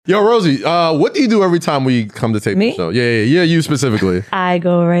Yo, Rosie, what do you do every time we come to tape Me? the show? Yeah, you specifically. I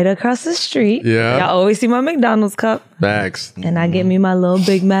go right across the street. Yeah. Y'all always see my McDonald's cup. Facts. And I get me my little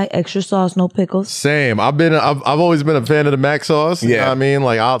Big Mac, extra sauce, no pickles. Same. I've always been a fan of the Mac sauce. You know what I mean?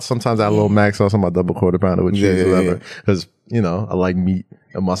 Like I'll sometimes add a little Mac sauce on my double quarter pounder with cheese or whatever. Because, I like meat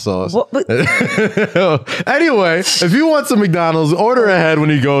in my sauce. Anyway, if you want some McDonald's, order ahead when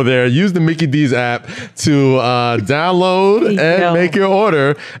you go there. Use the Mickey D's app to download and make your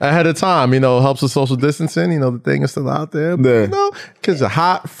order ahead of time. It helps with social distancing. The thing is still out there. Because it's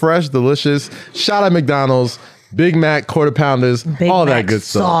hot, fresh, delicious. Shout out McDonald's, Big Mac, quarter pounders, all that good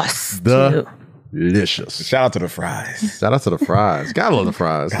sauce stuff. Delicious. Shout out to the fries. Shout out to the fries. Gotta love the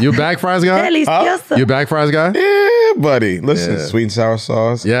fries. You a bag fries guy? Delicioso. You a bag fries guy? Yeah, buddy. Listen, sweet and sour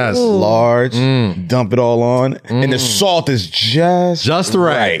sauce. Yes. Large. Dump it all on. And the salt is just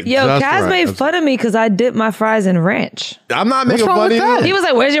right. Yo, Just Kaz right. made fun of me because I dipped my fries in ranch. I'm not making wrong fun of with that? you. He was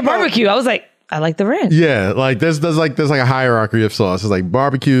like, "Where's your barbecue?" I was like, "I like the ranch." Yeah, like there's a hierarchy of sauce. It's like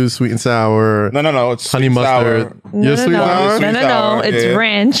barbecue, sweet and sour. No. It's honey sweet and mustard. sour. You're sweet and sour? No. It's Yeah.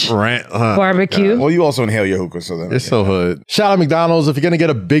 ranch, barbecue. Well, you also inhale your hookah, so then It's so hood. Shout out McDonald's. If you're gonna get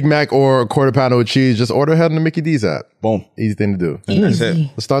a Big Mac or a quarter pounder with cheese, just order ahead on the Mickey D's app. boom. Easy thing to do. That's it.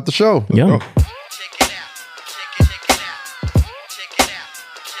 Let's start the show. Yeah.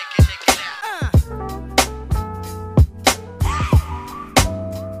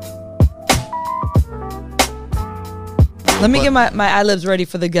 Let me get my ad-libs ready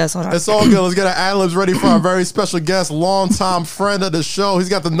for the guests. Hold on. It's all good. Let's get our ad-libs ready for our very special guest, longtime friend of the show. He's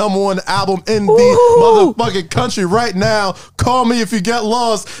got the #1 album in the motherfucking country right now. Call Me If You Get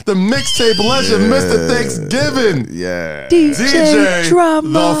Lost. The mixtape legend, Mr. Thanksgiving. Yeah. DJ Drama.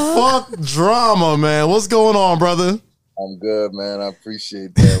 The fuck drama, man. What's going on, brother? I'm good, man. I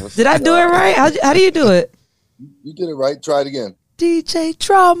appreciate that. What's Did I do it right? How do you do it? You did it right. Try it again. DJ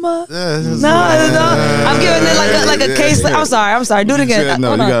Drama. No. I'm giving it like a case. I'm sorry. Do it again. No,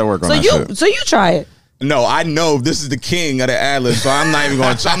 Hold you on. gotta work on so that you, shit. So you try it. No, I know this is the king of the ad-lib, so I'm not even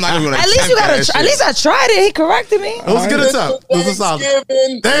going to. I'm not even going to. At least you gotta try. At least I tried it. He corrected me. Let's get it up. There it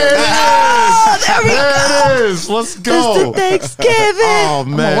Thanksgiving. There it is. Let's go. Mr. Thanksgiving. Oh,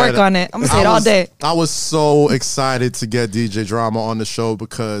 man. I'm gonna work on it. I'm gonna say it all day. I was so excited to get DJ Drama on the show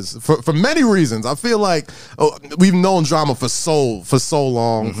because for many reasons. I feel like we've known Drama for so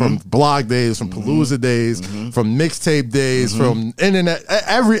long, from blog days, from Palooza days, from mixtape days, from internet,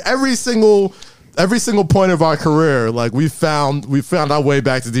 every single point of our career, like we found our way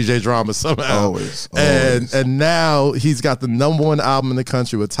back to DJ Drama somehow. Always. And now he's got the #1 album in the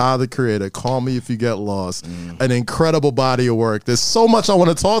country with Tyler the Creator, Call Me If You Get Lost. An incredible body of work. There's so much I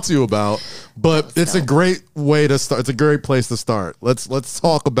want to talk to you about, but it's a great way to start. It's a great place to start. Let's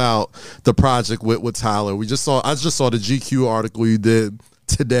talk about the project with Tyler. I just saw the GQ article you did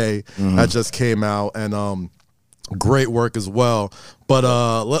today that just came out, and great work as well. But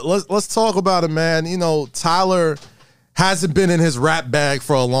let's talk about it, man. Tyler hasn't been in his rap bag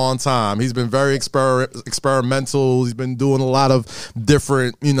for a long time. He's been very experimental. He's been doing a lot of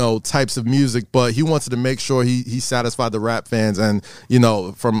different, types of music, but he wanted to make sure he satisfied the rap fans. And,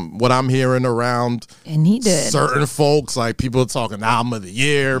 from what I'm hearing around, And he did. certain folks, like people are talking album of the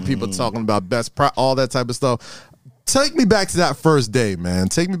year, people talking about all that type of stuff. Take me back to that first day, man.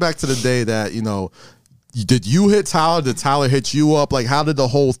 Take me back to the day that, did you hit Tyler? Did Tyler hit you up? Like, how did the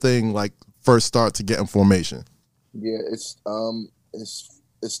whole thing first start to get in formation? Yeah, it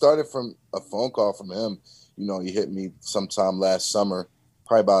started from a phone call from him. He hit me sometime last summer,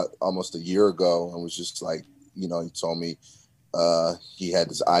 probably about almost a year ago, and was just like, he told me he had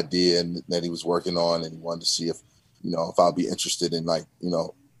this idea and that he was working on, and he wanted to see if I'll be interested in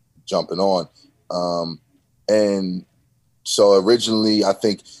jumping on. And so originally, I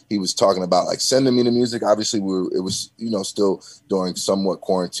think he was talking about sending me the music. Obviously, it was still during somewhat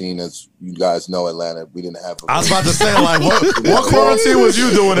quarantine, as you guys know, Atlanta. We didn't have. I was about to say, what quarantine was you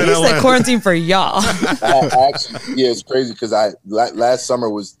doing in He Atlanta? said quarantine for y'all. Actually, it's crazy because last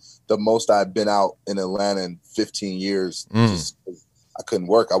summer was the most I've been out in Atlanta in 15 years. Just 'cause I couldn't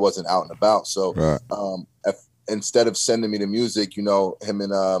work. I wasn't out and about. So instead of sending me the music, him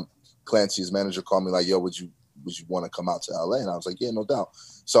and Clancy, his manager, called me like, "Yo, would you want to come out to LA?" And I was like, "Yeah, no doubt."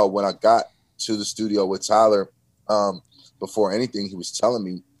 So when I got to the studio with Tyler, before anything, he was telling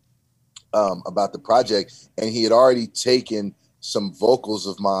me about the project, and he had already taken some vocals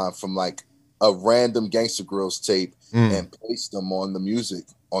of mine from a random Gangsta Grills tape and placed them on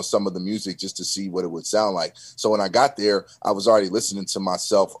some of the music just to see what it would sound like. So when I got there, I was already listening to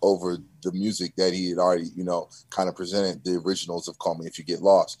myself over the music that he had already, kind of presented, the originals of Call Me If You Get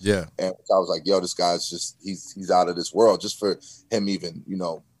Lost. Yeah. And I was like, yo, this guy's just, he's out of this world, just for him even,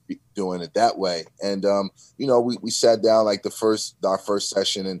 doing it that way. And you know, we sat down like our first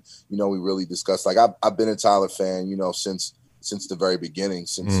session, and you know, we really discussed. Like I've been a Tyler fan, you know, since the very beginning,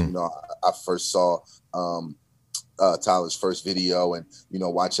 since you know I first saw Tyler's first video, and you know,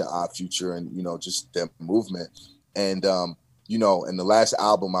 watching Odd Future, and you know, just their movement. And you know, and the last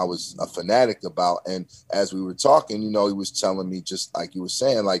album I was a fanatic about. And as we were talking, you know, he was telling me, just like you were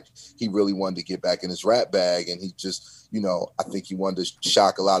saying, like he really wanted to get back in his rap bag, and he just, you know, I think he wanted to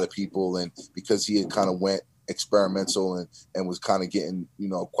shock a lot of people, and because he had kind of went experimental and was kind of getting, you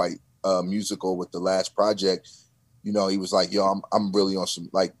know, quite musical with the last project. You know, he was like, yo, I'm really on some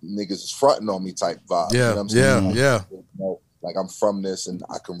like niggas is fronting on me type vibe. Yeah, you know what I'm saying? yeah. You know, like I'm from this and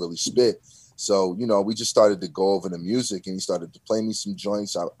I can really spit. So, you know, we just started to go over the music, and he started to play me some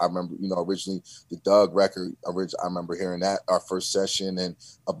joints. I remember, you know, originally the Doug record, I remember hearing that our first session, and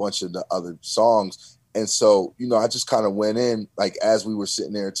a bunch of the other songs. And so, you know, I just kind of went in, like as we were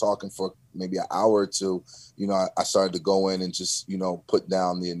sitting there talking for maybe an hour or two, you know, I started to go in and just, you know, put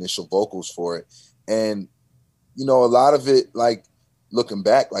down the initial vocals for it. And, you know, a lot of it, like looking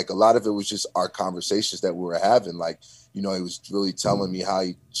back, like a lot of it was just our conversations that we were having. Like, you know, he was really telling me how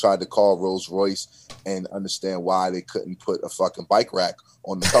he tried to call Rolls Royce and understand why they couldn't put a fucking bike rack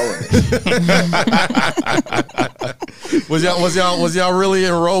on the color. was y'all really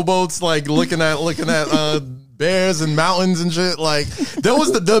in rowboats, like looking at bears and mountains and shit? Like there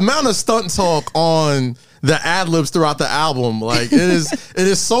was the amount of stunt talk on the ad-libs throughout the album, like it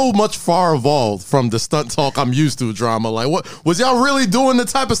is so much far evolved from the stunt talk I'm used to drama. Like, what was y'all really doing the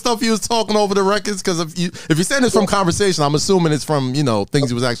type of stuff he was talking over the records? Because if you're saying it's from conversation, I'm assuming it's from, you know,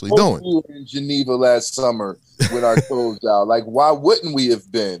 things he was actually doing. We were in Geneva last summer with our clothes out. Like, why wouldn't we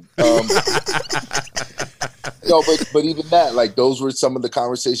have been? No, but even that, like, those were some of the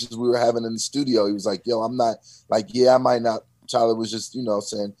conversations we were having in the studio. He was like, yo, I'm not, like, yeah, I might not. Tyler was just, you know,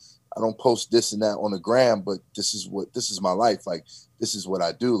 saying, I don't post this and that on the gram, but this is my life. Like, this is what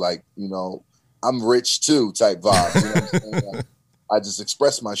I do. Like, you know, I'm rich too type vibes. You know what I'm saying? Like, I just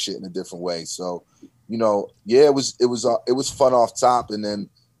express my shit in a different way. So, you know, yeah, it was fun off top. And then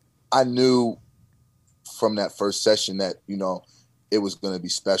I knew from that first session that, you know, it was going to be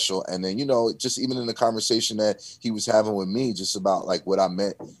special. And then, you know, just even in the conversation that he was having with me, just about like what I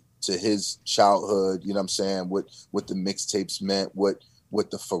meant to his childhood, you know what I'm saying? What the mixtapes meant, what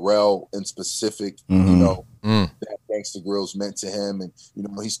the Pharrell in specific, you know, that Gangsta Grills meant to him. And, you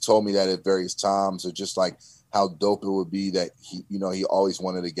know, he's told me that at various times, or just like how dope it would be that he, you know, he always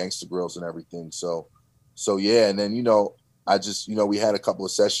wanted a Gangsta Grills and everything. So yeah. And then, you know, I just, you know, we had a couple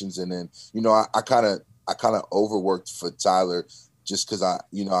of sessions, and then, you know, I kind of overworked for Tyler just cause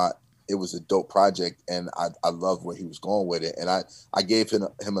it was a dope project, and I loved where he was going with it. And I gave him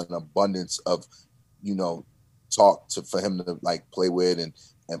an abundance of, you know, talk for him to like play with and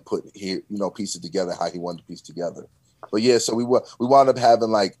put here, you know, piece it together how he wanted to piece together. But yeah, so we wound up having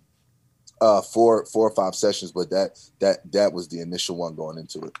like 4 or 5 sessions, but that was the initial one going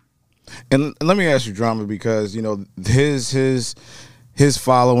into it. And let me ask you, Drama, because you know his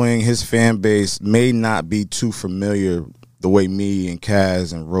following, his fan base may not be too familiar the way me and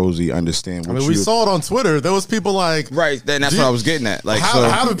Kaz and Rosie understand. I mean, we saw it on Twitter. There was people like, right, then that's what I was getting at. Like,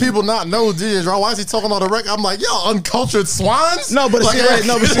 how do people not know DJ Draw? Why is he talking on the record? I'm like, yo, uncultured swines. No, but like, and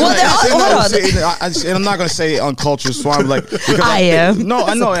I'm not gonna say uncultured swine, like because I am. No,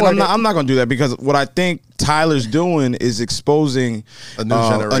 I know, and I'm not gonna do that, because what I think Tyler's doing is exposing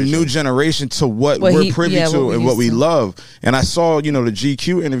a new generation to what we're privy to and what we love. And I saw, you know, the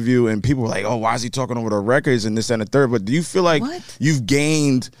GQ interview, and people were like, oh, why is he talking over the records and this and the third? But do you feel like you've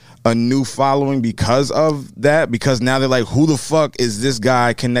gained a new following because of that? Because now they're like, who the fuck is this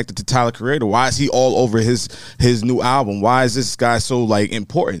guy connected to Tyler Creator? Why is he all over his new album? Why is this guy so like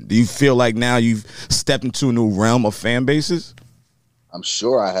important? Do you feel like now you've stepped into a new realm of fan bases? I'm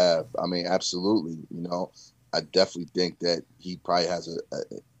sure I have. I mean, absolutely. You know, I definitely think that he probably has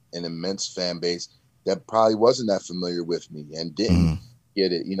an immense fan base that probably wasn't that familiar with me and didn't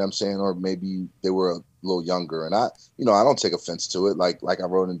get it. You know what I'm saying? Or maybe they were a little younger. And I don't take offense to it. Like I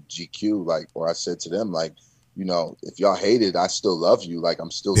wrote in GQ, like, or I said to them, like, you know, if y'all hate it, I still love you. Like,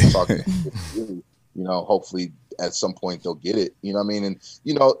 I'm still talking to you. You know, hopefully at some point they'll get it. You know what I mean? And,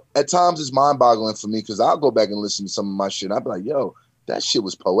 you know, at times it's mind boggling for me, because I'll go back and listen to some of my shit and I'll be like, yo, that shit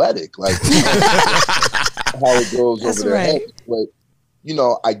was poetic. Like how it goes over their head. But, you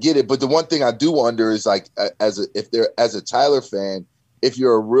know, I get it. But the one thing I do wonder is, like, as a Tyler fan, if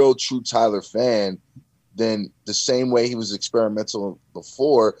you're a real true Tyler fan, then the same way he was experimental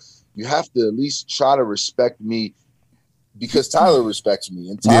before, you have to at least try to respect me, because Tyler respects me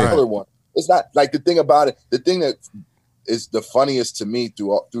and Tyler won. It's not like the thing about it. The thing that is the funniest to me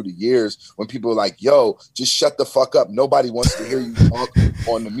through the years when people are like, yo, just shut the fuck up. Nobody wants to hear you talk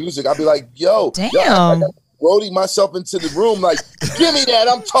on the music. I'll be like, yo, damn. I got roadie myself into the room like, give me that.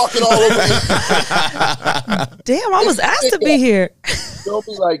 I'm talking all over you. Damn, I was asked to be here. They'll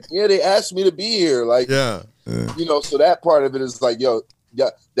be like, yeah, they asked me to be here. Like, you know, so that part of it is like, yo, yeah,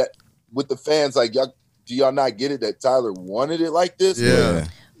 that with the fans, like, y'all, do y'all not get it that Tyler wanted it like this? Yeah.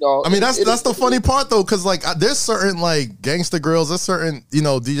 I mean, that's the funny part though, because like there's certain like Gangsta Grills, there's certain, you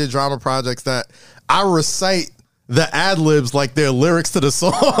know, DJ Drama projects that I recite the ad libs like they're lyrics to the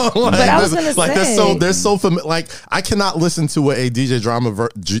song. Like, but I was gonna say, they're so familiar. Like I cannot listen to a DJ Drama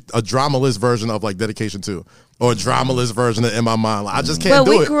a Dramalist version of like Dedication 2 or a Dramalist version of In My Mind. Like, I just can't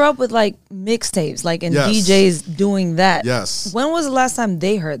do it. But we grew up with like mixtapes, like and DJs doing that. Yes. When was the last time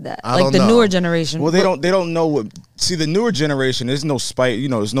they heard that? I like the don't know. newer generation. Well, they don't know what. See, the newer generation, there's no spite, you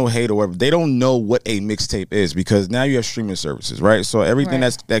know, there's no hate or whatever. They don't know what a mixtape is because now you have streaming services, right? So everything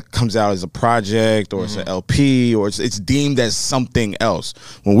that comes out as a project or it's an LP or it's deemed as something else.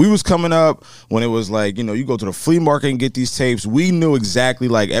 When we was coming up, when it was like, you know, you go to the flea market and get these tapes, we knew exactly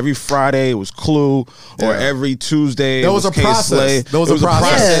like every Friday it was Clue or every Tuesday there was a process. There was a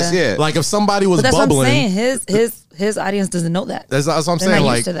process. Yeah. Like if somebody was that's bubbling. What I'm saying. His audience doesn't know that. That's what I'm They're saying. not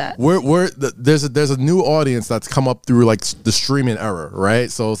Like used to that. there's a new audience that's come up through like the streaming era, right?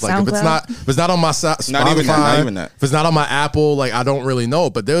 So it's like SoundCloud? if it's not on my Spotify, not even that. If it's not on my Apple, like I don't really know.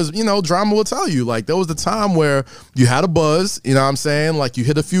 But there's, you know, Drama will tell you like there was the time where you had a buzz, you know what I'm saying? Like you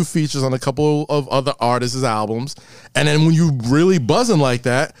hit a few features on a couple of other artists' albums, and then when you really buzzing like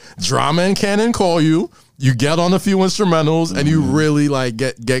that, Drama and Cannon call you. You get on a few instrumentals and you really like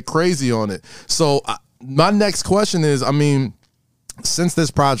get crazy on it. So my next question is, I mean, since this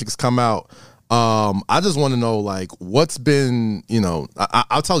project's come out, I just want to know like what's been, you know,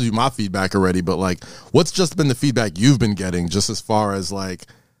 I'll tell you my feedback already, but like what's just been the feedback you've been getting just as far as like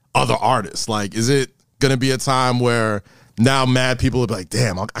other artists? Like, is it gonna be a time where now mad people will be like,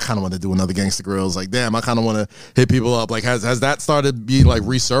 damn, I kind of want to do another Gangsta Grills. Like, damn, I kind of want to hit people up. Like, has that started to be like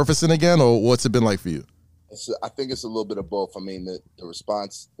resurfacing again, or what's it been like for you? I think it's a little bit of both. I mean, the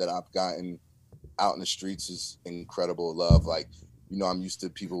response that I've gotten out in the streets is incredible love. Like, you know, I'm used to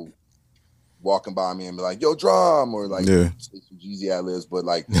people walking by me and be like, yo, Drum, or like Jeezy ad libs, but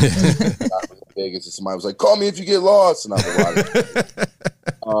like not really big. It's just somebody was like, call me if you get lost. And I was like,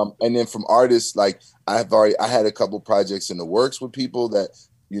 and then from artists, like I had a couple projects in the works with people that,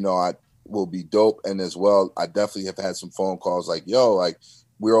 you know, I will be dope. And as well, I definitely have had some phone calls like, yo, like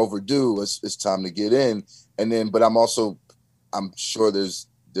we're overdue. It's time to get in. And then, but I'm sure there's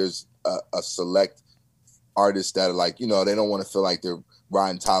a select artists that are like, you know, they don't want to feel like they're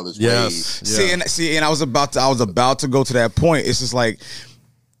riding Tyler's wave. See, and I was about to go to that point. It's just like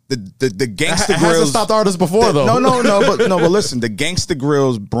the Gangsta Grills hasn't stopped artists before though. But listen, the Gangsta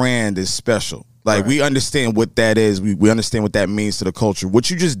Grills brand is special. Like we understand what that is. We understand what that means to the culture. What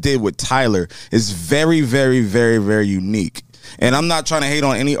you just did with Tyler is very, very, very, very unique. And I'm not trying to hate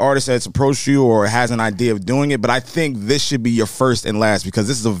on any artist that's approached you or has an idea of doing it, but I think this should be your first and last because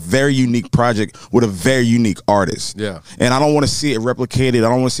this is a very unique project with a very unique artist. Yeah. And I don't want to see it replicated. I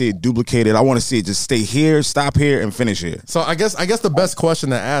don't want to see it duplicated. I want to see it just stay here, stop here, and finish here. So I guess the best question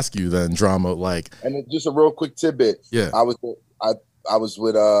to ask you then, Drama, like, and just a real quick tidbit. Yeah. I was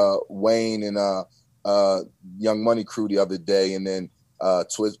with Wayne and Young Money crew the other day, and then I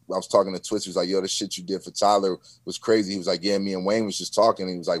was talking to Twist. He was like, yo, the shit you did for Tyler was crazy. He was like, yeah, me and Wayne was just talking.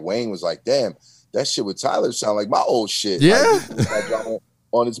 And he was like, Wayne was like, damn, that shit with Tyler sound like my old shit. Yeah. Like,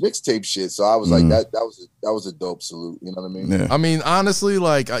 on his mixtape shit. So I was like, that was a dope salute. You know what I mean? Yeah. I mean, honestly,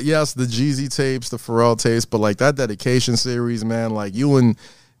 like, yes, the Jeezy tapes, the Pharrell tapes, but like that Dedication series, man, like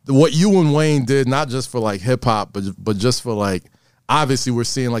what you and Wayne did, not just for like hip hop, but just for like, obviously we're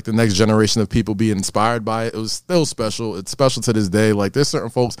seeing like the next generation of people be inspired by it. It was still special. It's special to this day. Like there's certain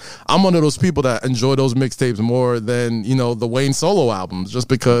folks, I'm one of those people that enjoy those mixtapes more than, you know, the Wayne solo albums, just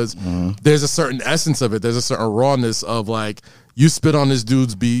because there's a certain essence of it. There's a certain rawness of like, you spit on this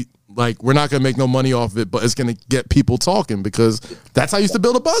dude's beat, like we're not gonna make no money off it, but it's gonna get people talking because that's how I used to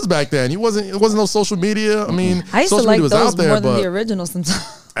build a buzz back then. It wasn't no social media. I mean, I used social to like media was those out there, more than but the original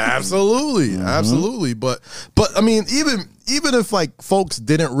sometimes. Absolutely. But I mean, even if like folks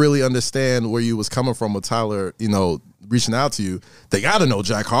didn't really understand where you was coming from with Tyler, you know, reaching out to you, they got to know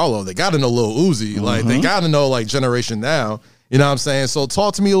Jack Harlow. They got to know Lil Uzi. Like they got to know like Generation Now. You know what I'm saying? So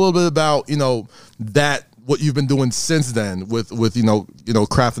talk to me a little bit about, you know, what you've been doing since then with you know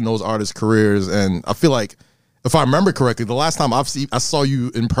crafting those artists' careers. And I feel like, if I remember correctly, the last time I saw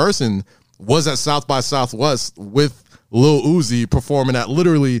you in person was at South by Southwest with Lil Uzi performing at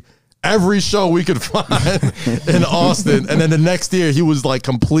literally every show we could find in Austin. And then the next year, he was like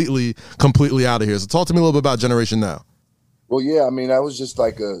completely out of here. So talk to me a little bit about Generation Now. Well, yeah, I mean, that was just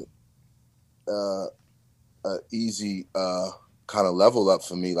like a easy kind of level up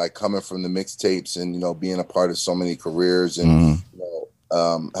for me, like coming from the mixtapes and, you know, being a part of so many careers and, you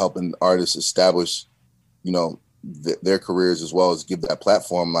know, helping artists establish, you know, their careers as well as give that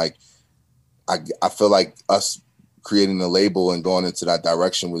platform. Like, I feel like us creating the label and going into that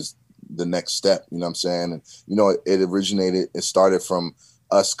direction was the next step, you know what I'm saying? And, you know, it started from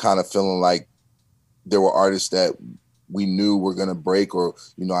us kind of feeling like there were artists that we knew were going to break, or,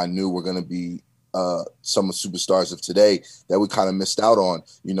 you know, I knew were going to be some superstars of today that we kind of missed out on,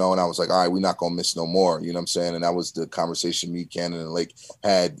 you know, and I was like, all right, we're not going to miss no more, you know what I'm saying? And that was the conversation me, Cannon, and Lake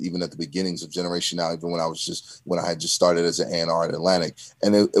had even at the beginnings of Generation Now, even when I had just started as an A&R at Atlantic.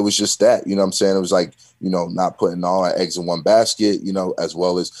 And it was just that, you know what I'm saying? It was like, you know, not putting all our eggs in one basket, you know, as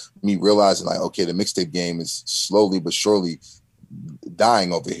well as me realizing like, okay, the mixtape game is slowly but surely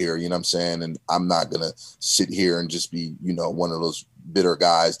dying over here, you know what I'm saying? And I'm not going to sit here and just be, you know, one of those bitter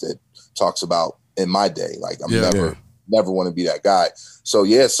guys that talks about in my day. Like I'm never want to be that guy. So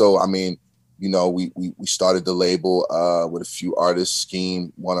yeah, so I mean, you know, we started the label with a few artists.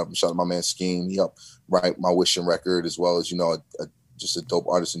 Scheme, one of them, shout out my man Scheme. He helped write my Wishing record, as well as, you know, just a dope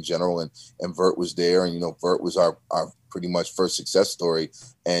artist in general. And Vert was there, and, you know, Vert was our pretty much first success story.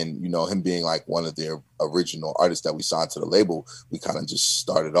 And, you know, him being like one of the original artists that we signed to the label, we kind of just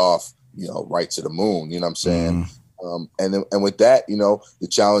started off, you know, right to the moon, you know what I'm saying? And with that, you know, the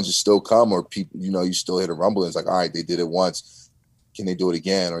challenges still come, or people, you know, you still hear the rumblings like, all right, they did it once, can they do it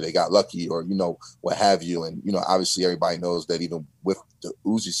again? Or they got lucky, or, you know, what have you. And, you know, obviously everybody knows that even with the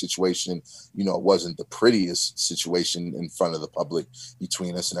Uzi situation, you know, it wasn't the prettiest situation in front of the public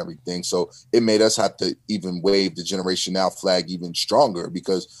between us and everything. So it made us have to even wave the Generation Now flag even stronger,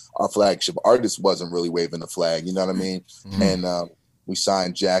 because our flagship artist wasn't really waving the flag, you know what I mean? And we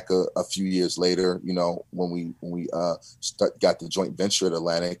signed Jack a few years later, you know, when we got the joint venture at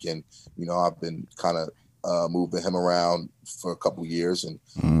Atlantic. And, you know, I've been kind of moving him around for a couple years, and,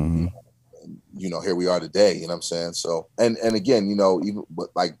 you know, here we are today, you know what I'm saying? So, and again, you know, even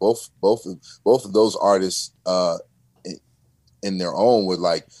like both of those artists in their own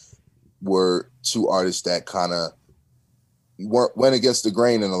were two artists that kind of went against the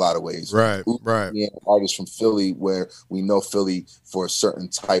grain in a lot of ways. Right. Artists from Philly, where we know Philly for a certain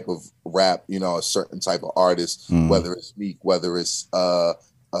type of rap, you know, a certain type of artist, whether it's Meek, whether it's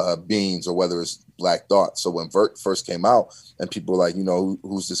Beans, or whether it's Black Thought. So when Vert first came out and people were like, you know,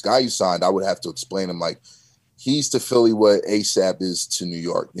 who's this guy you signed? I would have to explain him like, he's to Philly what ASAP is to New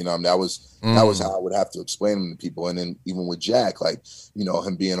York. You know, I mean, that was how I would have to explain him to people. And then even with Jack, like, you know,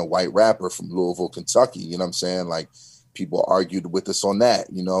 him being a white rapper from Louisville, Kentucky, you know what I'm saying? Like, people argued with us on that,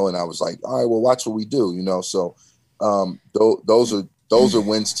 you know, and I was like, all right, well, watch what we do, you know. So those are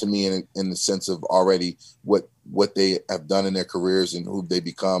wins to me in the sense of already what they have done in their careers and who they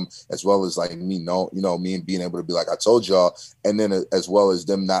become, as well as like me and being able to be like, I told y'all, and then as well as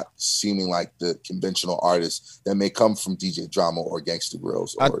them not seeming like the conventional artists that may come from DJ Drama or Gangsta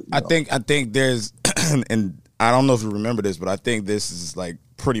Grills. I think there's, and I don't know if you remember this, but I think this is like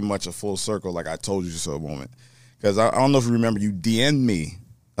pretty much a full circle, like I told you so moment. Because I don't know if you remember, you DM'd me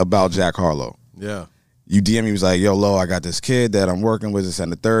about Jack Harlow. Yeah. You DM'd me, he was like, yo, Lo, I got this kid that I'm working with, this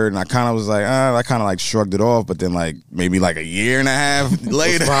and the third. And I kind of was like, I kind of like shrugged it off. But then like maybe like a year and a half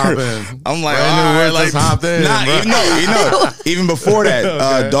later, I'm like, all right, like, hopped in, even before that,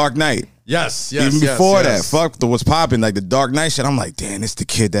 okay. Dark Knight. Yes. Even before that, fuck what's popping, like the Dark Knight shit. I'm like, damn, it's the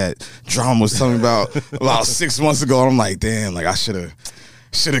kid that Drama was telling me about 6 months ago. And I'm like, damn, like I should have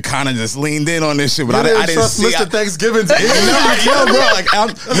kind of just leaned in on this shit, but I didn't see Mr. Thanksgiving. This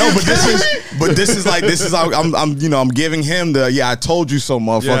is how I'm giving him the I told you so,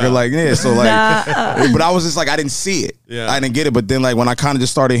 motherfucker. So like, but I was just like, I didn't see it. I didn't get it. But then like when I kind of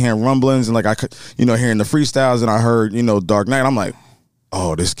just started hearing rumblings and like I could, hearing the freestyles, and I heard Dark Knight, I'm like,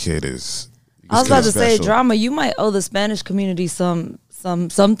 oh, this kid is. I was about to say, Drama, you might owe the Spanish community something,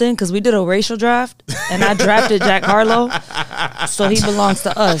 because we did a racial draft and I drafted Jack Harlow, so he belongs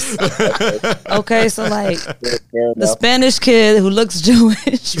to us. Okay, so like the Spanish kid who looks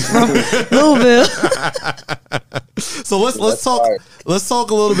Jewish from Louisville. So let's talk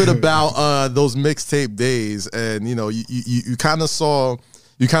a little bit about those mixtape days, and you kind of saw.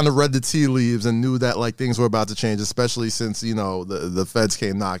 You kind of read the tea leaves and knew that like things were about to change, especially since the feds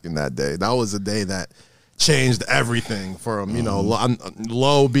came knocking that day. That was a day that changed everything for him.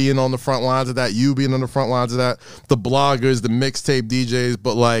 Low being on the front lines of that, you being on the front lines of that, the bloggers, the mixtape DJs,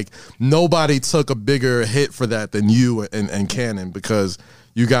 but like nobody took a bigger hit for that than you and Cannon, because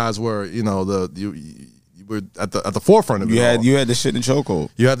you guys were, you were at the forefront of it. You had the shit in the chokehold.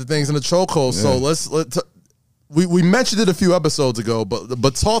 You had the things in the chokehold. Yeah. So we mentioned it a few episodes ago,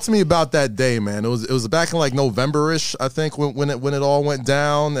 but talk to me about that day, man. It was back in like November-ish, I think, when it all went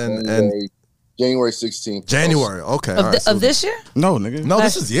down, and January 16th. January, okay. Of this year? No, nigga. No,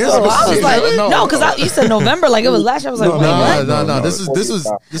 this is years ago. I was like, no, because you said November, like it was last year. I was like, no. This was.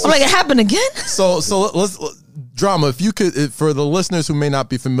 I'm like, it happened again. So let's Drama. If you could, for the listeners who may not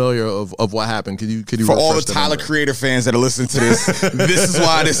be familiar of what happened, could you for all the Tyler Creator fans that are listening to this, this is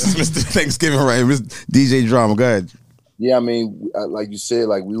why this is Mr. Thanksgiving, right? DJ Drama. Go ahead. Yeah, I mean, like you said,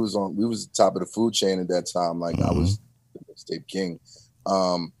 like we was the top of the food chain at that time. Like I was the mixtape king,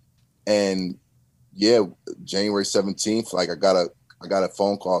 and yeah, January 17th, like I got a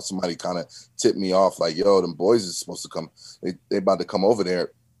phone call. Somebody kind of tipped me off, like, yo, them boys is supposed to come. They about to come over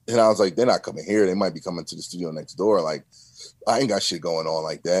there. And I was like, they're not coming here. They might be coming to the studio next door. Like, I ain't got shit going on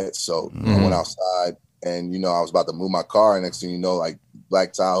like that. So I went outside and, I was about to move my car. And next thing you know, like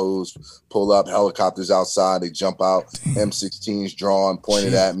black Tahoes pull up, helicopters outside. They jump out, M16s drawn,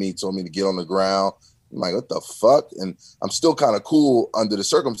 pointed at me, told me to get on the ground. I'm like, what the fuck? And I'm still kind of cool under the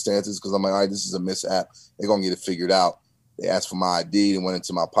circumstances because I'm like, all right, this is a mishap. They're going to get it figured out. They asked for my ID. They went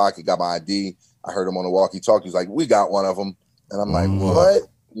into my pocket, got my ID. I heard them on the walkie-talkie. He's like, we got one of them. And I'm like, what?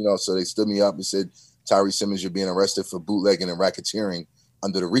 So they stood me up and said, Tyree Simmons, you're being arrested for bootlegging and racketeering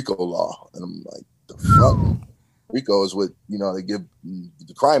under the RICO law. And I'm like, the fuck? RICO is what, they give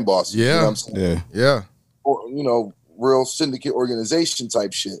the crime bosses. Yeah. You know what I'm saying? Yeah. Or, real syndicate organization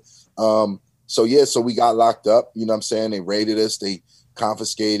type shit. So we got locked up. You know what I'm saying? They raided us. They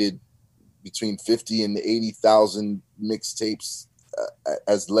confiscated between 50 and 80,000 mixtapes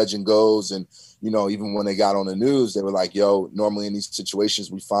as legend goes. And, even when they got on the news, they were like, yo, normally in these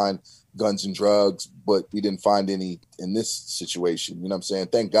situations, we find guns and drugs, but we didn't find any in this situation. You know what I'm saying?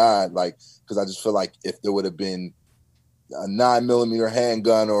 Thank God, because I just feel like if there would have been a 9mm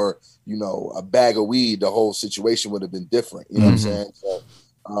handgun or, a bag of weed, the whole situation would have been different. You know what I'm saying?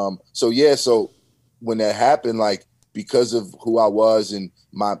 So when that happened, because of who I was and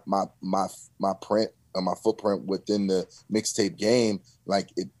my print or my footprint within the mixtape game,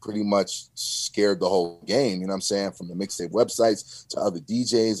 it pretty much scared the whole game. You know what I'm saying? From the mixtape websites to other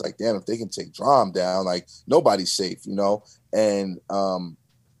DJs, damn, if they can take Drum down, nobody's safe, and I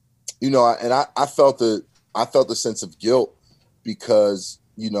felt the sense of guilt because,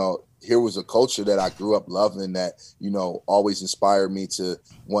 here was a culture that I grew up loving that, always inspired me to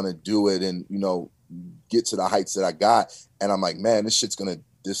want to do it and, get to the heights that I got. And I'm like, man,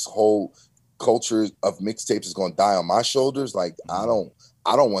 this whole culture of mixtapes is going to die on my shoulders. I don't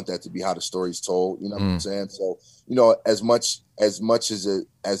want that to be how the story's told. You know what I'm saying? So, as much as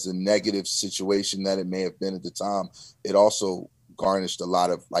a negative situation that it may have been at the time, it also garnished a lot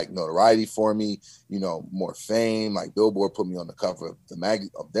of notoriety for me, more fame. Billboard put me on the cover of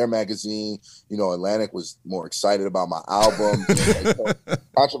their magazine. Atlantic was more excited about my album.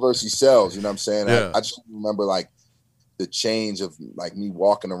 Controversy sells, you know what I'm saying? Yeah. I just remember the change of me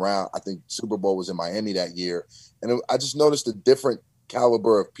walking around. I think Super Bowl was in Miami that year. And I just noticed a different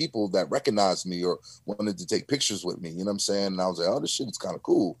caliber of people that recognized me or wanted to take pictures with me. You know what I'm saying? And I was like, oh, this shit is kind of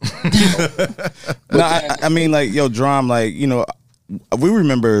cool. I mean, yo, Drum, we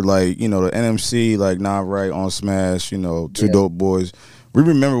remember, the NMC, Nah Right, On Smash, Two Dope Boys. We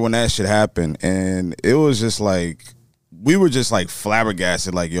remember when that shit happened. And it was just we were just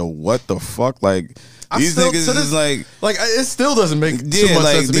flabbergasted, yo, what the fuck? These niggas is it still doesn't make too much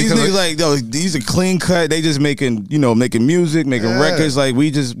sense to me. These niggas yo, these are clean cut. They just making music, making records.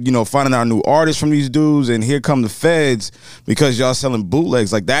 We just finding our new artists from these dudes, and here come the feds because y'all selling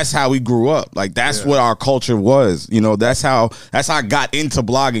bootlegs. That's how we grew up. That's what our culture was. That's how I got into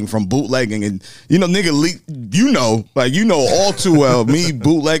blogging, from bootlegging, and nigga leak. All too well me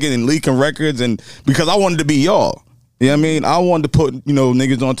bootlegging and leaking records, and because I wanted to be y'all. You know what I mean? I wanted to put,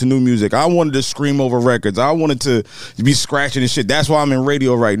 niggas onto new music. I wanted to scream over records. I wanted to be scratching and shit. That's why I'm in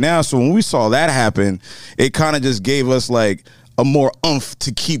radio right now. So when we saw that happen, it kind of just gave us a more oomph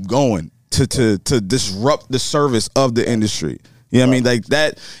to keep going, to disrupt the service of the industry. You know what I mean?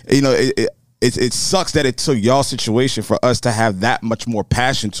 That, it sucks that it took y'all situation for us to have that much more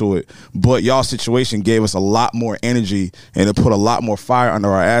passion to it, but y'all situation gave us a lot more energy and it put a lot more fire under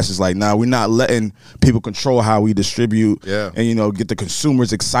our asses. Nah, we're not letting people control how we distribute and, get the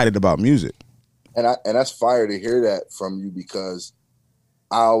consumers excited about music. And that's fire to hear that from you, because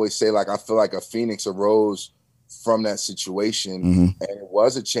I always say, I feel like a phoenix arose from that situation, and it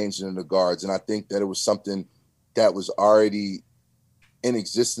was a change in the guards. And I think that it was something that was already in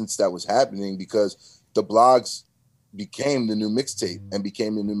existence that was happening, because the blogs became the new mixtape and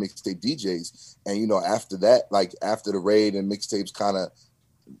became the new mixtape DJs. And, you know, after that, like after the raid and mixtapes kind of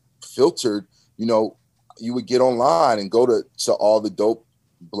filtered, you know, you would get online and go to all the dope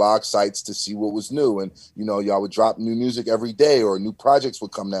blog sites to see what was new. And, you know, y'all would drop new music every day or new projects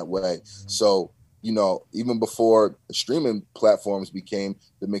would come that way. So, you know, even before streaming platforms became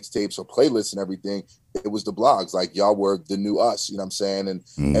the mixtapes or playlists and everything, it was the blogs. Like, y'all were the new us, you know what I'm saying?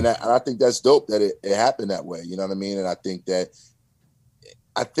 And I think that's dope that it happened that way, you know what I mean? And I think that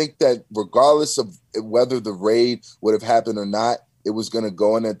regardless of whether the raid would have happened or not, it was going to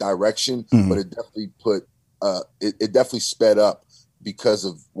go in that direction, but it definitely it definitely sped up because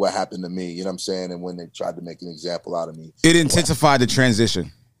of what happened to me, you know what I'm saying? And when they tried to make an example out of me. It intensified the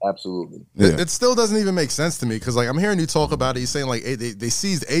transition. Absolutely. Yeah. It still doesn't even make sense to me because, like, I'm hearing you talk about it. You're saying, like, they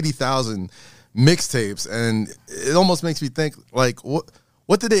seized 80,000 mixtapes, and it almost makes me think, like, what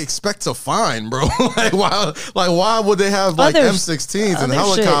did they expect to find, bro? why would they have, like, M16s and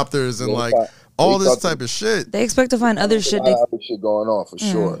helicopters shit. And, like, all this type of shit? They expect to find other shit. Other shit going on, for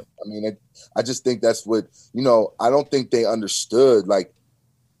sure. I mean, I just think that's what, you know, I don't think they understood, like,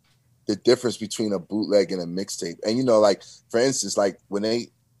 the difference between a bootleg and a mixtape. And, you know, like, for instance, like,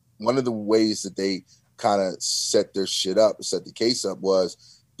 one of the ways that they kind of set their shit up, set the case up,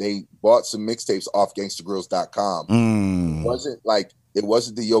 was they bought some mixtapes off GangstaGrills.com. It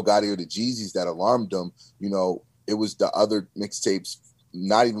wasn't the Yo Gotti or the Jeezys that alarmed them. You know, it was the other mixtapes,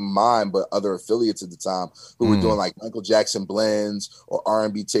 not even mine, but other affiliates at the time who were doing like Michael Jackson blends or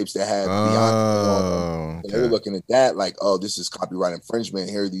R&B tapes that had Beyonce on them. Okay. They were looking at that like, oh, this is copyright infringement.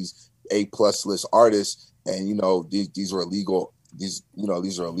 Here are these A+ list artists, and, you know, these are illegal. These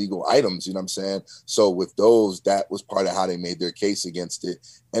are illegal items, you know what I'm saying? So with those, that was part of how they made their case against it.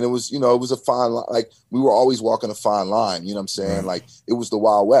 And it was, you know, it was a fine line. Like, we were always walking a fine line, you know what I'm saying? Like, it was the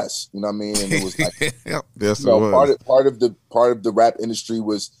Wild West, you know what I mean? And it was like, yes, you know, part of the rap industry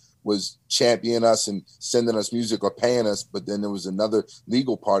was championing us and sending us music or paying us, but then there was another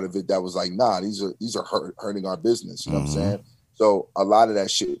legal part of it that was like, nah, these are hurting our business, you know what I'm saying? So a lot of that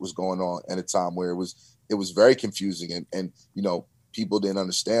shit was going on at a time where it was very confusing, and you know, people didn't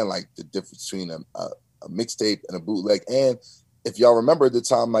understand like the difference between a mixtape and a bootleg. And if y'all remember at the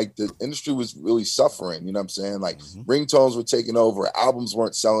time, like, the industry was really suffering, you know what I'm saying? Like, ringtones were taking over, albums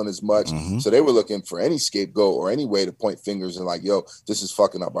weren't selling as much. So they were looking for any scapegoat or any way to point fingers and like, yo, this is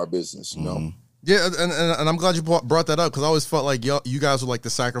fucking up our business, you know? Yeah, and I'm glad you brought that up, because I always felt like you guys were like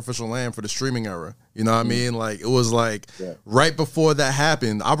the sacrificial lamb for the streaming era. You know what I mean? Like, it was like right before that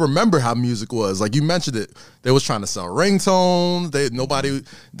happened. I remember how music was. Like, you mentioned it. They was trying to sell ringtones.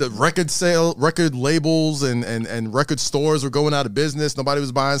 The record labels and record stores were going out of business. Nobody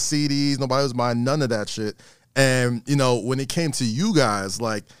was buying CDs. Nobody was buying none of that shit. And, you know, when it came to you guys,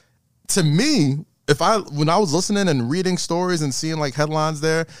 like, to me, when I was listening and reading stories and seeing like headlines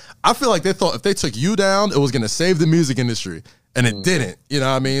there, I feel like they thought if they took you down, it was going to save the music industry, and it didn't, you know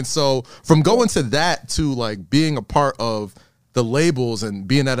what I mean? So from going to that to like being a part of the labels and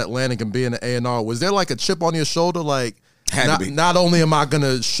being at Atlantic and being at A&R, was there like a chip on your shoulder? Like, not only am I going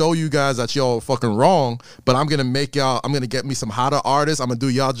to show you guys that y'all are fucking wrong, but I'm going to get me some hotter artists. I'm going to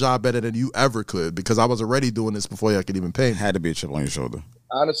do y'all job better than you ever could, because I was already doing this before y'all could even pay me. Had to be a chip on your shoulder.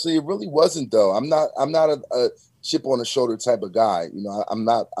 Honestly, it really wasn't, though. I'm not a chip on the shoulder type of guy. You know,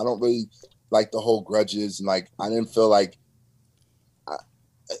 I don't really like the whole grudges, and like, I didn't feel like,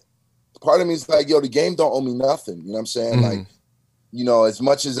 part of me is like, yo, the game don't owe me nothing. You know what I'm saying? Like, you know, as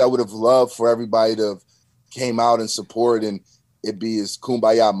much as I would have loved for everybody to have came out and support and it be his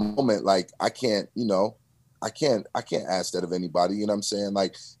kumbaya moment, like, I can't ask that of anybody, you know what I'm saying?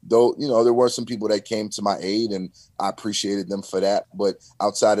 Like, though, you know, there were some people that came to my aid and I appreciated them for that. But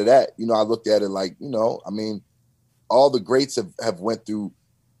outside of that, you know, I looked at it like, you know, I mean, all the greats have went through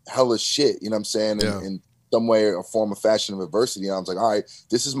hella shit, you know what I'm saying? In some way or form or fashion of adversity. And I was like, all right,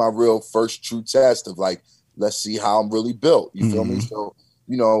 this is my real first true test of like, let's see how I'm really built. You feel me? So,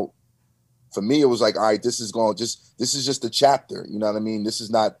 you know, for me, it was like, all right, this is just a chapter. You know what I mean? This is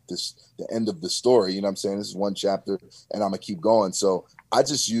not the end of the story. You know what I'm saying? This is one chapter and I'm going to keep going. So I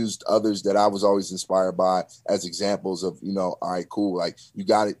just used others that I was always inspired by as examples of, you know, all right, cool. Like, you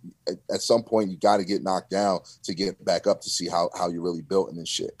got it. At some point, you got to get knocked down to get back up to see how you really built in this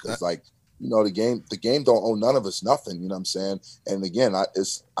shit. Because, like, you know, the game don't owe none of us nothing. You know what I'm saying? And again,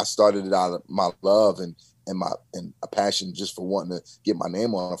 I started it out of my love and a passion just for wanting to get my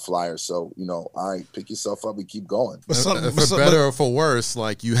name on a flyer. So, you know, all right, pick yourself up and keep going. For better or for worse,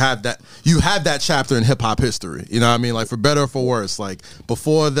 like, you have that chapter in hip hop history. You know what I mean? Like, for better or for worse, like,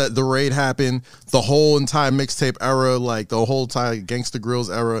 before the raid happened, the whole entire mixtape era, like the whole entire Gangsta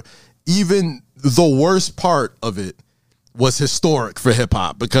Grills era, even the worst part of it was historic for hip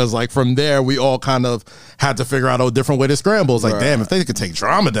hop, because like from there we all kind of had to figure out a different way to scramble. It's like, damn, if they could take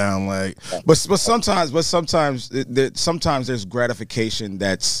Drama down, like, but sometimes there's gratification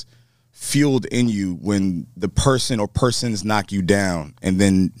that's fueled in you when the person or persons knock you down, and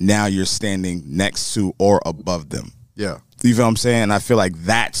then now you're standing next to or above them. Yeah, you feel what I'm saying? I feel like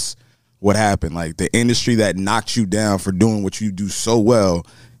that's what happened. Like the industry that knocked you down for doing what you do so well,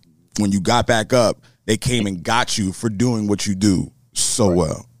 when you got back up, they came and got you for doing what you do so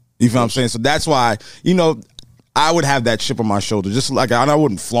well. You feel what I'm saying? So that's why, you know, I would have that chip on my shoulder. Just like, I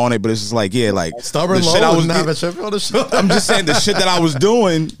wouldn't flaunt it, but it's just like, yeah, like stubborn shit I was have a chip on the shoulder. I'm just saying the shit that I was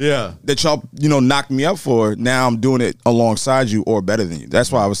doing, yeah, that y'all, you know, knocked me up for. Now I'm doing it alongside you or better than you.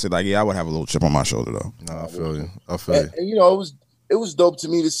 That's why I would say, like, yeah, I would have a little chip on my shoulder though. No, I feel you. I feel you. And you know, it was dope to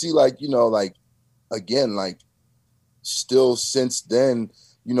me to see, like, you know, like, again, like, still since then,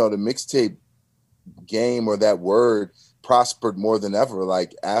 you know, the mixtape game or that word prospered more than ever.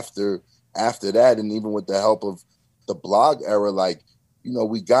 Like after that, and even with the help of the blog era, like, you know,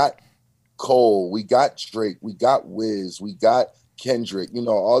 we got Cole, we got Drake, we got Wiz, we got Kendrick, you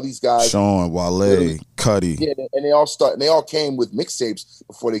know, all these guys, Sean, Wale, Cudi. Yeah, and they all came with mixtapes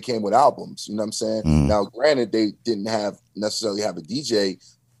before they came with albums. You know what I'm saying? Now, granted, they didn't necessarily have a DJ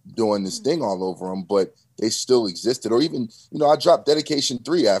doing this thing all over them, but they still existed. Or even, you know, I dropped Dedication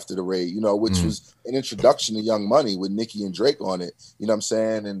 3 after the raid, you know, which was an introduction to Young Money with Nicki and Drake on it. You know what I'm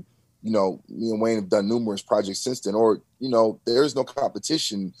saying? And, you know, me and Wayne have done numerous projects since then. Or, you know, There's No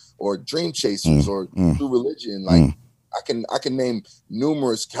Competition, or Dream Chasers, or True Religion. Like, I can name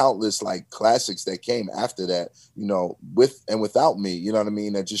numerous, countless like classics that came after that, you know, with and without me. You know what I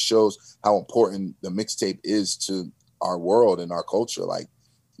mean? That just shows how important the mixtape is to our world and our culture. Like,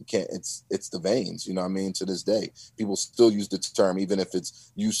 it's the veins, you know what I mean? To this day, people still use the term, even if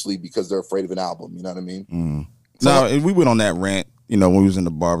it's usually because they're afraid of an album, you know what I mean? So we went on that rant, you know, when we was in the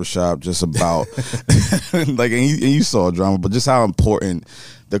barbershop, just about like, and you saw Drama, but just how important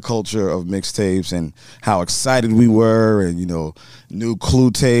the culture of mixtapes and how excited we were, and, you know, new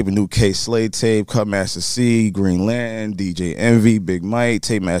Clue tape, a new K Slade tape, Cutmaster C, Green Lantern, DJ Envy, Big Mike,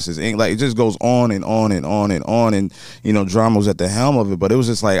 Tape Masters Inc. Like, it just goes on and on and on and on. And, you know, Drama was at the helm of it, but it was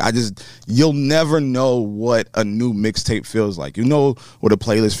just like, you'll never know what a new mixtape feels like. You know what a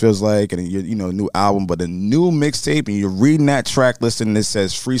playlist feels like, and you know, a new album, but a new mixtape, and you're reading that track list and it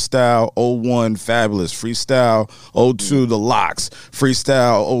says Freestyle 01 Fabulous, Freestyle 02 The Locks,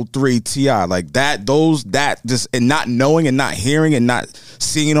 Freestyle 03 T.I. Like that just, and not knowing and not hearing and not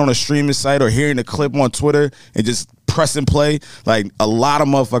seeing it on a streaming site or hearing the clip on Twitter and just press and play, like, a lot of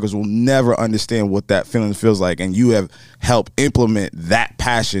motherfuckers will never understand what that feeling feels like, and you have helped implement that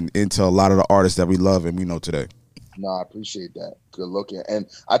passion into a lot of the artists that we love and we know today. No, I appreciate that. Good looking. And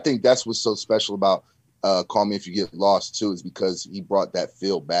I think that's what's so special about Call Me If You Get Lost too, is because he brought that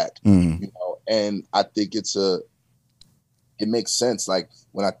feel back. You know, and I think it makes sense. Like,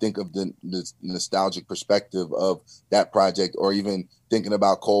 when I think of the nostalgic perspective of that project, or even thinking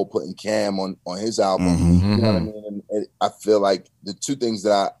about Cole putting Cam on his album, you know what I mean? And I feel like the two things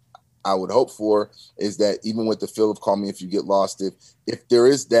that I would hope for is that even with the feel of Call Me If You Get Lost, if there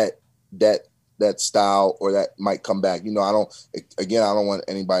is that style, or that might come back, you know, I don't want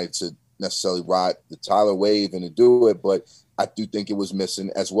anybody to necessarily ride the Tyler wave and to do it, but I do think it was missing,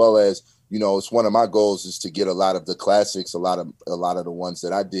 as well as, you know, it's one of my goals is to get a lot of the classics, a lot of the ones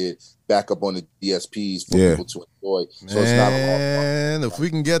that I did back up on the DSPs for people to enjoy. So it's not a long if we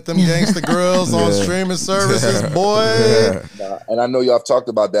can get them Gangsta Grills on streaming services, boy. And I know y'all have talked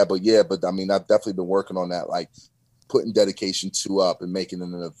about that, but I mean, I've definitely been working on that, like putting Dedication 2 up and making it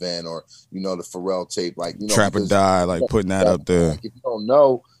an event, or, you know, the Pharrell tape, like, you know, Trap or Die, like putting that up there. Like, if you don't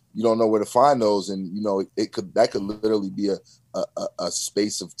know where to find those, and, you know, that could literally be a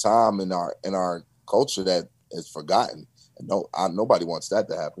space of time in our culture that is forgotten. And nobody wants that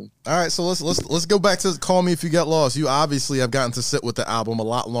to happen. All right, so let's go back to Call Me If You Get Lost. You obviously have gotten to sit with the album a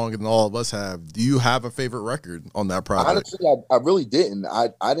lot longer than all of us have. Do you have a favorite record on that project? Honestly, I really didn't.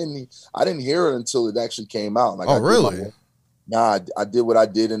 I didn't hear it until it actually came out. Like, really? I did what I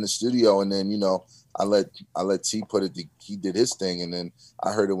did in the studio, and then, you know, I let T put it. He did his thing, and then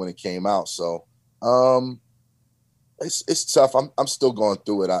I heard it when it came out. So, it's tough. I'm still going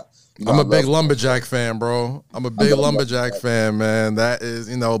through it. I'm a big Lumberjack fan, bro. I'm a big Lumberjack fan, man. That is,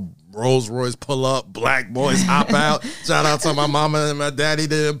 you know, Rolls Royce pull up, Black Boys hop out. Shout out to my mama and my daddy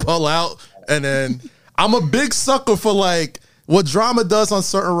didn't pull out. And then I'm a big sucker for, like, what Drama does on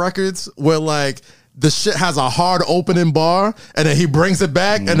certain records, where, like, the shit has a hard opening bar, and then he brings it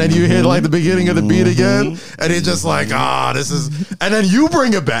back, and then you hear like the beginning of the beat again, and it's just like, this is, and then you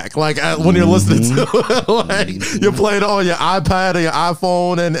bring it back, like when you're listening to it, like you're playing on your iPad or your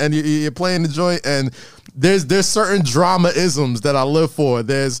iPhone, and you're playing the joint, and there's certain drama-isms that I live for.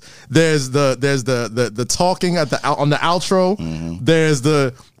 There's the talking on the outro. There's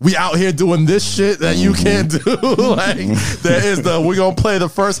the we out here doing this shit that you can't do. Like there is the we're gonna play the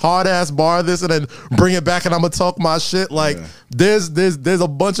first hard ass bar of this and then bring it back and I'm gonna talk my shit. Like there's a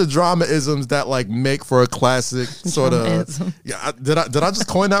bunch of drama-isms that like make for a classic sort of. Yeah, did I just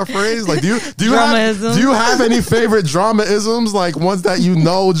coin that phrase? Like do you have any favorite drama-isms, like ones that you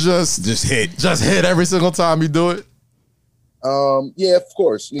know just hit every single time you do it? Yeah, of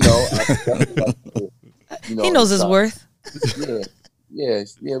course. You know, he knows his worth. Yeah,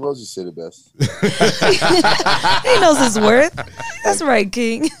 Rosie said it best. He knows his worth. That's right,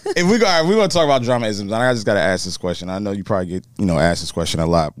 King. If we're gonna talk about drama-isms, and I just gotta ask this question. I know you probably get asked this question a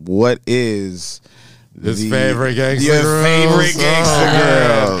lot. What is his favorite gangster girls? Favorite gangster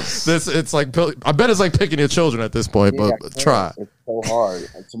girls. This it's like I bet it's like picking your children at this point, but try. It's so hard.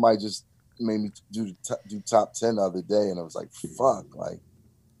 Like, somebody just made me do top 10 the other day, and I was like, fuck. Like,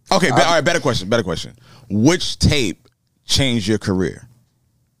 okay, all right. Better question. Which tape changed your career?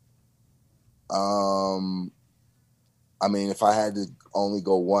 I mean, if I had to only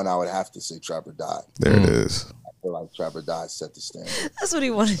go one, I would have to say Trap or Die. There it is. I feel like Trap or Die set the standard. That's what he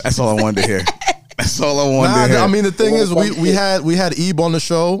wanted. That's all I wanted to hear. That's all I wanted to hear. I mean, the thing is, we had Ebe on the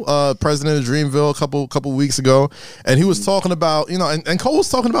show, president of Dreamville, a couple weeks ago, and he was talking about, and Cole was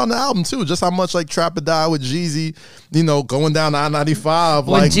talking about in the album too, just how much like Trap or Die with Jeezy, going down I-95.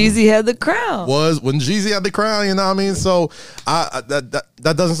 When like Jeezy had the crown. When Jeezy had the crown, you know what I mean? So that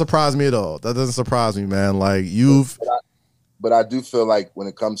doesn't surprise me at all. That doesn't surprise me, man. Like But I do feel like when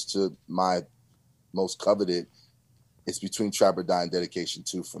it comes to my most coveted, it's between Trap or Die and Dedication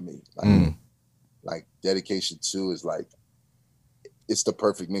 2 for me. Like Dedication 2 is like, it's the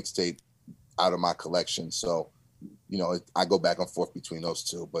perfect mixtape out of my collection. So, I go back and forth between those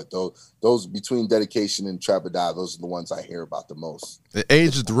two. But those between Dedication and Trap or Die, those are the ones I hear about the most. It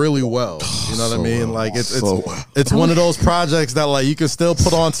aged really well. You know what I mean? Like it's one of those projects that like you can still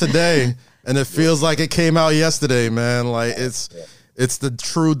put on today, and it feels like it came out yesterday, man. Like it's the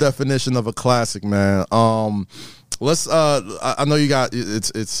true definition of a classic, man. Let's. I know you got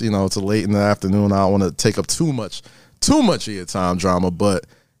it's it's a late in the afternoon. I don't want to take up too much of your time, Drama. But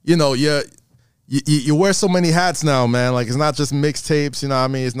you wear so many hats now, man. Like it's not just mixtapes. You know what I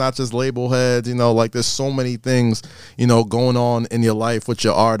mean? It's not just label heads. Like there's so many things going on in your life with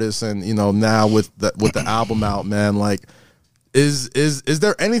your artists, and now with the album out, man. Like is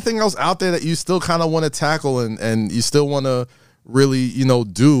there anything else out there that you still kind of want to tackle and you still want to really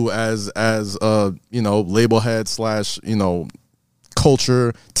do as label head /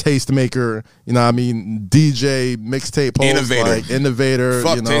 culture tastemaker, I mean, DJ, mixtape host, innovator,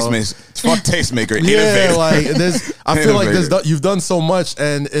 fuck tastemaker, yeah, innovator. Like I feel like you've done so much,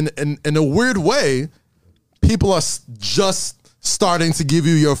 and in a weird way, people are just starting to give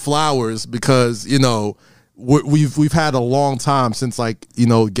you your flowers because we've had a long time since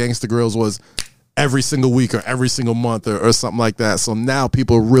Gangsta Grills was every single week or every single month or something like that. So now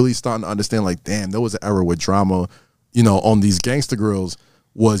people are really starting to understand, like, damn, there was an era where Drama, on these Gangsta Grills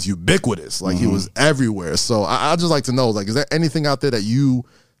was ubiquitous. Like he was everywhere. So I'd just like to know, like, is there anything out there that you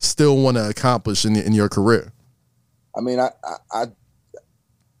still want to accomplish in your career? I mean, I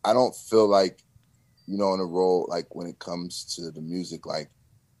don't feel like, in a role, like when it comes to the music, like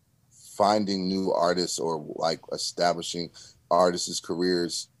finding new artists or like establishing artists'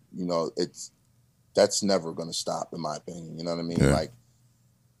 careers, that's never going to stop, in my opinion. You know what I mean? Yeah. Like,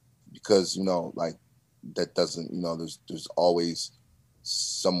 because, like that doesn't, there's always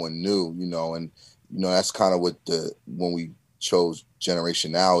someone new, and, that's kind of what when we chose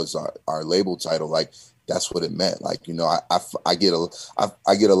Generation Now as our label title, like that's what it meant. Like, I get a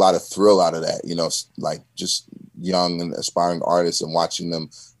lot of thrill out of that, like just young and aspiring artists and watching them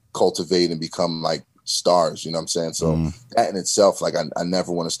cultivate and become like stars, you know what I'm saying? So that in itself, like I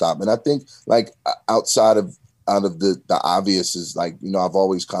never want to stop. And I think like out of the obvious is like, I've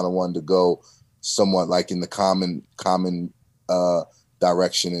always kind of wanted to go somewhat like in the common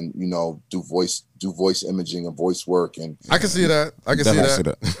direction and, do voice imaging and voice work. And I can see that. I can see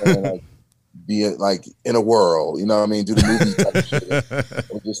that. And, like, be it like in a world, you know what I mean? Do the movie type shit,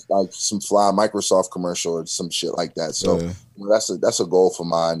 or just like some fly Microsoft commercial or some shit like that. So that's a goal for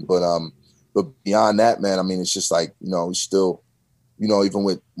mine. But beyond that, man, I mean, it's just like, we still even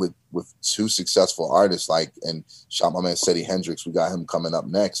with two successful artists, like, and shout my man Seti Hendrix, we got him coming up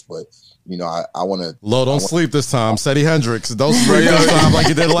next, but I want to. Don't sleep this time. Seti Hendrix. Don't sleep this time like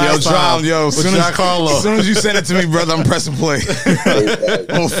you did last time. As soon as you send it to me, brother, I'm pressing play.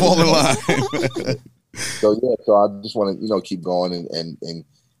 I'm fall in line. So I just want to, keep going and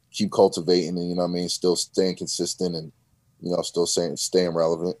keep cultivating and, still staying consistent and, still staying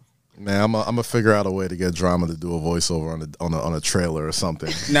relevant. Man, I'm gonna figure out a way to get Drama to do a voiceover on a trailer or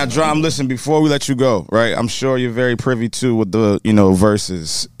something. Now, Drama, listen, before we let you go, right? I'm sure you're very privy to with the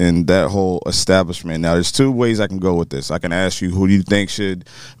verses and that whole establishment. Now, there's two ways I can go with this. I can ask you who do you think should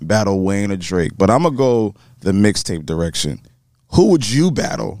battle Wayne or Drake, but I'm gonna go the mixtape direction. Who would you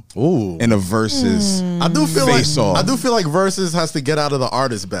battle in a versus? I do feel like versus has to get out of the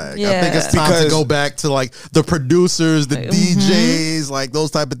artist bag. Yeah. I think it's time to go back to like the producers, the DJs, like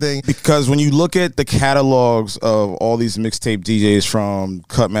those type of things. Because when you look at the catalogs of all these mixtape DJs from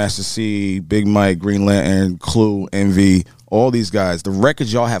Cutmaster C, Big Mike, Green Lantern, Clue, Envy, all these guys, the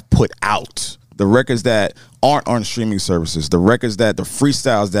records y'all have put out, the records that aren't on streaming services, the records the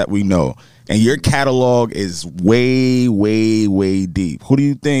freestyles that we know, and your catalog is way, way, way deep. Who do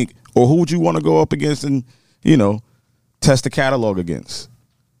you think, or who would you want to go up against and, test the catalog against?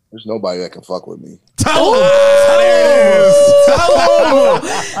 There's nobody that can fuck with me. Tell him.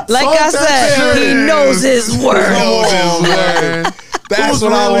 Like I said, he knows his word. That's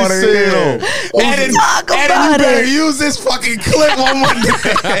what I want to hear. And you better use this fucking clip one more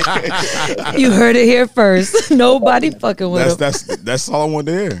day. You heard it here first. Nobody fucking with him. That's all I want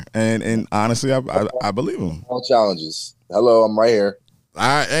to hear. And honestly, I believe him. All challenges. Hello, I'm right here. All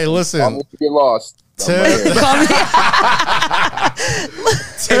right, hey, listen. I'm gonna get lost. Tim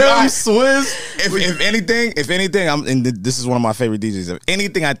Swizz. If anything, this is one of my favorite DJs. If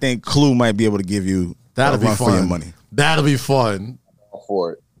anything, I think Clue might be able to give you that'll be fun for your money. That'll be fun.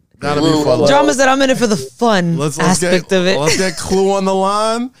 For it. That'll be fun. Drama said I'm in it for the fun aspect of it. Let's get Clue on the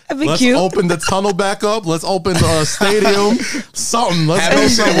line. That'd be let's cute. Open the tunnel back up. Let's open the stadium. Something. Let's have go it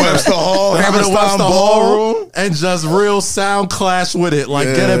somewhere. Webster Hall. Have it at Webster Hall room and just real sound clash with it. Like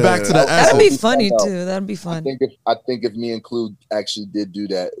get it back to the essence. That'd be funny too. That'd be fun. I think if me and Clue actually did do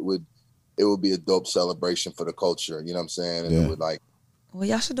that, it would be a dope celebration for the culture. You know what I'm saying? And it would well,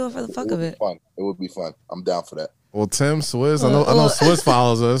 y'all should do it for the fuck of it. Fun. It would be fun. I'm down for that. Well, Tim Swizz, I know Swizz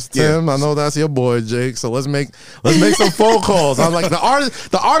follows us. Tim, I know that's your boy, Jake. So let's make some phone calls. I'm like the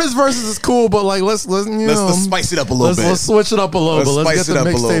artist versus is cool, but like let's spice it up a little bit. Let's switch it up a little bit. Let's get the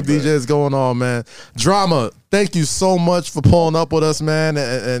mixtape DJs going on, man. Drama, thank you so much for pulling up with us, man,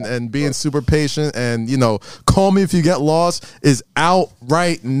 and being super patient. And Call Me If You Get Lost is out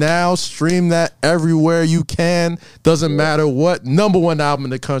right now. Stream that everywhere you can. Doesn't matter what. #1 album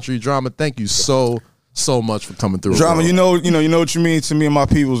in the country. Drama, thank you so much for coming through. Drama, you know what you mean to me and my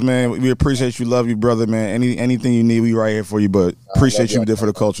peoples, man. We appreciate you, love you, brother, man. Anything you need, we right here for you. But appreciate you did for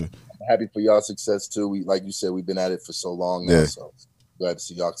the culture. I'm happy for y'all's success too. We, like you said, we've been at it for so long now, so glad to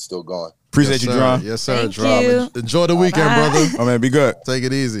see y'all still going. Appreciate you, Drama. Yes, sir. Thank Drama. you. Enjoy the weekend, brother. Oh man, be good. Take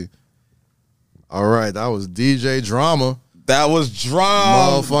it easy. All right, that was DJ Drama. That was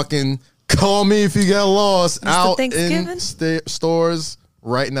Drama. Motherfucking Call Me If You Get Lost. Mr. Out Thanksgiving? in stores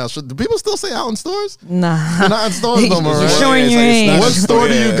right now. Do people still say out in stores? Nah. They're not in stores no more, right? Showing your age. What store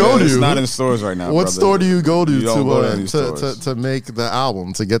do you go to? It's not in stores right now. What store do you go to to make the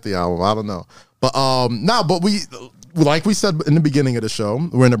album, to get the album? I don't know. But but we, like we said in the beginning of the show,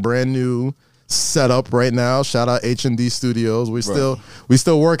 we're in a brand new setup right now. Shout out H&D Studios. We still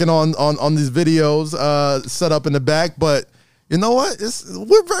working on these videos set up in the back, but you know what?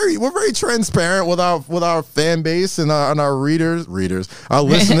 We're very transparent with our fan base and our readers, our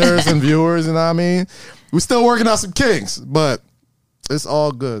listeners and viewers. You know what I mean? We're still working out some kinks, but it's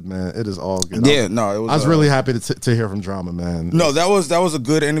all good, man. It is all good. Yeah, I was really happy to hear from Drama, man. No, that was a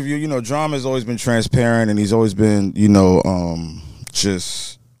good interview. Drama has always been transparent, and he's always been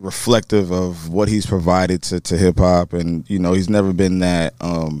just reflective of what he's provided to hip hop, and he's never been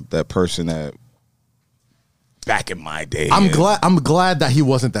that person that. Back in my day, I'm glad that he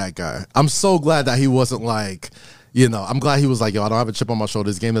wasn't that guy. I'm so glad that he wasn't like, I'm glad he was like, yo, I don't have a chip on my shoulder.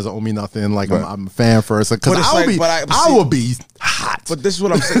 This game doesn't owe me nothing. Like, right. I'm a fan first. Because I would be hot. But this is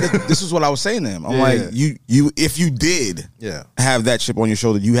what I'm saying. This is what I was saying to him. I'm like, you, if you did have that chip on your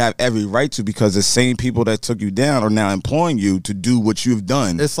shoulder, you have every right to, because the same people that took you down are now employing you to do what you've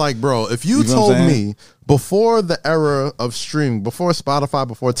done. It's like, bro, if you told me before the era of streaming, before Spotify,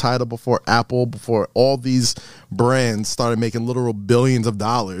 before Tidal, before Apple, before all these brands started making literal billions of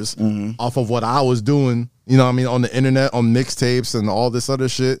dollars off of what I was doing, on the internet, on mixtapes and all this other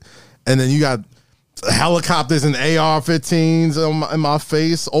shit, and then you got helicopters and AR-15s in my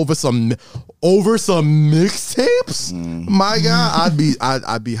face over some mixtapes. My God,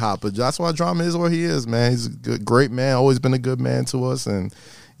 I'd be hot. But that's why Drama is where he is, man. He's a great man. Always been a good man to us, and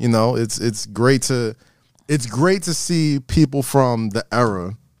you know, it's great to see people from the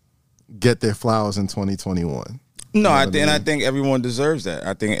era get their flowers in 2021. No, I think everyone deserves that.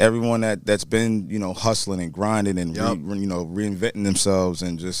 I think everyone that's been, you know, hustling and grinding and reinventing themselves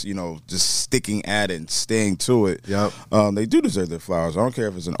and just sticking at it and staying to it. Yep. They do deserve their flowers. I don't care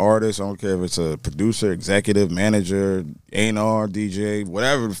if it's an artist. I don't care if it's a producer, executive, manager, A&R, DJ,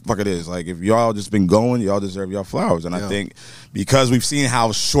 whatever the fuck it is. Like, if y'all just been going, y'all deserve y'all flowers. And I think because we've seen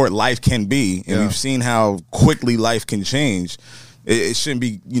how short life can be and we've seen how quickly life can change, it shouldn't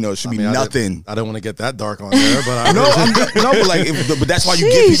be, it should be nothing. I don't want to get that dark on there, but but that's why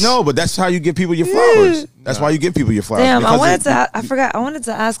but that's how you give people your flowers. That's why you give people your flowers. Damn, I wanted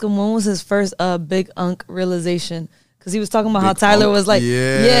to ask him when was his first big unk realization, because he was talking about how Tyler was like,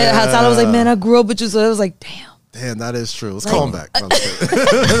 how Tyler was like, man, I grew up with you, so it was like, damn, that is true. Let's call him back. No,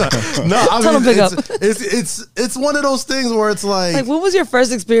 I mean, it's one of those things where it's like what was your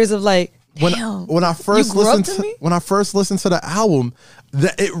first experience of like, when I first listened to the album,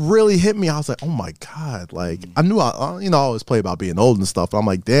 it really hit me. I was like, oh my God, like I knew I always play about being old and stuff, but I'm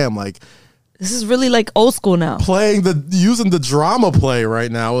like, damn, like this is really like old school now. Using the drama play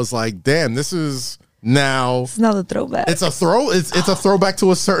right now is like, damn, this is now. It's not a throwback. It's a throwback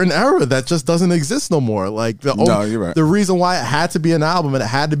to a certain era that just doesn't exist no more. Like you're right. The reason why it had to be an album and it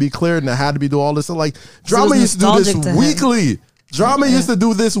had to be cleared and it had to be do all this, like Drama used to do this weekly. Drama used to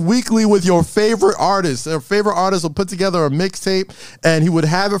do this weekly with your favorite artists. Their favorite artists would put together a mixtape, and he would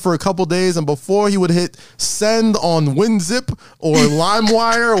have it for a couple days, and before he would hit send on WinZip or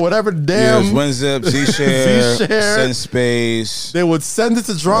LimeWire or whatever damn. Yeah, WinZip, Zshare, SendSpace. They would send it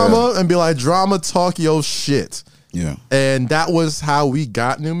to Drama and be like, Drama, talk your shit. Yeah. And that was how we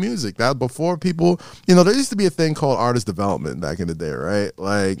got new music. That before people, there used to be a thing called artist development back in the day, right?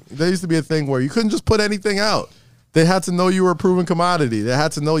 Like, there used to be a thing where you couldn't just put anything out. They had to know you were a proven commodity. They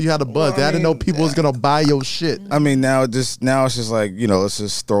had to know you had a buzz. They had to know people was gonna buy your shit. I mean, now it's just like, let's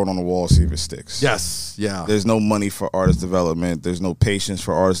just throw it on the wall, see if it sticks. Yes, yeah. There's no money for artist development. There's no patience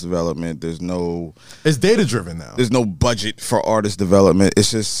for artist development. It's data driven now. There's no budget for artist development.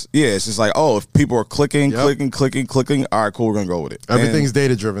 It's just like, oh, if people are clicking, all right, cool, we're gonna go with it. Everything's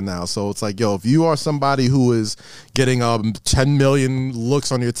data driven now. So it's like, if you are somebody who is getting 10 million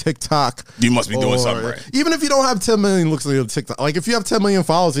looks on your TikTok, you must be doing something right. Even if you don't have 10 million looks on your TikTok, like if you have 10 million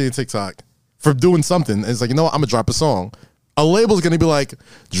followers on your TikTok for doing something, it's like, I'm gonna drop a song. A label's gonna be like,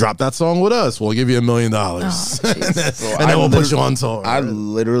 drop that song with us, we'll give you $1 million. And then we'll put you on tour. I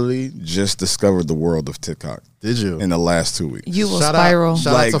literally just discovered the world of TikTok. Did you? In the last 2 weeks. You will spiral.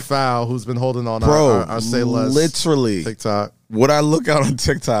 Shout out to Foul, who's been holding on our Say Less literally TikTok. What I look out on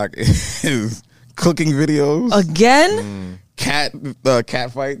TikTok is cooking videos. Again? Cat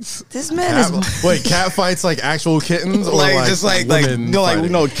fights. This man is wait, cat fights like actual kittens, or like just like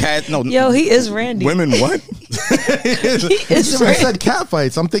cat. No, yo, he is Randy. Women what? He is Randy. I said cat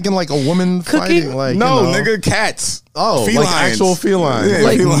fights. I'm thinking like a woman fighting, like nigga, cats. Oh, felines. Like actual felines, yeah,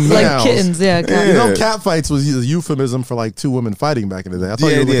 like kittens. Yeah, cat. Cat fights was a euphemism for like two women fighting back in the day. I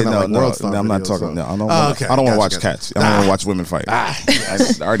thought you were looking at World Star. I'm not talking. No, I don't want to watch cats. I don't want to watch women fight. I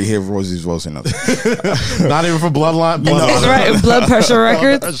already hear Rosie's voice enough. Not even for Bloodline. That's right. Blood pressure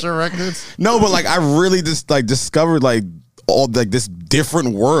records. No, but like I really just like discovered like all like this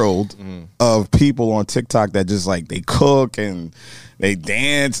different world of people on TikTok that just like they cook and they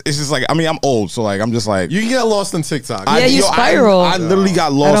dance. It's just like, I mean, I'm old, so like I'm just like, you can get lost on TikTok. You spiral. I literally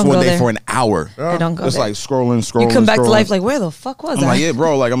got lost one day for an hour. I don't go Just there. like scrolling. You come back to life like, where the fuck was I? I'm like, yeah,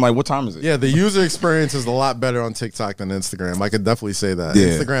 bro. Like, I'm like, what time is it? Yeah, the user experience is a lot better on TikTok than Instagram. I could definitely say that. Yeah.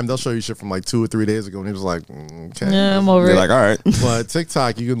 Instagram, they'll show you shit from like 2 or 3 days ago, and he was like, okay. Yeah, I'm over it. Like, all right. But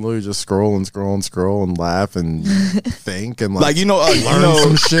TikTok, you can literally just scroll and laugh and think and like learn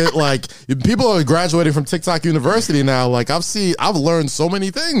some shit. Like people are graduating from TikTok University now. Like I've learned so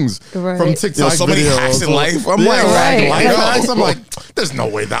many things from TikTok so videos. Many hacks in life. I'm I'm like, there's no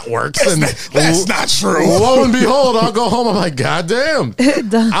way that works. And that's not true. Lo and behold, I'll go home. I'm like, God damn.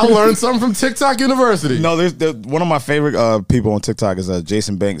 I learned something from TikTok University. No, there's one of my favorite people on TikTok is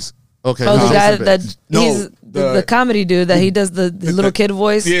Jason Banks. Okay. Oh, the guy that he's the comedy dude that he does the little kid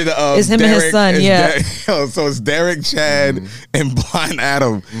voice. Yeah, it's him Derek, and his son. Yeah. So it's Derek, Chad, and Blind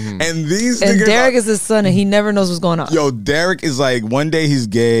Adam, and these. And Derek is his son, and he never knows what's going on. Yo, Derek is like, one day he's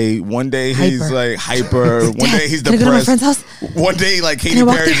gay, one day he's like hyper, one day he's depressed. Can I go to my friend's house? One day like Katy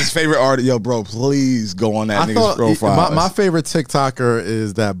Perry's his favorite artist. Yo, bro, please go on that nigga's profile. My favorite TikToker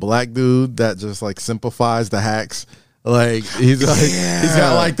is that black dude that just like simplifies the hacks. Like he's like he's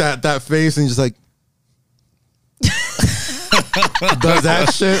got like that face and he's just like does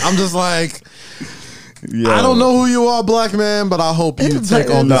that shit. I'm just like, I don't know who you are, black man, but I hope you take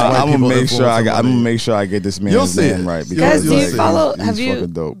all this. I'm gonna make sure I get this man's name right. Guys, do you follow? Have you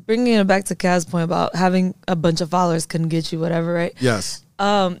bringing it back to Kaz's point about having a bunch of followers couldn't get you whatever, right? Yes.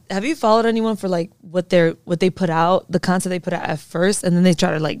 Have you followed anyone for like what they put out, the content they put out at first, and then they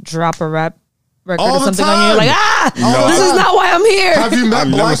try to like drop a rap record all or something time. on you? You're like, this is not why I'm here. Have you met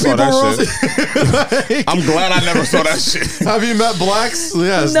black people, Rosie? I'm glad I never saw that shit. Have you met blacks?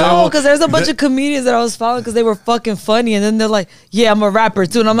 Yes. No, because there's a bunch of comedians that I was following because they were fucking funny, and then they're like, yeah, I'm a rapper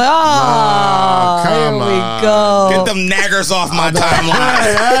too, and I'm like, here we go. Get them naggers off my timeline.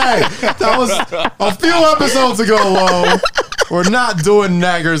 Hey, that was a few episodes ago, Lo. We're not doing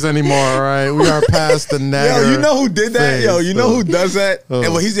naggers anymore, all right? We are past the nagger. Yo, you know who did that? Phase, yo, you know who does that?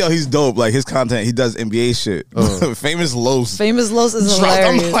 And he's dope. Like his content, he does NBA shit. Famous Los. Famous Los is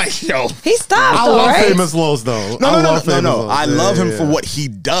hilarious. I'm like, yo, he stopped. I love Famous Los though. No. I love him for what he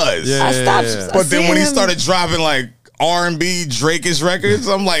does. I stopped. But then when he started dropping like R&B Drake-ish records,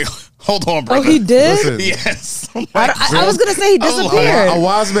 I'm like, hold on, bro. Oh, he did? Listen, yes. I was gonna say he disappeared. A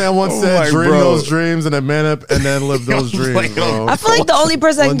wise man once said, "Dream those dreams and then man up and then live those dreams." Bro. I feel like the only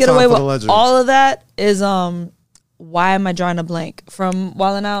person that can get away with all of that is why am I drawing a blank from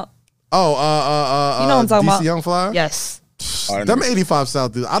Wildin' Out? Oh, you know what I'm talking about? DC Young Fly? Yes. Them 85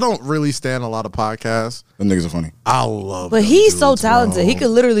 South dudes. I don't really stand a lot of podcasts. Them niggas are funny. I love but he's so talented. Bro. He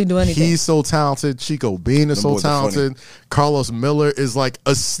could literally do anything. He's so talented. Chico Bean is so talented. Carlos Miller is like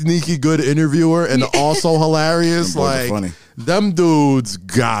a sneaky good interviewer and also hilarious. Like them dudes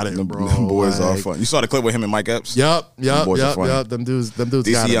got it, bro. Them boys are fun. You saw the clip with him and Mike Epps? Yep. Them dudes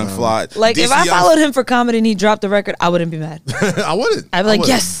DC got it. Young Fly. Like if I followed him for comedy and he dropped the record, I wouldn't be mad. I wouldn't. I'd be like,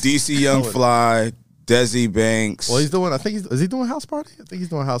 yes. DC Young Fly. Desi Banks. Well, he's doing. Is he doing House Party? I think he's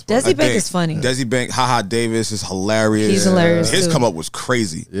doing House Party. Desi Banks is funny. Desi Banks, Haha Davis is hilarious. He's hilarious. His come up was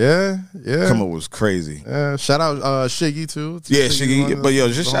crazy. Yeah. Come up was crazy. Yeah. Shout out Shiggy too. Yeah, Shiggy. But yo,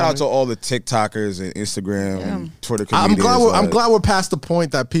 just shout out to all the TikTokers and Instagram and Twitter comedians. I'm glad we're past the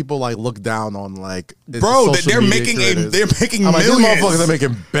point that people like look down on like. Bro, they're making millions. Like, these motherfuckers are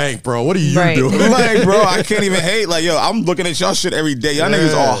making bank, bro. What are you doing? Like, bro, I can't even hate. Like, yo, I'm looking at y'all shit every day. Y'all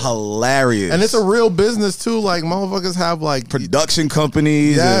niggas all hilarious, and it's a real business too. Like motherfuckers have like production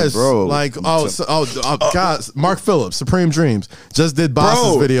companies. Yes, and, bro. Like God, Mark Phillips, Supreme Dreams just did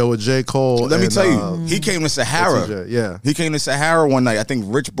Boss's video with J. Cole. Let me tell you, he came to Sahara. Yeah, he came to Sahara one night. I think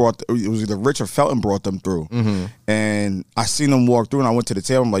Rich brought. It was either Rich or Felton brought them through, and I seen them walk through, and I went to the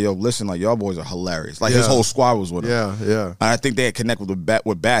table. I'm like, yo, listen, like y'all boys are hilarious. Like his whole squad was with him. Yeah. And I think they had connected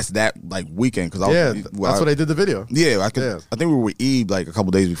with Bass that like weekend because that's why they did the video. Yeah, I think we were with Eve like a couple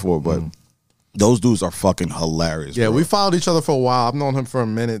days before, but. Those dudes are fucking hilarious. Yeah, bro. we followed each other for a while. I've known him for a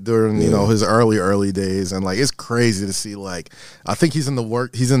minute during his early days, and like it's crazy to see. Like I think he's in the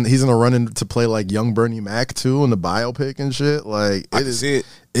work. He's in a run-in to play like young Bernie Mac too in the biopic and shit. Like I can see it.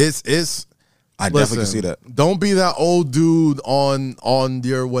 It's. I definitely can see that. Don't be that old dude on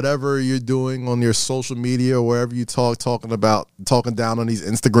your whatever you're doing on your social media or wherever you talking down on these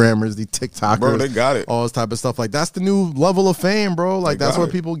Instagrammers, these TikTokers. Bro, they got it. All this type of stuff. Like that's the new level of fame, bro. Like that's where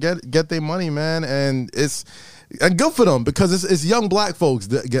people get their money, man. And it's good for them because it's young black folks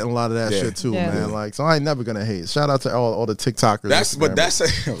getting a lot of that shit too, man. Like so, I ain't never gonna hate. Shout out to all the TikTokers.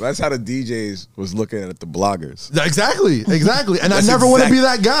 That's how the DJs was looking at the bloggers. Exactly. And I never want to be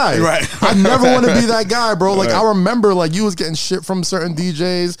that guy. Right. I never want to be that guy, bro. Like I remember, like you was getting shit from certain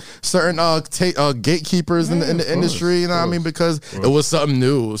DJs, certain gatekeepers in the industry. You know what I mean? Because it was something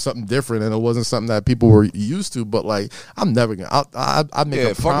new, it was something different, and it wasn't something that people were used to. But like, I'm never gonna. I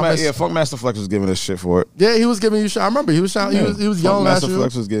make a promise. Funkmaster Flex was giving us shit for it. Yeah, he was giving you shit. I remember he was shouting. He was yelling at you. Master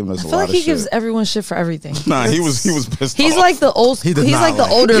Flex was giving us a lot of shit. I feel like he gives everyone shit for everything. Nah, he was pissed He's off. like the old. He's like the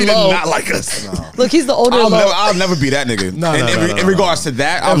older He did Low. not like us. No. Look, he's the older Low. I'll never be that nigga. In regards to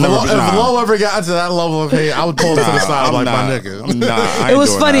that, I'll never be. If Low ever got into that level of hate, I would pull him to the side like my nigga. It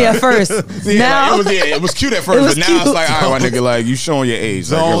was funny at first. Now it was cute at first, but now it's like, all right, my nigga, like you showing your age.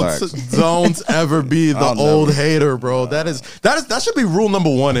 Don't ever be the old hater, bro. That should be rule number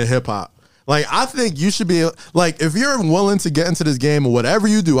 1 in hip hop. Like, I think you should be, like, if you're willing to get into this game or whatever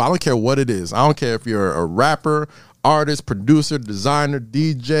you do, I don't care what it is. I don't care if you're a rapper, artist, producer, designer,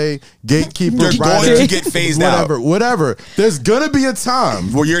 DJ, gatekeeper, you're going to get phased out. Whatever. There's going to be a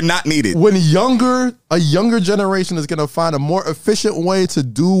time where you're not needed. When a younger generation is going to find a more efficient way to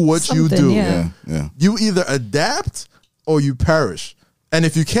do what you do. Yeah. You either adapt or you perish. And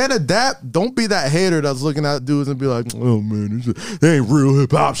if you can't adapt, don't be that hater that's looking at dudes and be like, "Oh man, they ain't real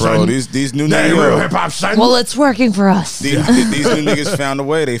hip hop, bro." These new niggas ain't real hip hop. Well, it's working for us. These new niggas found a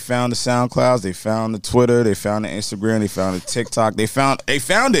way. They found the SoundClouds, they found the Twitter, they found the Instagram, they found the TikTok. They found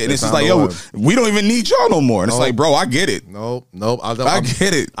it, and it's just like, yo, we don't even need y'all no more. And it's like, bro, I get it. Nope. I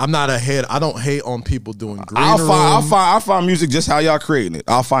get it. I'm not a hater. I don't hate on people doing green room. I'll find music just how y'all creating it.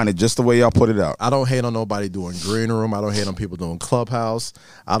 I'll find it just the way y'all put it out. I don't hate on nobody doing green room. I don't hate on people doing Clubhouse.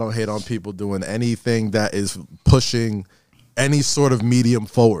 I don't hate on people doing anything that is pushing any sort of medium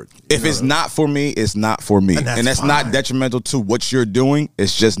forward. If it's not for me, it's not for me. And that's not detrimental to what you're doing.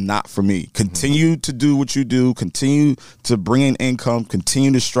 It's just not for me. Continue to do what you do. Continue to bring in income.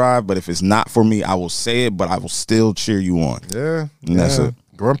 Continue to strive. But if it's not for me, I will say it, but I will still cheer you on. Yeah. And that's it.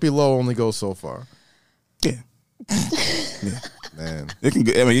 Grumpy Low only goes so far. Yeah. Man. It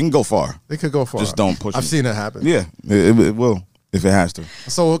can go far. It could go far. Just don't push it. I've seen it happen. Yeah. It will. If it has to.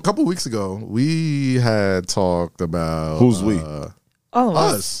 So a couple weeks ago, we had talked about who's we?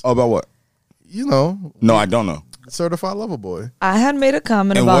 Us. Oh, about what? You know. No, I don't know. Certified Lover Boy. I had made a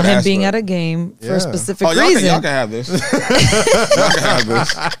comment about him being at a game for a specific reason. Y'all can have this. Y'all can have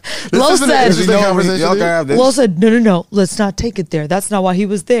this. Lo said, y'all can have this. Lo said, no, let's not take it there. That's not why he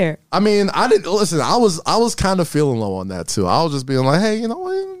was there. I mean, I didn't listen. I was kind of feeling low on that too. I was just being like, hey, you know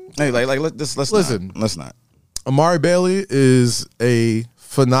what? Hey, let's listen. Let's not. Amari Bailey is a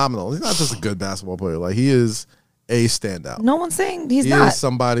phenomenal. He's not just a good basketball player. Like, he is a standout. No one's saying he's not. He is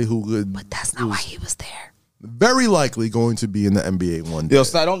somebody who could. But that's not why he was there. Very likely going to be in the NBA one day. Yo,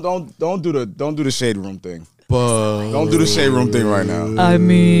 Sly, don't do the shade room thing. But don't do the shade room thing right now. I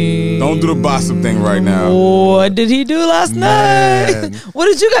mean, don't do the gossip thing right now. What did he do last night? What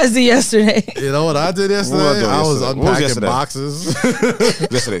did you guys do yesterday? You know what I did yesterday? I was unpacking boxes.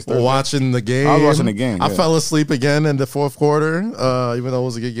 Yesterday, watching the game. I was watching the game. Yeah. I fell asleep again in the fourth quarter, even though it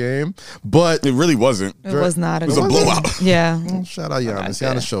was a good game. But it really wasn't. It was not. It was a blowout. Yeah. Well, shout out Giannis.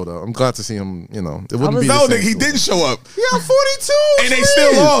 Giannis showed up. I'm glad to see him. You know, it wouldn't be the same. He didn't show up. He got 42, and they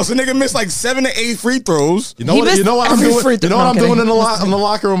still lost. The nigga missed like 7 to 8 free throws. You know what I'm doing? You know what I'm doing in the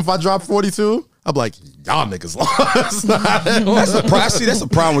locker room if I drop 42? I'm like, y'all niggas lost. That's a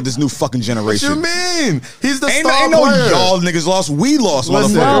problem with this new fucking generation. What you mean? He's the star player. Ain't no y'all niggas lost. We lost.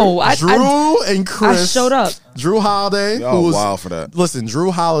 Listen, Drew and Chris. I showed up. Drew Holiday. Y'all was wild for that. Listen,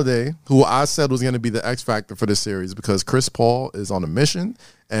 Drew Holiday, who I said was going to be the X factor for this series because Chris Paul is on a mission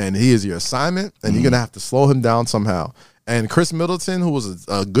and he is your assignment and you're going to have to slow him down somehow. And Chris Middleton, who was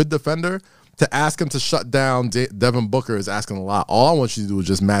a good defender, to ask him to shut down Devin Booker is asking a lot. All I want you to do is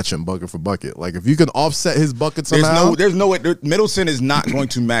just match him bucket for bucket. Like, if you can offset his bucket somehow. There's no way. Middleton is not going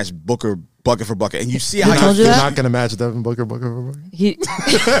to match Booker bucket for bucket. And you see how you're not going to match Devin Booker bucket for bucket? He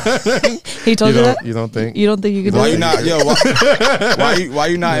told you that? You don't think? You don't think you can do it? Why you not? Yo, why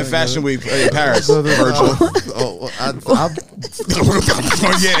you not in Fashion Week in Paris, Virgil?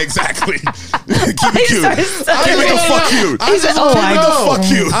 Yeah, exactly. Keep it cute. Keep it the fuck cute. I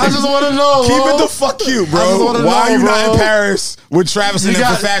just want to know. Keep it the fuck cute, bro. Why are you not in Paris with Travis and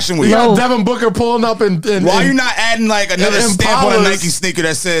them for Fashion Week? You got Devin Booker pulling up and why are you not adding like another stamp on a Nike sneaker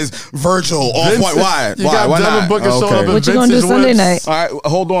that says Virgil Off-White? Why? You got Devin Booker showing up in what you gonna do Sunday night? All right,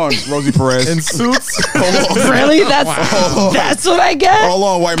 hold on, Rosie Perez. In suits? Really? That's what I get? Hold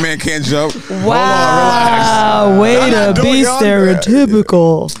on, white man can't jump. Wow, way to be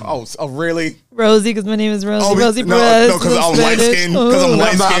stereotypical. Oh, really? Rosie, because my name is Rosie. Rosie Perez. No, because I'm light skinned. Because I'm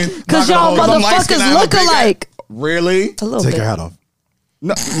light skinned. Because y'all motherfuckers look alike. Really? Take your hat off.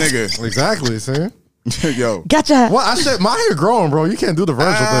 No, nigga. Exactly, see? Yo. Gotcha. Well, I said my hair growing, bro. You can't do the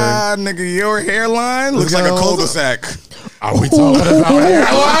Virgil thing. Nigga, your hairline looks like a cul-de-sac. Are we talking about hairline?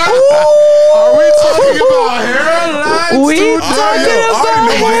 Are we talking about hairline? We talking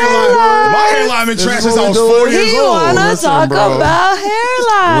about hairline. My hairline been trash since I was 4 years old. We wanna talk about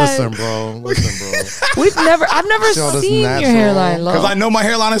hairline. Listen, bro. I've never seen your hairline, Lo. Because I know my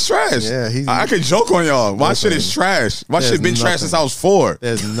hairline is trash. Yeah, I could joke on y'all. My shit is trash. My shit been trash since I was 4.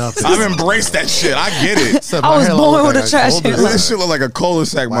 There's nothing. I've embraced that shit. I get it. I was born with a trash hairline. This shit look like a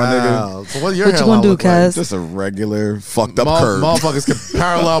cul-de-sac, my nigga. So what your you gonna do, Kaz? Just a regular fucked up curve. Motherfuckers can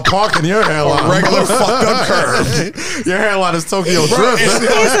parallel park in your hairline. A regular fucked up curve. Your hairline is Tokyo Drift. He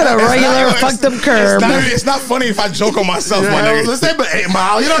said a regular fucked up curve. It's not funny if I joke on myself, my nigga. Let's say, but 8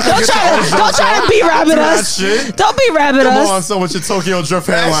 Mile, you're not gonna don't try to be rabbit us. Don't be rabbit us. Come on, son, with your Tokyo Drift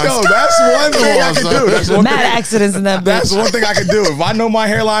hairline. That's one thing I can do. That's one Mad accidents in that bitch. That's one thing I can do. If I know my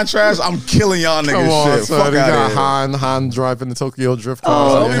hairline trash, I'm killing y'all niggas. Come on, shit. son. Fuck You out got Han driving the Tokyo Drift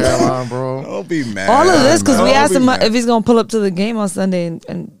car on your hairline, bro. Don't be mad. All of this because we asked him if he's gonna pull up to the game on Sunday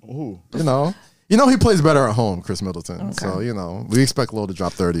and you know he plays better at home, Chris Middleton. Okay. So we expect Lil to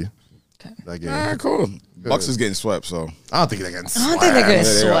drop 30. Okay. That game. All right, cool. Good. Bucks is getting swept, so I don't think they're getting swept. I don't think they're getting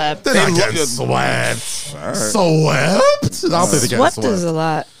swept. They're not getting swept. Right. Swept? I don't think they're getting swept. Is a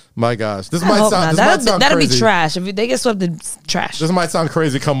lot. My gosh, this might sound that'll crazy. Be trash. If they get swept, it's trash. This might sound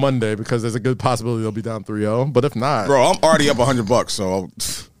crazy come Monday because there's a good possibility they'll be down 3-0. But if not, bro, I'm already up $100. So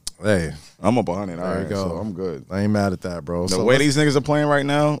hey, I'm up 100. All right, you go. So I'm good. I ain't mad at that, bro. The way these niggas are playing right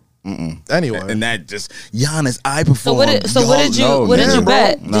now. Anyway, and that just Giannis, I perform. What did you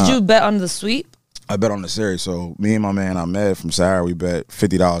bet? Did you bet on the sweep? I bet on the series. So me and my man Ahmed from Sahara, we bet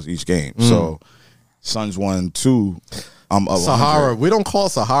 $50 each game. So Suns won 2. I'm up Sahara. 100. We don't call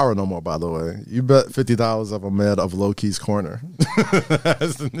Sahara no more, by the way. You bet $50 of Ahmed of Low Key's Corner.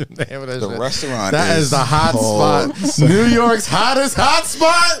 That's the new name of that shit. Restaurant. That is the hot spot. New York's hottest hot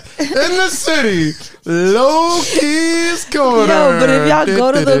spot in the city. Low Key's Corner. Yo, but if y'all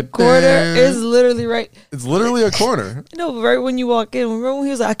go to the corner, it's literally right. It's literally a corner. Right when you walk in. Remember when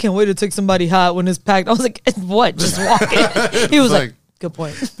he was like, I can't wait to take somebody hot when it's packed. I was like, what? Just walk in. He was like, good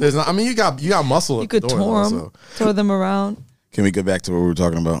point. There's not, I mean, you got muscle. You could tore them around. Can we get back to what we were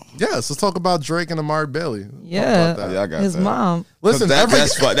talking about? Yes, let's talk about Drake and Amari Bailey. Yeah, I got his mom. Listen,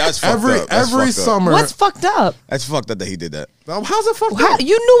 that's fucked up. Every summer. What's fucked up? That's fucked up that he did that. How's it fucked up?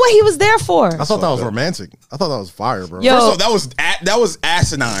 You knew what he was there for. I thought that was romantic. I thought that was fire, bro. Yo. First of all, that was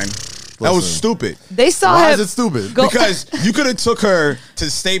asinine. That was stupid. They saw Why him. is it stupid? Because you could have took her to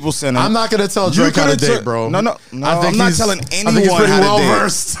Staples Center. I'm not gonna tell Drake how to date, bro. No. I'm not telling anyone I think he's pretty how well to date.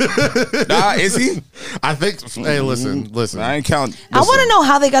 versed. Nah, is he? I think. Hey, listen. I ain't counting. I want to know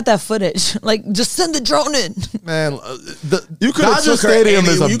how they got that footage. Like, just send the drone in. Man, you could have Dodger Stadium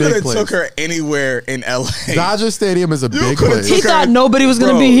is a big place. You could have took her anywhere in LA. Dodger Stadium is a big place. He thought nobody was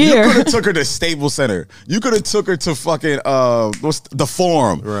gonna be here. You could have took her to Staples Center. You could have took her to fucking what's the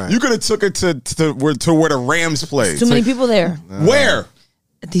Forum. Right. You could have took her to where the Rams play. Too many people there. Where?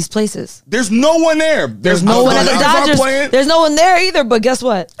 At these places. There's no one there. There's no one at the Dodgers. There's no one there either, but guess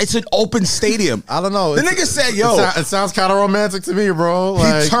what? It's an open stadium. I don't know. The nigga said, yo. It sounds kind of romantic to me, bro.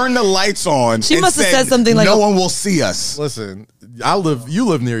 He turned the lights on. She must have said something like, no one will see us. Listen, you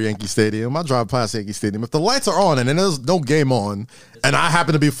live near Yankee Stadium. I drive past Yankee Stadium. If the lights are on and there's no game on, and I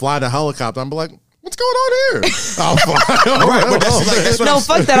happen to be flying a helicopter, I'm like, what's going on here? I'll fly. Right, but that's no,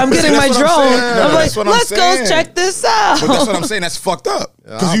 fuck that. I'm getting my drone. I'm like, let's go check this out. But that's what I'm saying. That's fucked up.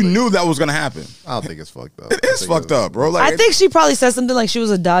 Because you knew that was going to happen. I don't think it's fucked up. It is fucked up, bro. Like, I think she probably said something like she was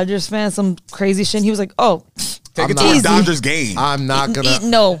a Dodgers fan, some crazy shit. And he was like, oh, take it to a Dodgers game. I'm not going to.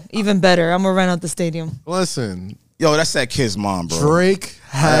 No, even better. I'm going to rent out the stadium. Listen. Yo, that's that kid's mom, bro. Drake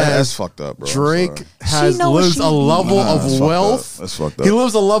that's fucked up, bro. Drake lives a level of wealth. That's fucked up. He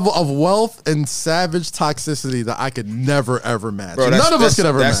lives a level of wealth and savage toxicity that I could never ever match. Bro, none of us could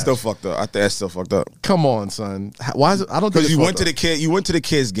ever match. That's still fucked up. I think that's still fucked up. Come on, son. Why is it? I don't think because you went to the kid. You went to the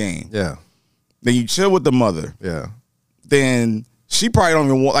kid's game. Yeah. Then you chill with the mother. Yeah. Then she probably don't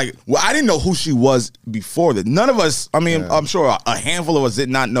even want, like, well, I didn't know who she was before that. None of us, I mean, I'm sure a handful of us did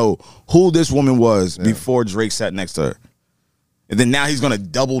not know who this woman was before Drake sat next to her. And then now he's going to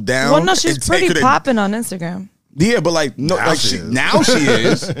double down. Well, no, she's pretty popping on Instagram. Yeah, but like, no, now like she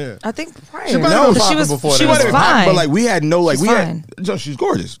is. I think prior. She was fine. But like, we had no, like, she's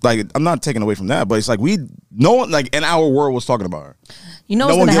gorgeous. Like, I'm not taking away from that, but it's like, no one, like, in our world was talking about her. You know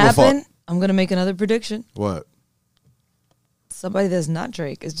what's going to happen? I'm going to make another prediction. What? Somebody that's not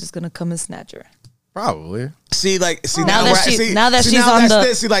Drake is just gonna come and snatch her. Probably. Now we're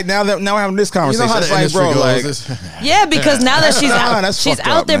having this conversation. You know how it's like, bro, like, yeah, because now that she's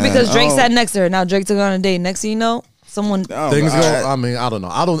out there because Drake sat next to her. Now Drake's going on a date. Next thing you know, someone things go. I mean, I don't know.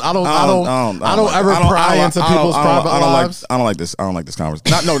 I don't ever pry into people's private lives. I don't like this. I don't like this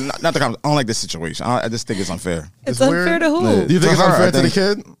conversation. Not the conversation. I don't like this situation. I just think it's unfair. It's unfair to who? Do you think it's unfair to the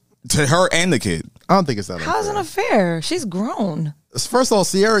kid? To her and the kid. I don't think it's that unfair. How's it unfair? She's grown. First of all,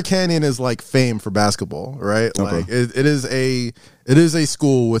 Sierra Canyon is like fame for basketball, right? Okay. Like it is a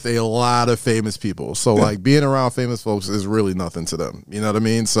school with a lot of famous people. So like being around famous folks is really nothing to them. You know what I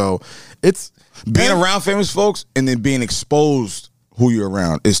mean? So it's being around famous folks and then being exposed who you're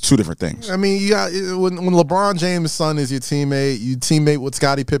around is two different things. I mean, you got when LeBron James' son is your teammate, you teammate with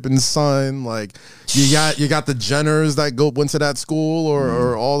Scottie Pippen's son. Like you got the Jenners that went to that school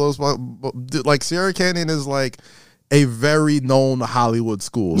or all those. Like Sierra Canyon is like a very known Hollywood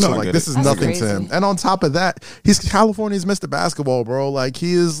school. So like this is nothing to him. And on top of that, he's California's Mr. Basketball, bro. Like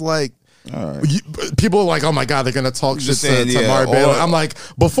he is like. People are like, oh my god, they're gonna talk shit to Mario Bailey. I'm like,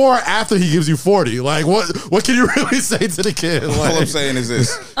 before or after he gives you 40, like what can you really say to the kid? Like, all I'm saying is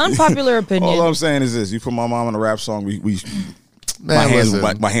this. Unpopular opinion. All I'm saying is this. You put my mom in a rap song,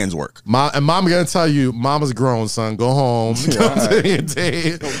 my hands work. And mom gonna tell you, mama's grown, son. Go home.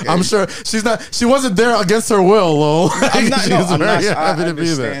 Okay. I'm sure she wasn't there against her will, Lil. I'm not happy to be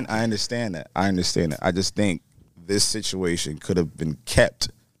there. I understand that. I just think this situation could have been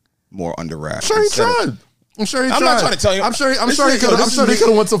kept more under wraps. I'm sure he tried. I'm not trying to tell you. I'm sure he could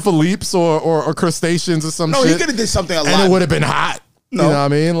have went to Philippe's or Crustaceans or some shit. No, he could have did something a lot. And it would have been hot. No. You know what I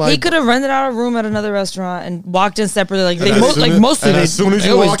mean? Like, he could have rented out a room at another restaurant and walked in separately. Like as soon as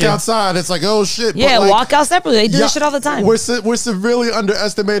you walk outside, it's like, oh shit. Yeah, like, walk out separately. They do this shit all the time. We're severely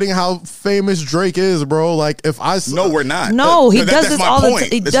underestimating how famous Drake is, bro. Like no, we're not. No, he does this all the time.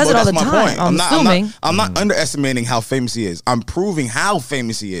 He does it all the time. I'm assuming. I'm not underestimating how famous he is. I'm proving how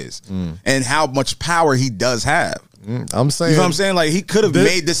famous he is and how much power he does have. I'm saying, you know what I'm saying? Like he could have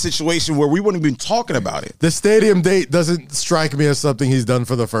made this situation where we wouldn't have been talking about it. The stadium date doesn't strike me as something he's done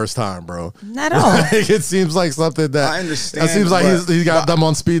for the first time, bro. Not at all. Like, it seems like something that I understand. It seems like he got them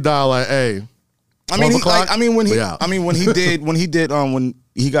on speed dial. Like, hey, when he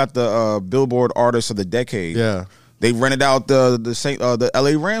got the Billboard Artist of the Decade. Yeah. They rented out the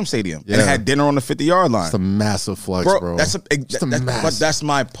LA Rams Stadium and had dinner on the 50-yard line. It's a massive flex, bro. But that's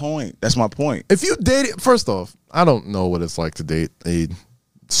my point. That's my point. If you date, first off, I don't know what it's like to date a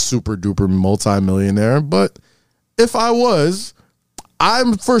super duper multi-millionaire, but if I was,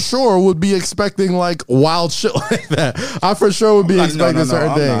 I'm for sure would be expecting like wild shit like that. I for sure would be expecting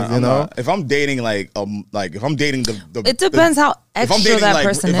certain things, you know? If I'm dating if I'm dating the it depends how extra that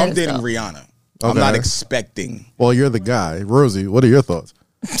person is. If I'm dating Rihanna. Okay. I'm not expecting. Well, you're the guy. Rosie, what are your thoughts?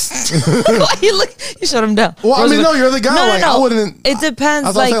 You shut him down. Well, Rosie, I mean, no, you're the guy. No. I wouldn't. It depends.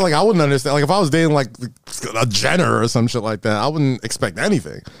 I was saying, like, I wouldn't understand. Like, if I was dating like a Jenner or some shit like that, I wouldn't expect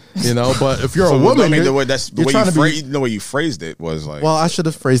anything, you know. But if you're a woman, the way you phrased it was like. Well, I should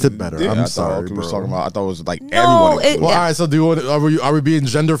have phrased it better. I'm sorry, bro. I thought it was like everyone. All right. So, are we being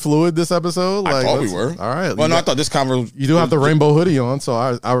gender fluid this episode? I thought we were. All right. Well, no, I thought this conversation. You do have the rainbow hoodie on, so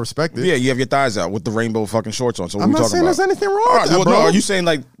I respect it. Yeah, you have your thighs out with the rainbow fucking shorts on. So I'm not saying there's anything wrong with that, bro. No, are you saying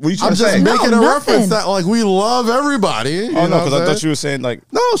like? What are you trying to say? I'm just making a reference that like we love everybody. Oh no, because I thought you were saying like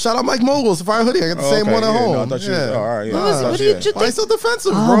shout out Mike Mogul, Safari hoodie. I got the same one at home. No, I thought you all right. Yeah. What did you think? Why so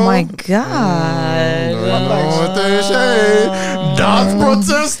defensive, bro? Oh my god! Dogs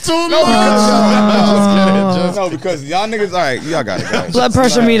protest too much. No, because y'all niggas. All right, y'all got it, guys. Blood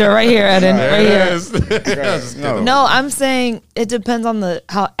pressure meter right here, Eden. Right here. No, I'm saying it depends on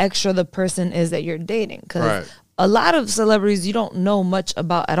how extra the person is that you're dating. Because a lot of celebrities you don't know much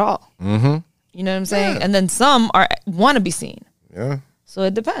about at all. Mm-hmm. You know what I'm saying? Yeah. And then some want to be seen. Yeah. So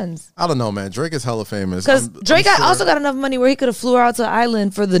it depends. I don't know, man. Drake is hella famous. Because Drake also got enough money where he could have flew her out to an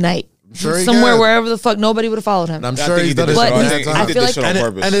island for the night. Somewhere wherever the fuck nobody would have followed him. And I'm sure he did it I feel like on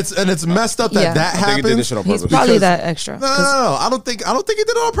purpose. And it's messed up that happens. He's probably that extra. No. I don't think he did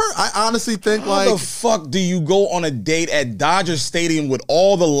it on purpose. I honestly think how the fuck do you go on a date at Dodger Stadium with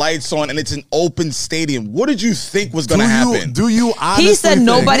all the lights on and it's an open stadium? What did you think was going to happen? Do you honestly He said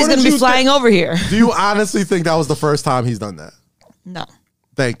nobody's going to be flying over here. Do you honestly think that was the first time he's done that? No.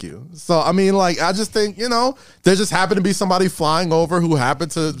 Thank you. So, I mean, like, I just think, there just happened to be somebody flying over who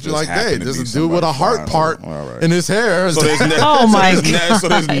happened to be like, hey, there's a dude with a heart part in his hair. So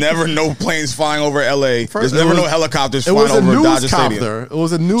there's never no planes flying over LA. There's never no helicopters flying over Dodger Stadium. It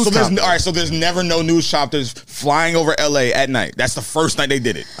was a news copter. All right, so there's never no news chopters flying over LA at night. That's the first night they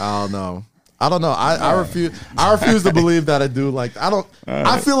did it. I don't know. I refuse to believe that a dude like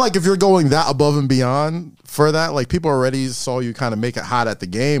I feel like if you're going that above and beyond for that, like people already saw you kind of make it hot at the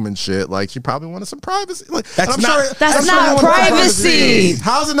game and shit. Like you probably wanted some privacy. Like, that's not privacy.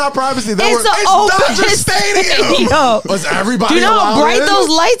 How's it not privacy? It's Dodger Stadium. Was everybody? Do you know how bright those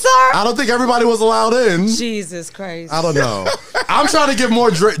lights are? I don't think everybody was allowed in. Jesus Christ. I don't know. I'm trying to give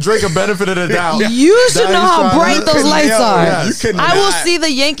more Drake a benefit of the doubt. You should know how bright those lights are. Yes. I will see the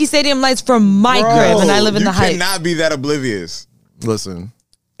Yankee Stadium lights from my crib, and I live in the Heights. You cannot be that oblivious. Listen.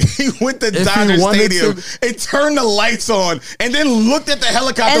 He went to Dodger Stadium and turned the lights on and then looked at the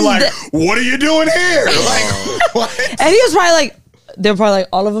helicopter what are you doing here? Like, what? And he was probably like, they're probably like,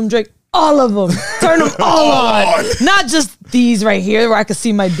 all of them, Drake, All of them. Turn them all on. Not just these right here where I could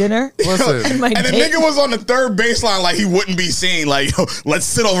see my dinner. Listen. And the nigga was on the third baseline like he wouldn't be seen. Like, yo, let's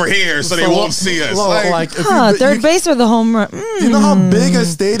sit over here so they won't see us. Third base or the home run? You know how big a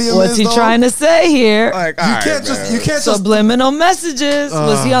stadium What's is? What's he trying to say here? Like, you can't just subliminal messages.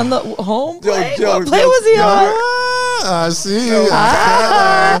 Was he on the home plate? What play was he on? I see.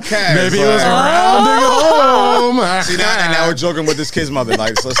 Maybe he was rounding home. See, now we're joking with this kid's mother.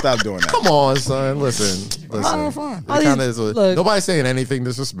 Like, so stop doing that. Come on, son. Listen. Nobody's saying anything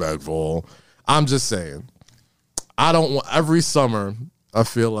disrespectful. I'm just saying. I don't want every summer. I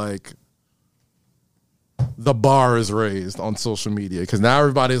feel like the bar is raised on social media because now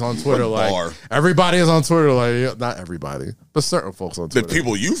everybody's on Twitter. Everybody is on Twitter. Like, not everybody, but certain folks on Twitter. The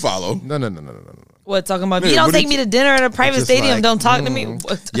people you follow. No. What, talking about? You don't take me to dinner at a private stadium. Like, don't talk to me.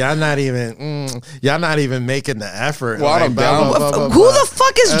 Y'all not even making the effort. Well, Who the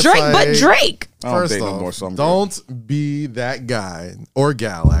fuck is Drake but Drake? First off, don't be that guy or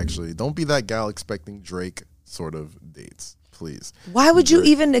gal. Actually, don't be that gal expecting Drake sort of dates, please. Why would you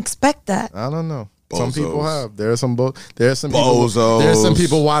even expect that? I don't know. Bozos. Some people have. There's some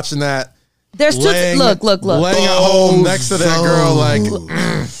people watching that. There's look. Laying at home next to that girl, like.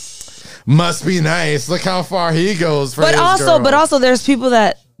 Must be nice. Look how far he goes for but also there's people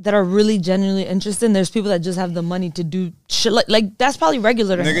that are really genuinely interested and there's people that just have the money to do shit like that's probably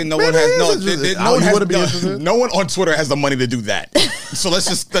regular to him. No one on Twitter has the money to do that. So let's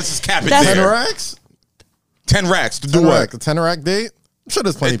just cap it there. 10 racks? 10 racks to do what? The 10 rack date? I'm sure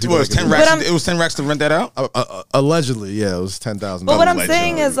there's plenty of people. It was 10 racks to rent that out? Allegedly, yeah, it was $10,000. But what I'm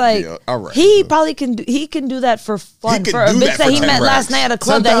saying is like he probably can do that for fun for a bitch that he met last night at a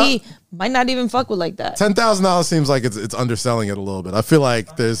club that he might not even fuck with like that. $10,000 seems like it's underselling it a little bit. I feel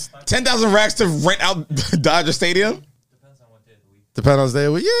like there's 10,000 racks to rent out Dodger Stadium. Depends on the day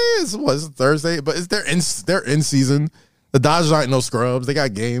of the week. Yeah, it's Thursday, but they're in season. The Dodgers aren't no scrubs. They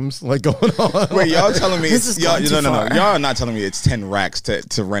got games like going on. Wait, y'all telling me y'all not telling me it's 10 racks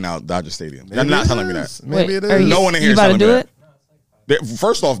to rent out Dodger Stadium. You're not telling me that. Maybe it is. No one in here is telling me that.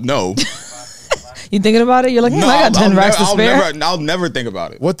 First off, no. You thinking about it? You're like, I got 10 racks to spare. I'll never think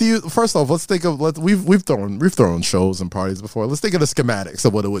about it. What do you? First off, let's think of we've thrown shows and parties before. Let's think of the schematics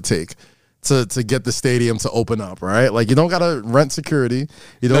of what it would take to get the stadium to open up. Right? Like you don't gotta rent security.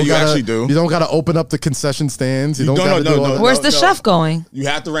 You actually do. You don't gotta open up the concession stands. You don't gotta do all that. Where's the chef going? You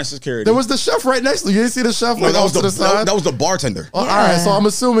have to rent security. There was the chef right next to you. You didn't see the chef? No, that was the bartender. Oh, yeah. All right, so I'm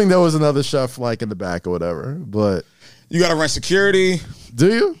assuming there was another chef like in the back or whatever. But you gotta rent security. Do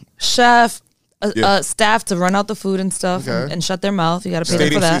you? Chef. Staff to run out the food and stuff and shut their mouth. You got to pay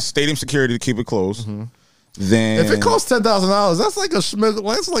them for that. Stadium security to keep it closed. Mm-hmm. Then if it costs $10,000, that's like a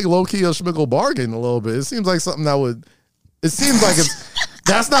Schmigel. That's like low key a Schmigel bargain a little bit. It seems like something that would. It seems like it's.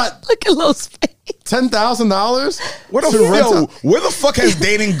 That's not look at low space. $10,000. Where the fuck has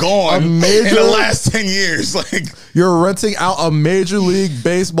dating gone in the last 10 years? Like you're renting out a Major League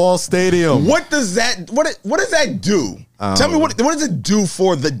Baseball stadium. What does that? What does that do? Tell me what does it do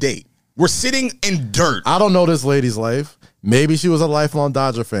for the date? We're sitting in dirt. I don't know this lady's life. Maybe she was a lifelong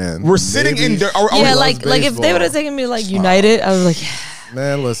Dodger fan. We're sitting in dirt. Like if they would have taken me like United, I was like,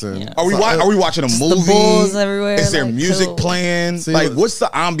 man, listen. Yeah. Are we watching a movie? The Bulls everywhere. Is there music playing? What's the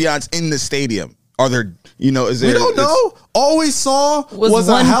ambiance in the stadium? Are there? Is there? We don't know. All we saw was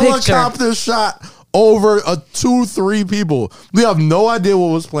a helicopter shot over 2-3 people. We have no idea what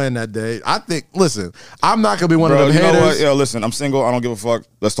was playing that day. I think. Listen, I'm not gonna be one of them haters. Know what? Yo, listen, I'm single. I don't give a fuck.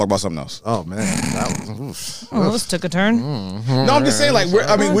 Let's talk about something else. Oh man, this took a turn. Mm-hmm. No, I'm just saying. Like,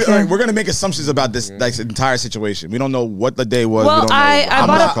 we're gonna make assumptions about this entire situation. We don't know what the day was. Well,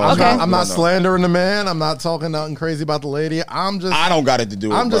 I'm not slandering the man. I'm not talking nothing crazy about the lady. I don't got it to do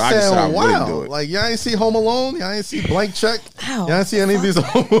with it. I'm just saying, wow. Like, y'all ain't see Home Alone. Y'all ain't see Blank Check. Y'all ain't see any of these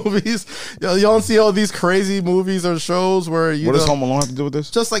old movies. Y'all don't see all these crazy movies or shows where what does Home Alone have to do with this?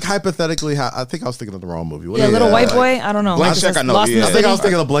 Just like hypothetically, I think I was thinking of the wrong movie. Little White Boy. I don't know. Blank Check. I know. I think I was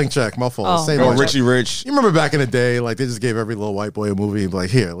thinking of Blank Check. My fault. Same Richie Rich. You remember back in the day, like they just gave every little white boy a movie and be like,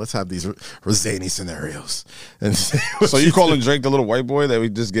 here, let's have these zany scenarios. And so you calling Drake the little white boy that we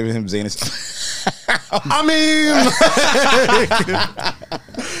just giving him zany? I mean,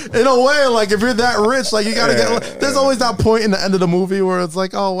 in a way, like if you're that rich, like you gotta get. There's always that point in the end of the movie where it's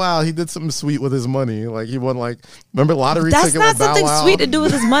like, oh wow, he did something sweet with his money. Like he won, like remember lottery ticket. That's not something sweet to do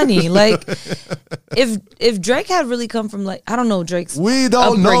with his money. Like if Drake had really come from like I don't know Drake's. We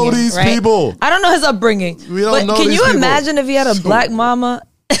don't know these people. I don't know his upbringing. We don't know. Can these you people. imagine if he had a black mama?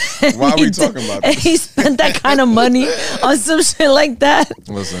 Why are we talking about this? And he spent that kind of money on some shit like that.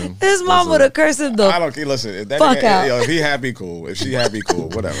 Listen, his mom would have cursed him though. I don't care. Listen, if that fuck out. If he happy, cool. If she happy, cool.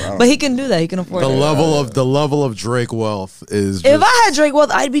 Whatever. But he can do that. He can afford the level of Drake wealth is. If I had Drake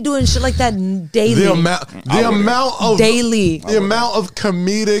wealth, I'd be doing shit like that daily. The amount of daily, the amount of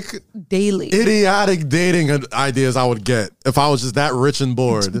comedic, daily, idiotic dating ideas I would get if I was just that rich and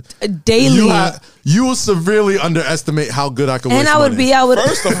bored. Daily, you will severely underestimate how good I could. And I would be. I would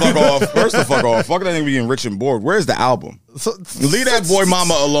first the fuck off. Fuck that nigga being rich and bored. Where's the album? Leave that boy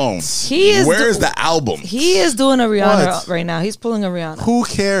mama alone. Where's the album? He is doing a Rihanna right now. He's pulling a Rihanna. Who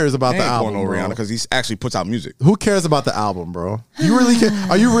cares about the album? Rihanna because he actually puts out music. Who cares about the album, bro? You really care?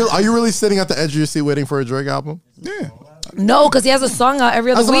 Are you really sitting at the edge of your seat waiting for a Drake album? Yeah. No, because he has a song out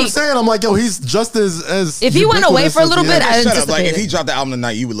every other week. That's what I'm saying. I'm like, yo, he's just as. If he went away for a little bit, I shut up. Like if he dropped the album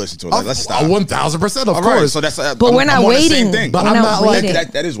tonight, you would listen to it. Like, let's stop. 1,000%, of course. Right, so that's. But we're not waiting. But I'm not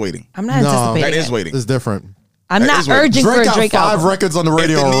like that is waiting. I'm not anticipating. That is waiting. It's different. I'm not urging for a Drake album. 5 records on the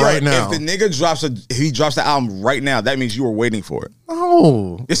radio right now. If the nigga drops the album right now, that means you were waiting for it.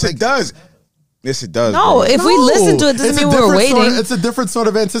 Oh, yes, it does. Yes, it does. No, if we listen to it, doesn't mean we're waiting. It's a different sort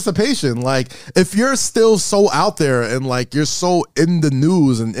of anticipation. Like if you're still so out there and like you're so in the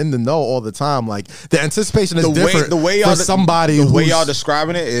news and in the know all the time, like the anticipation is different. The way for somebody, the way y'all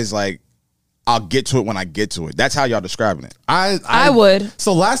describing it is like, I'll get to it when I get to it. That's how y'all describing it. I would.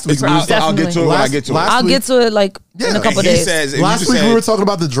 So last week, I'll get to it when I get to it. I'll get to it like in a couple days. Last week we were talking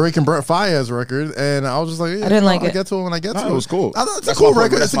about the Drake and Brent Faiyaz record, and I was just like, I didn't like it. I'll get to it when I get to it. It was cool. It's a cool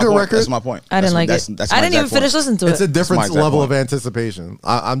record. It's a good record. That's my point. I didn't like it. I didn't even finish listening to it. It's a different level of anticipation.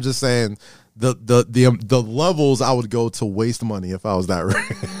 I'm just saying the levels I would go to waste money if I was that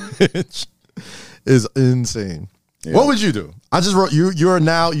rich is insane. Yeah. What would you do? I just wrote you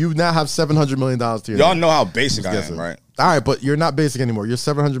now have $700 million to your Y'all name. know how basic I am, right? All right, but you're not basic anymore. You're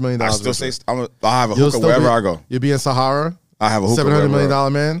 $700 million. I still say I'll have a hookah wherever I go. You'll be in Sahara. I have a hookah. $700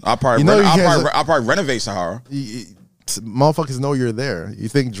 million man. I'll probably renovate Sahara. Motherfuckers know you're there. You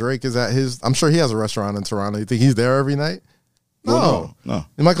think Drake is at his? I'm sure he has a restaurant in Toronto. You think he's there every night? No.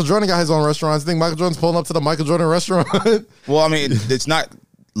 Michael Jordan got his own restaurants. You think Michael Jordan's pulling up to the Michael Jordan restaurant? Well, I mean, it's not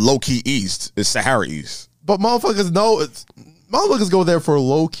low key East. It's Sahara East. But motherfuckers know motherfuckers go there for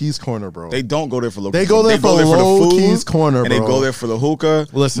Low Keys Corner, bro. They don't go there for Low Keys. They go there for Low Keys Corner, bro. And they go there for the hookah.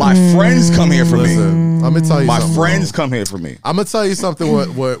 Listen, my friends come here for me. Let me tell you something. My friends come here for me. I'm gonna tell you something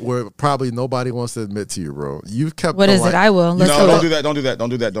where probably nobody wants to admit to you, bro. You've kept what is it? I will. No, don't do that. Don't do that. Don't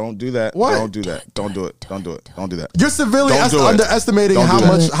do that. Don't do that. What? Don't do that. Don't do it. Don't do it. Don't do that. You're severely underestimating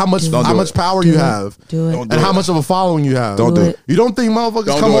how much power you have and how much of a following you have. Don't do it. You don't think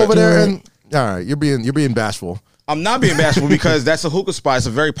motherfuckers come over there and all right? You're being bashful. I'm not being bashful because that's a hookah spot. It's a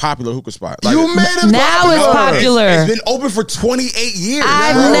very popular hookah spot. Like, you made it now popular. It's popular. It's been open for 28 years.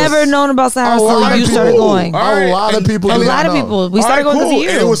 I've never known about Sahara until you started going. A lot of people. We started going because of you.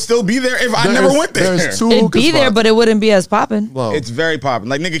 And it would still be there if I never went there. It'd be there, but it wouldn't be as popping. It's very popping.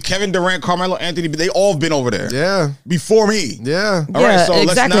 Like nigga, Kevin Durant, Carmelo Anthony, they all have been over there. Yeah, before me. Yeah. All right, so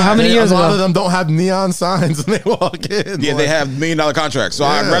exactly. How many years ago? A lot of them don't have neon signs when they walk in. Yeah, they have $1 million contracts. So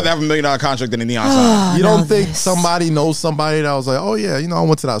I'd rather have $1 million contract than a neon sign. You don't think somebody knows somebody that was like, oh yeah, I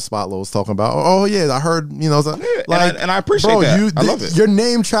went to that spot Lo was talking about. Oh yeah, I heard, like, and I appreciate that. I love it. Your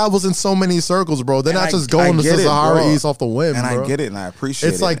name travels in so many circles, bro. They're not just going to Sahara East off the whim, and bro. I get it, and I appreciate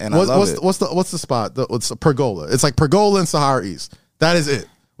it. It's like, and what's the spot? It's Pergola. It's like Pergola and Sahara East. That is it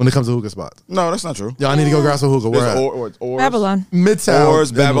when it comes to hookah spots. No, that's not true. Yeah, I need to go grab some hookah. Where at? Babylon, Midtown,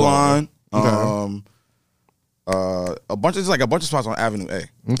 Oars, Babylon. Okay. A bunch of spots on Avenue A.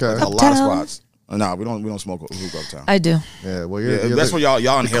 Okay, a lot of spots. No, we don't smoke hookah uptown. I do. Yeah, well, that's what y'all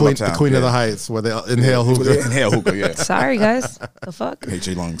inhale uptown. The Queen of the Heights, where they inhale hookah. They inhale hookah, yeah. Sorry, guys. The fuck? Hate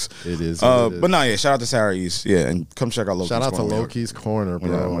your lungs. It is. But no, yeah. Shout out to Sahara East. Yeah, and come check out Low Keys Corner. Shout out to Low Keys Corner,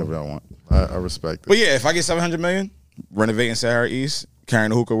 bro. Whatever I want. I respect it. But yeah, if I get $700 million, renovating Sahara East, carrying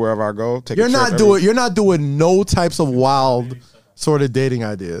the hookah wherever I go. You're not doing no types of wild sort of dating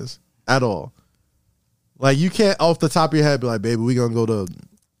ideas at all. Like you can't off the top of your head be like, baby, we gonna go to,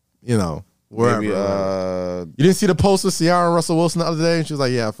 wherever. Maybe, you didn't see the post with Ciara and Russell Wilson the other day, and she was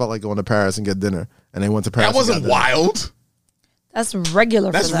like, "Yeah, I felt like going to Paris and get dinner," and they went to Paris. That wasn't wild. That's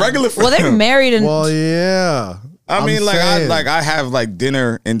regular. That's for them. regular for them. Well, they're married and. Well, yeah. I mean, I have like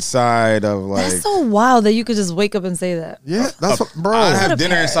dinner inside of like. That's so wild that you could just wake up and say that. Yeah, that's bro. I have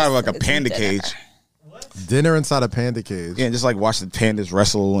dinner inside of like a panda cage. Dinner inside a panda cage. Yeah, just like watch the pandas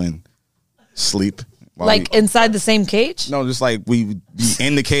wrestle and sleep. Like inside the same cage? No, just like we be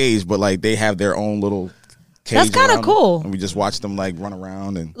in the cage, but like they have their own little cage. That's kind of cool. And we just watched them like run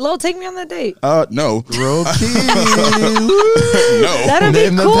around and. Lo, take me on that date. No. Roki. No. That'd be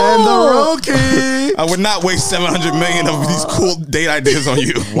cool. Roki. I would not waste 700 million of these cool date ideas on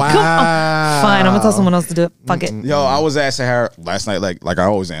you. Wow. Fine, I'm gonna tell someone else to do it. Fuck it. Yo, I was asking her last night, like I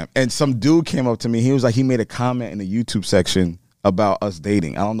always am, and some dude came up to me. He was like, he made a comment in the YouTube section about us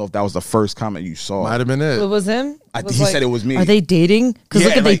dating. I don't know if that was the first comment you saw. Might have been it. It was him? He said it was me. Are they dating? Because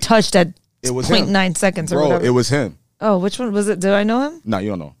look at they touched at it was 0.9 seconds or whatever. It was him. Oh, which one was it? Do I know him? No, you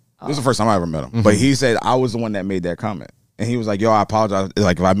don't know. This is the first time I ever met him. But he said I was the one that made that comment. And he was like, yo, I apologize.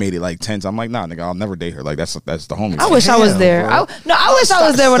 Like, if I made it like 10, I'm like, nah, nigga, I'll never date her. Like, that's the homie. I wish I was there. I wish I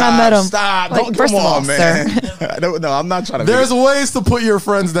was there when I met him. Stop. Like, Don't first come of all, on, man. sir. No, I'm not trying to. There's ways to put your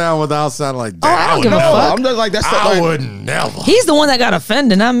friends down without sounding like that. I don't give a fuck. I'm just like, that's I would never. He's the one that got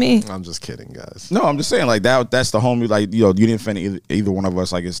offended, not me. I'm just kidding, guys. No, I'm just saying, like, that's the homie. Like, you didn't offend either one of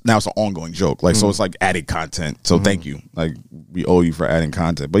us. Like, now it's an ongoing joke. Like, so it's like added content. So thank you. Like, we owe you for adding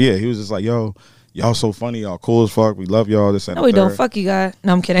content. But yeah, he was just like, yo, y'all so funny, y'all cool as fuck. We love y'all. This and no, we don't. Fuck you, guy.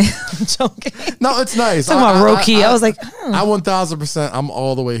 No, I'm kidding. I'm joking. No, it's nice. Talking about Roki, I was like, I 1000%. I'm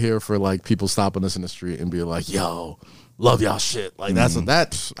all the way here for like people stopping us in the street and being like, "Yo, love y'all shit." Like that's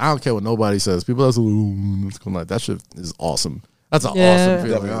that. I don't care what nobody says. People that's like that shit is awesome. That's an awesome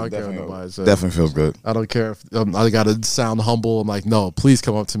feeling. I don't care what nobody says. Definitely feels good. I don't care if I gotta sound humble. I'm like, no, please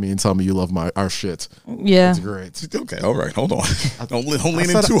come up to me and tell me you love our shit. Yeah, it's great. Okay, all right, hold on. Don't lean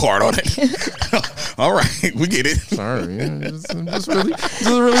in too hard on it. All right, we get it. Sorry, I'm just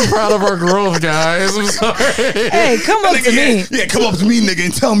really proud of our growth, guys. I'm sorry. Hey, come up to me. Yeah, come up to me, nigga,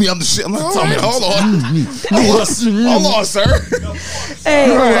 and tell me I'm the shit. I'm like, hold on, sir. Hey,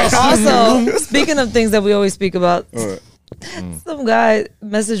 also, speaking of things that we always speak about. Some guy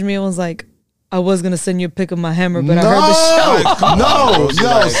messaged me and was like, I was going to send you a pic of my hammer, but I heard the show. No.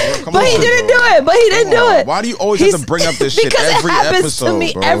 But he didn't do it. Why do you always have to bring up this shit every episode? Because it happens to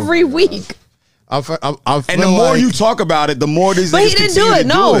me every week. And the more you talk about it, the more these But he didn't do it.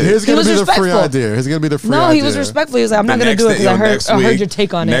 No. Here's going to be the free idea. Here's going to be the free idea. No, he was respectful. He was like, I'm not going to do it because I heard your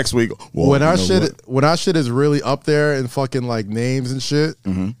take on it. Next week. When our shit is really up there in fucking like names and shit,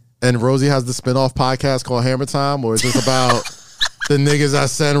 and Rosie has the spinoff podcast called Hammer Time, where it's just about the niggas that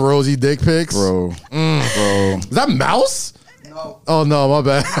send Rosie dick pics. Bro. Is that Mouse? No. Oh, no, my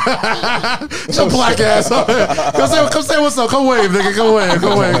bad. Your black ass. Come say what's up. Come wave, nigga. Come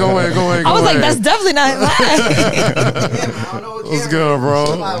wave. I was like, that's definitely not What's good,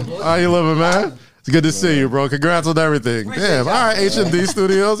 bro? How you living, man? It's good to see you, bro. Congrats on everything. Damn. All right, HMD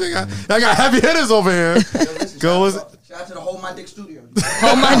Studios. I got heavy hitters over here. Go listen. Shout out to the Hold My Dick Studio.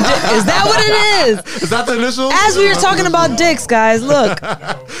 Hold My Dick. Is that what it is? Is that the initial? As we were talking about dicks, guys, look.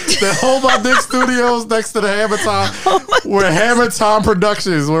 The Hold My Dick Studios next to the Hammer Time. We're Hammer Time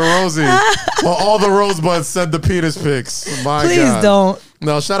Productions with Rosie. Well, all the rosebuds send the penis pics. Please don't.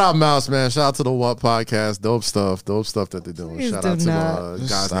 No, shout out Mouse, man. Shout out to the What Podcast. Dope stuff that they're doing. Please shout out to the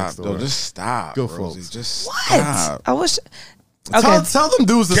guys next door. Just stop. Go Rosie. folks. Just what? Stop. I wish. Okay. Tell them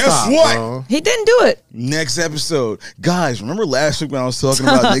dudes to stop. Guess what? Bro. He didn't do it. Next episode. Guys, remember last week when I was talking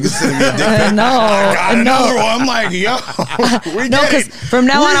about niggas sending me a dick pic? No. I got another one. I'm like, yo. No, because from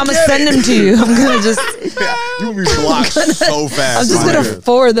now on, I'm going to send them to you. I'm going to just. You'll be blocked so fast. I'm just going to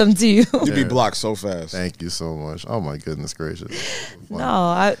forward them to you. You'll be blocked so fast. Thank you so much. Oh, my goodness gracious. No,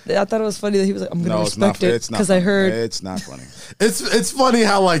 I thought it was funny that he was like, I'm going to respect it because I heard. It's not funny. It's funny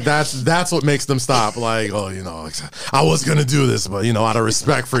how like that's what makes them stop. Like, oh, I was going to do this, but out of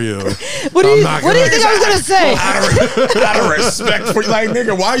respect for you. What do you think I was going to say? Out of respect for you. Like,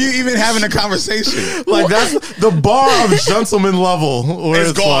 nigga, why are you even having a conversation? Like, that's the bar of gentleman level. Where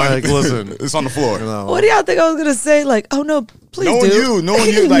it's gone. Like, listen. It's on the floor. What do y'all think I was going to say? Like, oh, no, please do.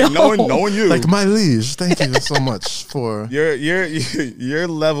 Knowing you. Like, knowing you. Like, my liege, thank you so much for... Your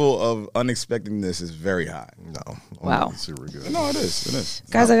level of unexpectedness is very high. No. Wow. Super good. No, it is.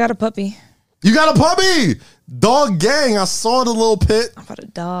 Guys, I got a puppy. You got a puppy! Dog gang. I saw the little pit. I got a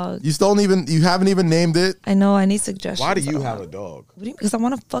dog. You haven't even named it. I know. I need suggestions. Why do you have a dog? What do you mean? Because I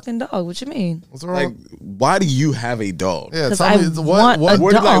want a fucking dog. What you mean? What's wrong? Like, why do you have a dog? Yeah, tell me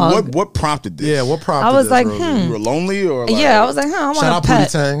what prompted this? Yeah, what prompted I was this, like, Rosie? You were lonely or like, yeah, I was like, I want Shout a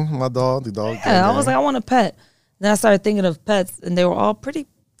pet. Shout out Pootie Tang, my dog, the dog. Yeah, I was like, I want a pet. Then I started thinking of pets, and they were all pretty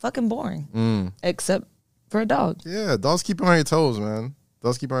fucking boring, except for a dog. Yeah, dogs keep you on your toes, man.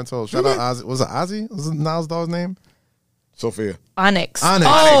 Dogs keep you on your toes. Shout out Ozzy. Was it Ozzy? Was it Niles' dog's name? Sophia. Onyx.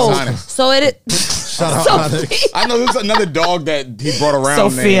 Onyx. So it. Shout out Onyx. I know there's another dog that he brought around.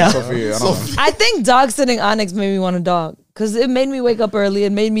 Sophia. Named Sophia. I don't know. I think dog sitting Onyx made me want a dog. Because it made me wake up early.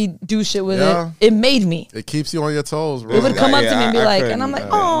 It made me do shit with it. It made me. It keeps you on your toes, bro. It would come up to me and be like, and I'm like,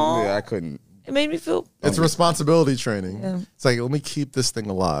 oh. Yeah, I couldn't. It made me feel. It's responsibility training. Yeah. It's like, let me keep this thing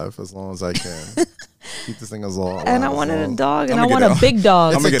alive as long as I can. Keep this thing alive. And I wanted a dog, and I want a big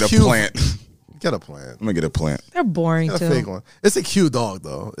dog. I'm gonna get a plant. Get a plant. I'm gonna get a plant. They're boring too. A fake one. It's a cute dog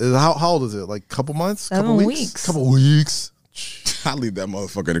though. How old is it? Like a couple months? 7 weeks. Couple weeks. I leave that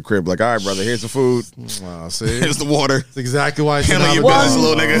motherfucker in the crib. Like, all right, brother. Here's the food. See, here's the water. That's exactly why. Handle your business,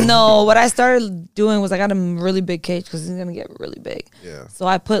 little nigga. No, what I started doing was I got him a really big cage because he's gonna get really big. Yeah. So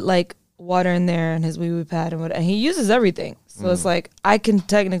I put like water in there and his wee wee pad and whatever. And he uses everything. So it's like I can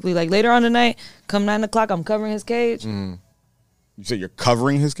technically like later on tonight, come 9 o'clock, I'm covering his cage. You said you're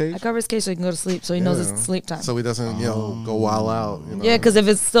covering his cage? I cover his cage so he can go to sleep, so he knows it's sleep time. So he doesn't, go wild out. Yeah, because if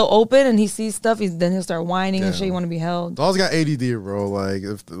it's still open and he sees stuff, then he'll start whining and shit. You want to be held. Dogs got ADD, bro. Like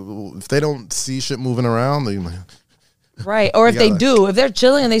if they don't see shit moving around, they right. Or if they do, if they're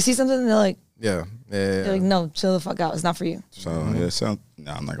chilling and they see something, they're like, they're like, no, chill the fuck out. It's not for you. So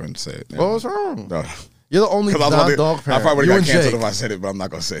no, I'm not going to say it. What was wrong? No. You're the only dog parent. I probably would have got canceled if I said it, but I'm not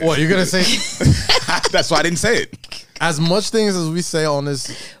going to say it. What, you're going to say? That's why I didn't say it. As much things as we say on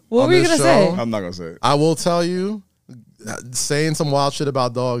this What were you going to say? I'm not going to say it. I will tell you, saying some wild shit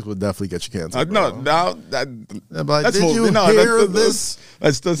about dogs would definitely get you canceled. Let's did you hear this?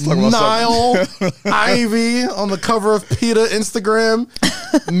 Let's talk about Nile Ivy on the cover of PETA Instagram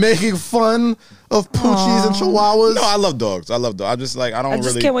making fun of poochies and chihuahuas. No, I love dogs. I'm just like, I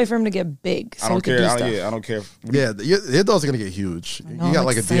just can't wait for him to get big. So I don't care. I don't care. Your dog's gonna get huge. You got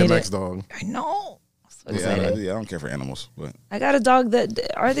like excited. a DMX dog. I know. So I don't care for animals, but I got a dog that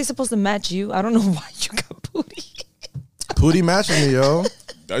are they supposed to match you? I don't know why you got Pootie. Pootie matching me, yo.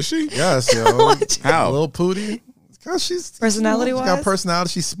 Does she? Yes, yo. How? Little Pootie. She's personality-wise? She's got personality.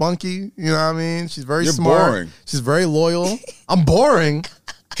 She's spunky. You know what I mean? She's very You're smart. Boring. She's very loyal. I'm boring.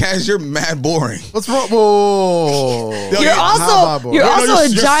 Kaz, you're mad boring. What's wrong? Whoa. You're also a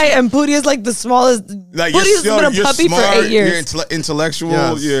giant, and Pootie is like the smallest. Like Pootie's been a puppy smart, for 8 years. You're intellectual.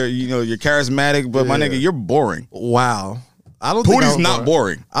 Yes. You're charismatic, but my nigga, you're boring. Wow. I don't. Pootie's not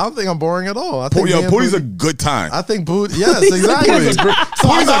boring. I don't think I'm boring at all. I think Pootie's a good time. I think Pootie. Yes, exactly. Pootie's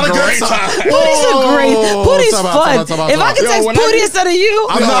a great time. Pootie's fun. If I could text Pootie instead of you,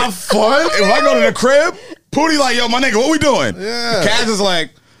 I'm not fun. If I go to the crib, Pootie like, yo, my nigga, what we doing? Yeah. Kaz is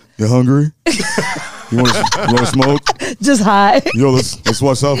like, you hungry? You want to smoke? Just hi. Yo, let's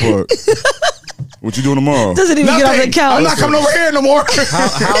watch South Park. What you doing tomorrow? Doesn't even get off the couch. I'm not coming over here no more.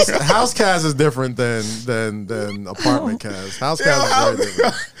 House Kaz is different than apartment Kaz. House Kaz is very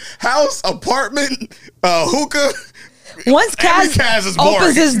different. House, apartment, hookah. Once Kaz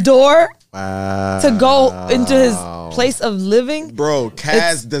opens his door to go into his place of living, bro,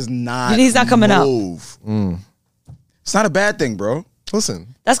 Kaz does not. He's not coming move. out. It's not a bad thing, bro.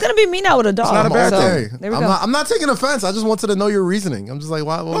 Listen, that's gonna be me now with a dog. It's not a bad thing. There we go. I'm not taking offense. I just wanted to know your reasoning. I'm just like,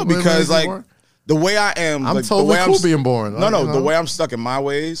 why? No, because like the way I am, I'm like, totally cool being born. No, the way I'm stuck in my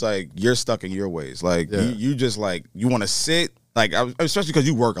ways, like you're stuck in your ways. Like you just like you want to sit. Like, especially because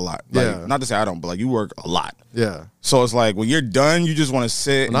you work a lot. Like, not to say I don't, but like you work a lot. Yeah. So it's like when you're done, you just want to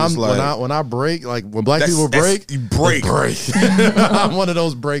sit. When I break, like when black people break, you break. I'm one of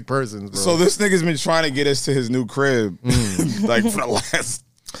those break persons, bro. So this nigga's been trying to get us to his new crib, like for the last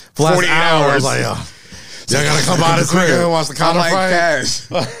 48 hours. Like, y'all gotta come by this crib and watch the counter fight. Cash.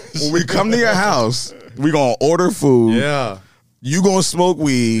 When we come to your house, we gonna order food. Yeah. You gonna smoke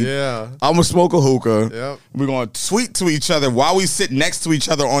weed. Yeah. I'm gonna smoke a hookah. Yep. We're gonna tweet to each other while we sit next to each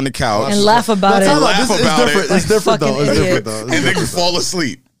other on the couch. And laugh about it. It's different though. And then you fall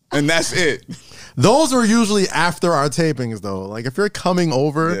asleep. And that's it. Those are usually after our tapings though. Like if you're coming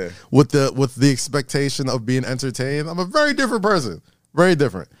over with the expectation of being entertained, I'm a very different person. Very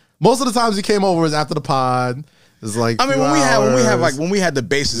different. Most of the times you came over is after the pod. It's like I mean when we had the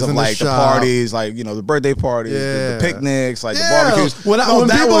basis of like the parties, like the birthday parties, the picnics, like the barbecues. When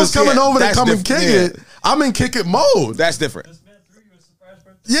people was coming over to come and kick it, I'm in kick it mode. That's different.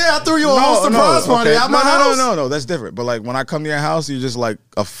 Yeah, I threw you a whole surprise party at my house. No, that's different. But like when I come to your house, you're just like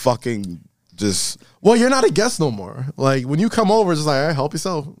a fucking just. Well, you're not a guest no more. Like when you come over, it's just like, hey, help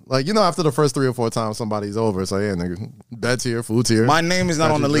yourself. Like after the first 3 or 4 times somebody's over, it's like, yeah, nigga, bed's here, food's here. My name is not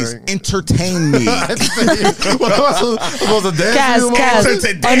on the lease. Entertain me. What am I supposed to dance?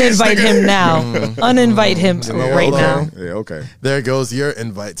 Kaz, uninvite him now. Uninvite him right now. Yeah, okay. There goes your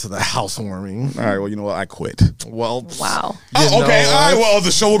invite to the housewarming. All right, well, you know what? I quit. Well, wow. Oh, okay, all right. Well,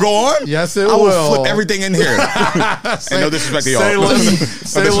 the show will go on. Yes, it will. I will flip everything in here. And no disrespect to y'all.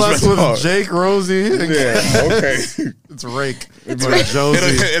 Say less with Jake, Rosie. Yeah, okay. It's Rake. It'll be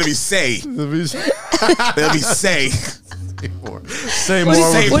Josie. It'll be Say. It'll be Say. Say more.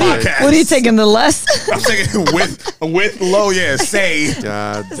 What are you taking the less? I'm taking with low. Yeah, say.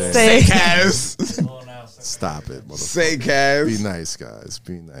 God damn. Say Kaz. Stop it, motherfucker. Say Kaz. Be nice, guys.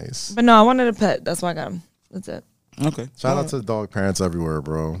 Be nice. But no, I wanted a pet. That's why I got him. That's it. Okay. Shout out to the dog parents everywhere,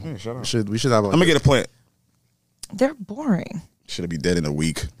 bro. Yeah, shout out. We should have. I'm gonna get a plant. They're boring. Should be dead in a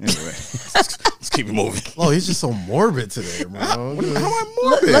week. Anyway, let's keep it moving. Oh, he's just so morbid today, bro. How am I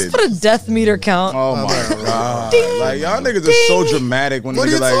morbid? Let's put a death meter count. Oh my god! Like y'all niggas are so dramatic when what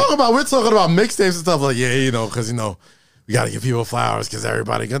are you like, talking about? We're talking about mixtapes and stuff like, yeah, because we got to give people flowers because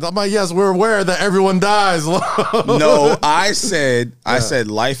everybody gets. I'm like, yes, we're aware that everyone dies. No, I said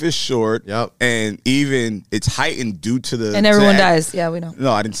life is short. Yep. And even it's heightened due to the. And everyone dies. Yeah, we know.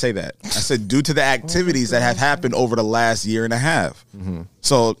 No, I didn't say that. I said due to the activities that have happened over the last year and a half. Mm-hmm.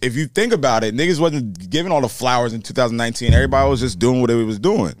 So if you think about it, niggas wasn't giving all the flowers in 2019. Everybody was just doing what it was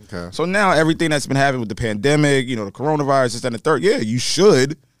doing. Okay. So now everything that's been happening with the pandemic, the coronavirus, this, that, and the third, yeah, you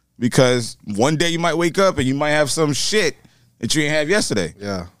should. Because one day you might wake up and you might have some shit that you didn't have yesterday.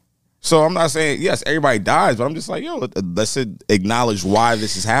 Yeah. So I'm not saying, yes, everybody dies, but I'm just like, let's acknowledge why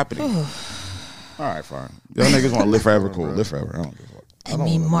this is happening. All right, fine. Y'all niggas want to live forever, cool. Live forever. I don't give a fuck. I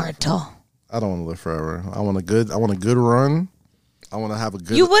mean, mortal. I don't want to live forever. I want a good run. I want to have a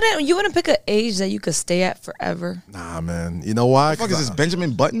good. You wouldn't pick an age that you could stay at forever. Nah, man. You know why? What the fuck is this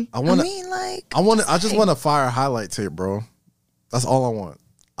Benjamin Button? I just want a fire highlight tape, bro. That's all I want.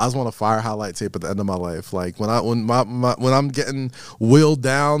 I just want a fire highlight tape at the end of my life. Like when I'm getting wheeled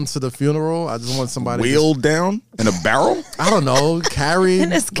down to the funeral, I just want somebody wheeled down in a barrel. I don't know,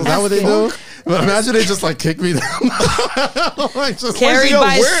 carried. Is that what they do? Imagine they just like kick me down. Like, carried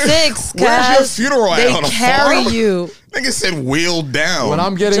by six. Where's your funeral they at? They carry you. Nigga said wheeled down. When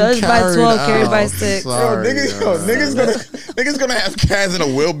I'm getting judged by 12, carried by 6. Sorry, niggas gonna have Kaz in a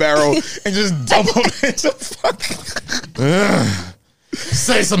wheelbarrow and just dump him into fucking.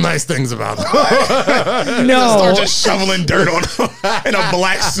 Say some nice things about him. No. Start just shoveling dirt on him in a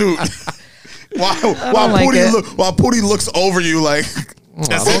black suit. While Pootie looks over you like.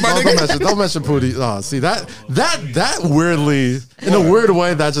 Don't mention Pootie. Oh, see that weirdly, in a weird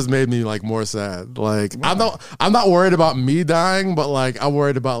way, that just made me like more sad. Like I'm not worried about me dying, but like I'm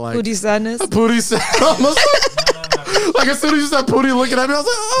worried about like Pootie sadness. Pootie sadness. Like as soon as you said Pootie looking at me, I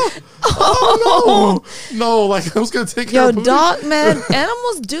was like, oh no, like I was gonna take care of Pootie. Dog, man,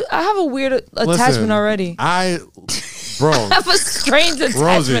 animals do. I have a weird attachment already. Bro, I have a strange attachment.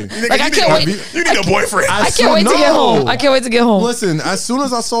 Rosie, like I can't wait. You need a boyfriend. I can't wait to get home. I can't wait to get home. Listen, as soon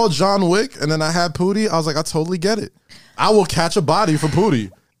as I saw John Wick and then I had Pootie, I was like, I totally get it. I will catch a body for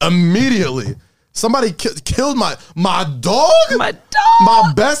Pootie immediately. Somebody killed my dog. My dog.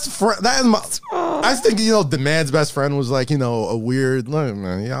 My best friend. That is my. I think the man's best friend was like a weird.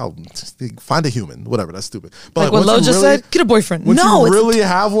 Man, y'all find a human. Whatever. That's stupid. But like what Lo just said, get a boyfriend. Would you really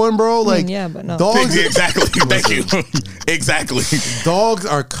have one, bro? Like yeah, but no. Dogs. Exactly. Thank you. Exactly. Dogs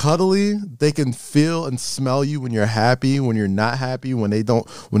are cuddly. They can feel and smell you when you're happy, when you're not happy, when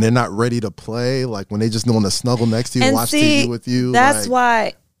they're not ready to play, like when they just want to snuggle next to you, and watch TV with you. That's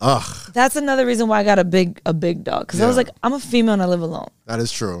why. Ugh. That's another reason why I got a big dog. Because I was like, I'm a female and I live alone. That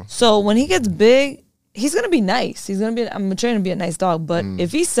is true. So when he gets big, he's going to be nice. I'm trying to be a nice dog. But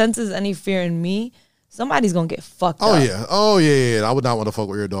if he senses any fear in me, somebody's going to get fucked up. Oh, yeah. I would not want to fuck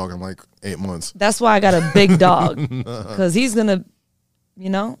with your dog in like 8 months. That's why I got a big dog. Because he's going to, you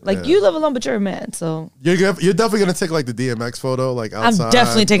live alone, but you're a man. So you're definitely going to take like the DMX photo, like outside. I'm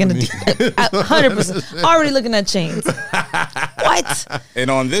definitely taking 100%. Already looking at chains. What? And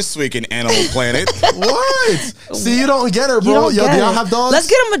on This Week in Animal Planet. What? See, you don't get her, bro. Do y'all have dogs? Let's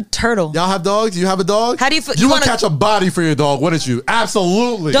get him a turtle. Y'all have dogs? You have a dog? How do you would catch a body for your dog, wouldn't you?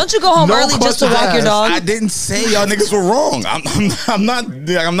 Absolutely. Don't you go home early just to walk your dog? I didn't say y'all niggas were wrong.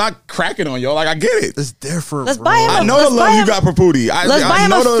 I'm not cracking on y'all. Like I get it. It's different. Let's buy him. I know the love you got for Pootie. Let's buy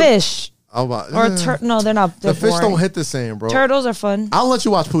him a fish. No, they're not. The fish don't hit the same, bro. Turtles are fun. I'll let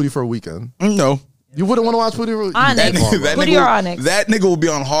you watch Pootie for a weekend. No. You wouldn't want to watch Pootie for a weekend? Pootie or Onyx? That nigga will be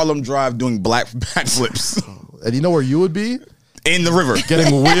on Harlem Drive doing backflips. And you know where you would be? In the river.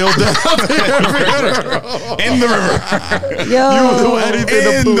 Getting wheeled down in the river. Yo. You would do anything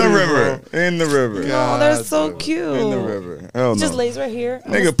in the river. In the river. Oh, they're so cute. In the river. Hell no. Just lays right here.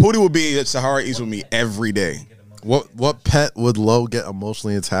 Nigga, Pootie would be at Sahara East with me every day. What pet would Lo get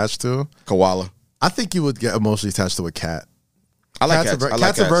emotionally attached to? Koala. I think you would get emotionally attached to a cat. I like cats.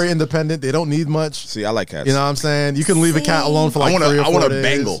 Cats are very independent. They don't need much. See, I like cats. You know what I'm saying? You can leave a cat alone for like 3 or 4 days. I want a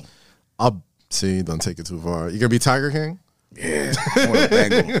Bengal. See, don't take it too far. You gonna be Tiger King? Yeah, I want a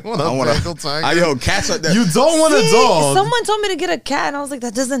Bengal. I want a Bengal tiger. Yo, cats are that. You don't want a dog. Someone told me to get a cat, and I was like,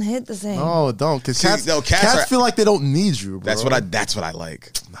 that doesn't hit the same. No, don't. Because cats feel like they don't need you, bro. That's what I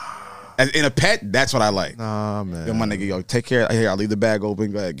like. As in a pet, that's what I like. Nah, man. Yo, my nigga, yo, take care. Here, I'll leave the bag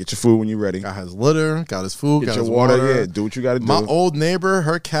open. Go ahead, get your food when you're ready. Got his litter, got his food, got your his water. Yeah, do what you got to do. My old neighbor,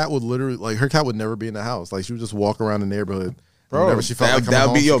 her cat would literally, her cat would never be in the house. Like, she would just walk around the neighborhood. Bro, whenever she felt like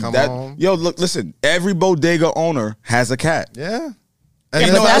coming home, yo, look, listen. Every bodega owner has a cat. Yeah. And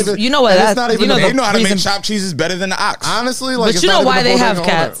you know what? They know how to make chopped cheeses better than the ox. Honestly, like, but you know why they have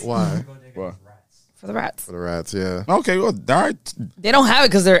cats? Why? For the rats. For the rats, yeah. Okay, well, all right. They don't have it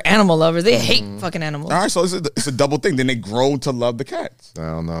because they're animal lovers. They hate fucking animals. All right, so it's a double thing. Then they grow to love the cats. I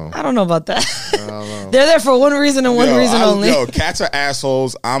don't know. I don't know about that. I don't know. They're there for one reason and one reason only. Yo, cats are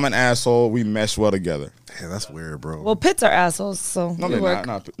assholes. I'm an asshole. We mesh well together. Yeah, that's weird, bro. Well, pits are assholes, so no, they're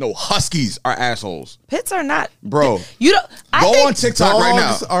not. No, huskies are assholes. Pits are not, bro. You don't go on TikTok right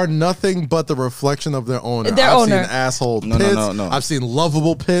now. Dogs are nothing but the reflection of their owner. Their I've owner. seen asshole pits. No. I've seen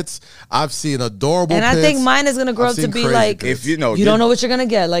lovable pits. I've seen adorable. And pits. I think mine is gonna grow up to be like, if you don't know what you're gonna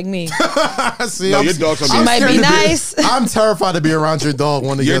get, like me. See, your dog's gonna be. She might be nice. I'm terrified to be around your dog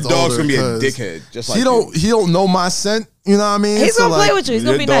when he gets older. Your dog's gonna be a dickhead. Just like he don't know my scent. You know what I mean? He's gonna play with you. He's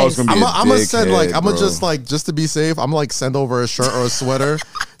gonna be nice. I'm gonna send just to be safe. I'm like send over a shirt or a sweater,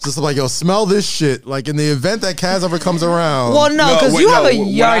 just like yo, smell this shit. Like in the event that Kaz ever comes around. Well, no, because you have a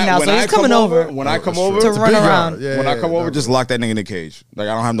yard now, so he's coming over. When I come over to run around. When I come over, just lock that nigga in the cage. Like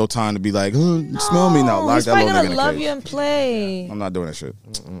I don't have no time to be like, smell me now. Lock that little nigga in the cage. He's gonna love you and play. I'm not doing that shit.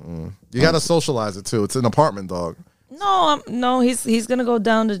 You gotta socialize it too. It's an apartment dog. No, he's gonna go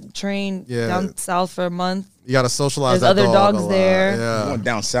down to train down south for a month. You gotta socialize. There's that other dog dogs there. Yeah, going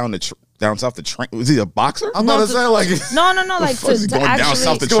down south to train. Was he a boxer? I'm about to say like no, like to going actually down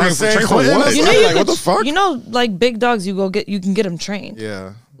south to train for what? You know, what the fuck? You know, like big dogs, you can get them trained.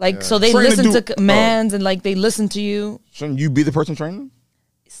 Yeah, like so they listen to commands and like they listen to you. Shouldn't you be the person training?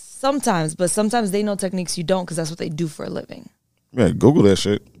 Sometimes, but sometimes they know techniques you don't because that's what they do for a living. Yeah, Google that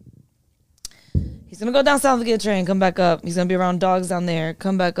shit. He's gonna go down south to get trained, come back up. He's gonna be around dogs down there,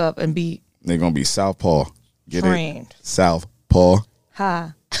 come back up and be. They're gonna be southpaw. Get trained. It? Southpaw.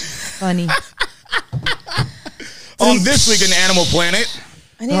 Ha, funny. This week in Animal Planet.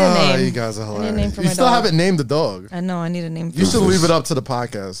 I need a name. You guys are hilarious. I need a name for you my still dog. haven't named the dog. I know. I need a name. You should leave it up to the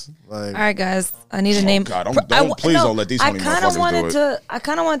podcast. Like, all right, guys. I need a name. God, please don't let these. I kind of wanted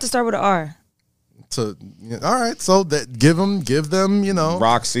to start with an R. All right, so give them. You know,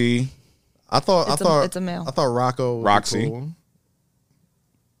 Roxy. I thought it's a male. I thought Rocco. Roxy. Cool.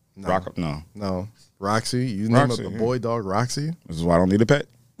 No. Rocco. No. Roxy. You name a boy dog Roxy. This is why I don't need a pet.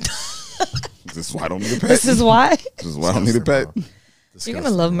 This is why I don't need a pet. This is why I don't need a pet. You're gonna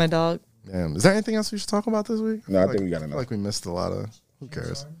love my dog. Damn. Is there anything else we should talk about this week? No, I think we got enough. Like we missed a lot of. Who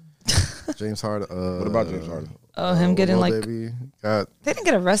cares? James Harden. What about James Harden? Oh, him getting like. Baby they didn't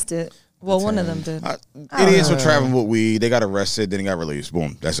get arrested. Well, one of them did. Idiots were traveling with weed. They got arrested. Then he got released.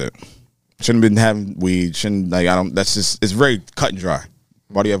 Boom. That's it. Shouldn't have been having weed. That's just. It's very cut and dry.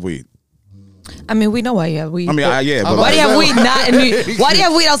 Why do you have weed? I mean, we know why you have weed. I mean, but why do you have weed? Why do you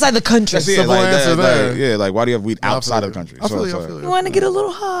have weed outside the country? That's it, why do you have weed outside of the country? I feel you. You want to get a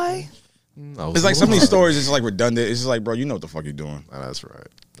little high. No, it's like some of these stories. It's like redundant. It's just like, bro, you know what the fuck you're doing. That's right.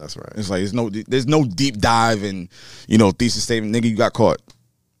 It's like there's no deep dive and thesis statement. Nigga, you got caught.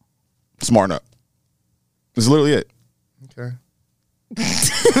 Smarten up. That's literally it. Okay.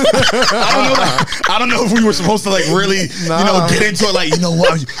 I don't know if we were supposed to like really get into it. Like, you know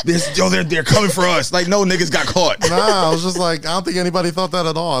what? They're coming for us. Like, no niggas got caught. Nah, I was just like, I don't think anybody thought that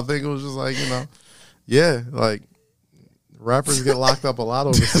at all. I think it was just like, like rappers get locked up a lot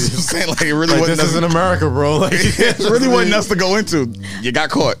overseas. That's what I'm saying. Like, it really wasn't. This is in America, bro. Like, it really wasn't us to go into. You got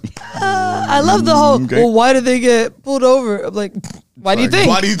caught. I love the whole. Okay. Well, why did they get pulled over? I'm like, why do you think?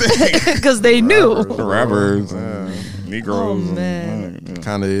 Why do you think? Because they knew. Rappers. Negroes. Oh man,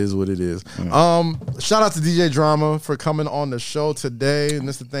 kind of is what it is. Shout out to DJ Drama for coming on the show today.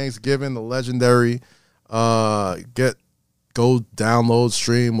 Mr. Thanksgiving, the legendary. Go download,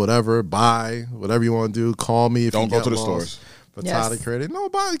 stream, whatever, buy whatever you want to do. Call me if don't you go get to the lost. stores. For Tyler Creative, go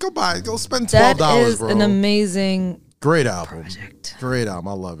buy it. Go spend $12, that is bro. An amazing. Great album. Project. Great album.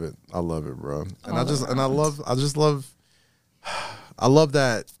 I love it, bro. And I love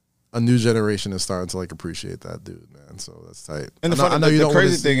that a new generation is starting to like appreciate that dude, man. So that's tight. And the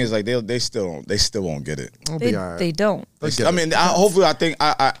crazy thing is like they still won't get it. They don't. I mean, hopefully,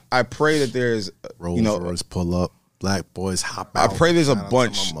 I pray that there's Rolls Royce pull up, black boys hop out. I pray there's a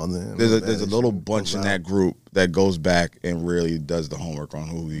bunch. There's a little bunch in that group that goes back and really does the homework on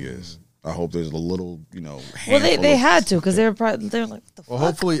who he is. I hope there's a little, well, they had to because they're like, what the fuck?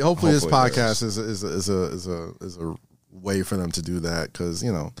 Hopefully this podcast is a way for them to do that because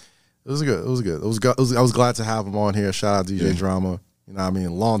it was good. I was glad to have him on here. Shout out DJ Drama. You know what I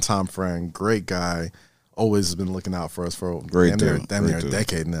mean? Longtime friend, great guy. Always has been looking out for us for damn near a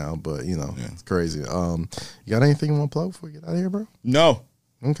decade now. But it's crazy. You got anything you want to plug before we get out of here, bro? No.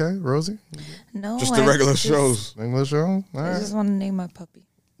 Okay, Rosie. No, just the regular shows. Regular show. All right. I just want to name my puppy.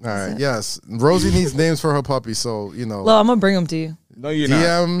 All right. Yes, Rosie needs names for her puppy, so Well, I'm gonna bring them to you. No, you're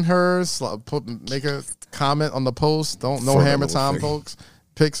DM her. Make a comment on the post. No hammer time, folks.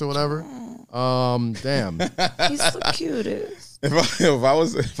 Pics or whatever. Damn. He's the cutest.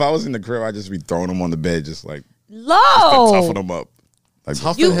 If I was in the crib, I'd just be throwing him on the bed, just like toughen him up. Like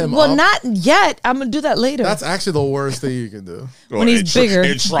toughen him up? Well, not yet. I'm gonna do that later. That's actually the worst thing you can do. When he's bigger.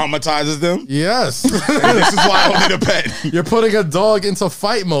 It traumatizes them? Yes. This is why I don't need a pet. You're putting a dog into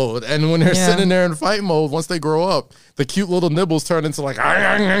fight mode, and when they're sitting there in fight mode, once they grow up, the cute little nibbles turn into like.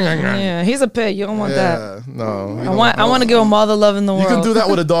 Yeah, he's a pet. You don't want that. No. I want to give him all the love in the world. You can do that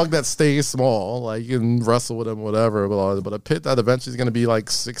with a dog that stays small. Like you can wrestle with him, whatever. But a pit that eventually is going to be like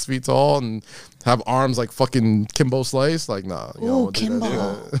 6 feet tall and have arms like fucking Kimbo Slice, like nah. Ooh, Kimbo.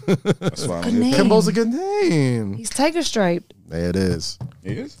 That's why Kimbo's a good name. He's tiger striped. Yeah, it is.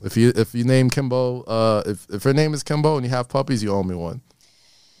 He is? If you name Kimbo, if her name is Kimbo and you have puppies, you owe me one.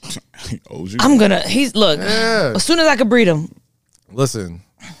 He owes you. Look. Yeah. As soon as I can breed him. Listen.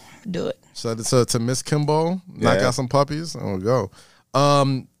 Do it. So to Miss Kimbo, knock out some puppies, and we'll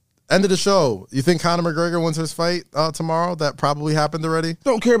go. End of the show. You think Conor McGregor wins his fight tomorrow? That probably happened already.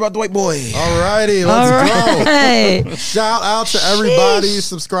 Don't care about the white boy. Alrighty, let's go. Shout out to everybody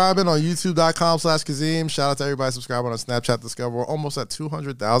subscribing on YouTube.com/Kazeem. Shout out to everybody subscribing on Snapchat Discover. We're almost at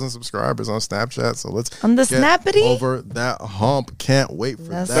 200,000 subscribers on Snapchat. So let's on the Snappity over that hump. Can't wait for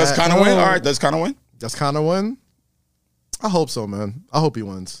that. Does Conor win? All right, does Conor win? Does Conor win? I hope so, man. I hope he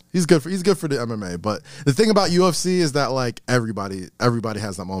wins. He's good for the MMA. But the thing about UFC is that like everybody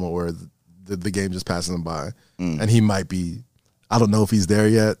has that moment where the game just passes him by, and he might be. I don't know if he's there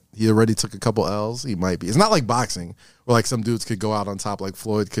yet. He already took a couple L's. He might be. It's not like boxing where like some dudes could go out on top, like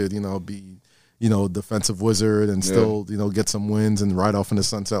Floyd could, be, defensive wizard and still, get some wins and ride off in the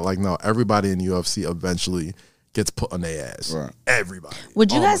sunset. Like no, everybody in UFC eventually gets put on their ass. Right. Everybody.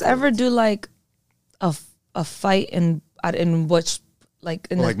 Would you guys ever do like a fight in which like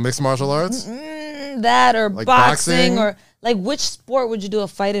mixed martial arts, that or like boxing or like which sport would you do a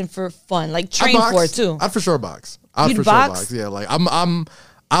fight in for fun, like train for it too? I'd for sure box. I'd for sure box. Yeah, like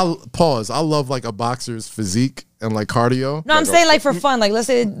I'll pause. I love like a boxer's physique and like cardio. No, I'm saying like for fun. Like let's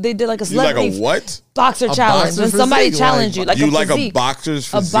say they did like a celebrity like a what boxer challenge when somebody challenged you. Like you a like a boxer's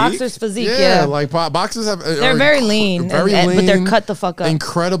physique. A boxer's physique. Yeah, like boxers have. They're very lean, but they're cut the fuck up.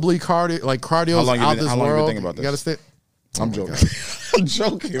 Incredibly cardio. Like cardio's out this world. How long you been thinking about this? You gotta stay. I'm joking. I'm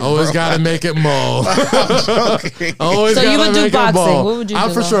joking. Always got to make it more. I'm joking. Always so you would do boxing. What would you do?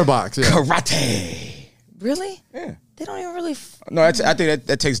 I'd for sure box. Yeah. Karate. Really? Yeah. They don't even really. No, I think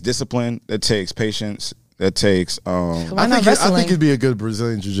that takes discipline. That takes patience. That takes. I think you'd be a good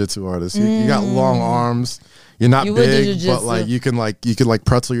Brazilian jiu-jitsu artist. You got long arms. You're not big, but like you can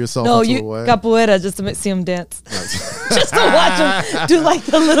pretzel yourself. No, you capoeira just to see him dance, just to watch him do like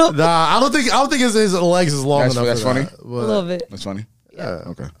the little. Nah, I don't think his legs is long enough. That's funny. A little bit. That's funny. Yeah.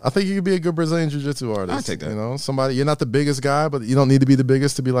 Okay. I think you could be a good Brazilian jiu-jitsu artist. I'll take that. Somebody. You're not the biggest guy, but you don't need to be the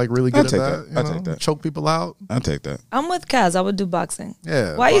biggest to be like really good at that. I'll take that. Choke people out. I'll take that. I'm with Kaz. I would do boxing.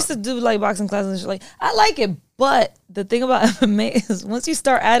 Yeah. Well, I used to do like boxing classes and shit. Like I like it, but the thing about MMA is once you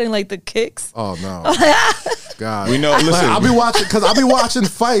start adding like the kicks. Oh no. God. We know. Listen, I'll be watching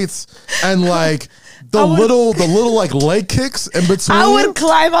fights and like. The little like leg kicks in between. I would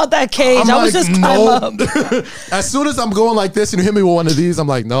climb out that cage. I would just climb up. As soon as I'm going like this and you hit me with one of these, I'm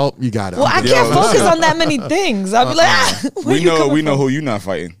like, nope, you got it. Well, I can't focus on that many things. I'll be like, we know who you're not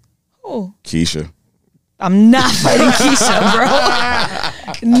fighting. Who? Keisha. I'm not fighting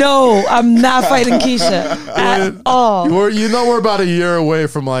Keisha, bro. No, I'm not fighting Keisha at all. We're about a year away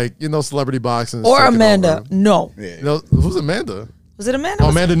from like celebrity boxing or Amanda. Over. No. Yeah. Who's Amanda? Was it Amanda? Oh,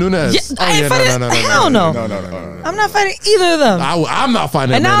 Amanda Nunes. Yeah, I ain't fighting. Hell no. I'm not fighting either of them. I'm not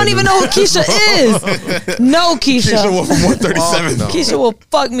fighting. And Amanda I don't even know who Keisha is. No, Keisha. Keisha Wolf from 137. No. Keisha will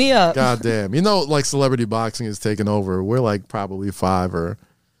fuck me up. God damn. Like celebrity boxing is taking over. We're like probably we're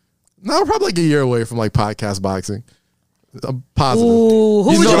probably like a year away from like podcast boxing. I'm positive. Ooh,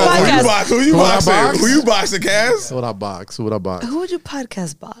 who would you podcast? Who you boxing? Who you boxing, Kaz? Who would I box? Who would you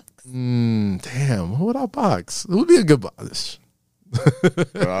podcast box? Damn. Who would I box? Who would be a good box?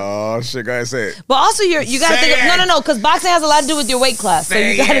 Oh shit, go ahead, say it. But also, you gotta think. No, because boxing has a lot to do with your weight class. So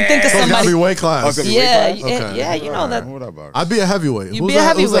you gotta think of So it's somebody. gotta be weight class. Yeah, Okay. yeah, you know that. I'd be a heavyweight. You'd be a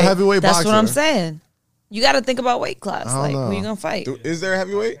heavyweight. Who's a heavyweight That's boxer? what I'm saying. You gotta think about weight class. I Like, don't know. who you gonna fight? Is there a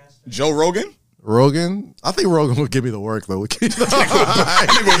heavyweight? Joe Rogan? Rogan? I think Rogan would give me the work though. Rogan give me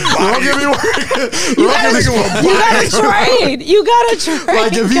work. You gotta train. You gotta train.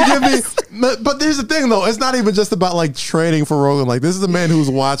 Like if you give me, but there's the thing though. It's not even just about like training for Rogan. Like this is a man who's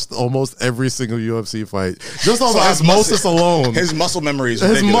watched almost every single UFC fight, just on osmosis alone. His muscle memory is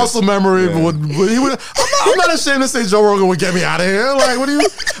his muscle memory would. I'm not ashamed to say Joe Rogan would get me out of here. Like what do you?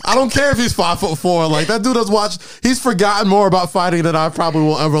 I don't care if he's 5'4". Like that dude has watched. He's forgotten more about fighting than I probably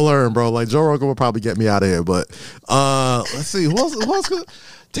will ever learn, bro. Like Joe Rogan will probably get me out of here. But let's see who else.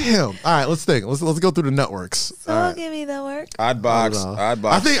 Damn. All right, let's think. Let's go through the networks. So right. give me the work. I'd box. I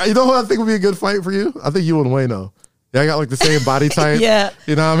think you know who I think would be a good fight for you. I think you and Wayno. Yeah, I got like the same body type. Yeah,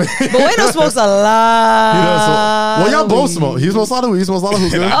 you know what I mean. But Wayno smokes a lot. He does. Well, y'all both smoke. He smokes a lot of weed. He smokes a lot of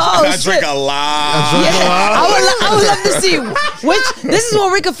hookah. I drink a lot. I would love to see which. This is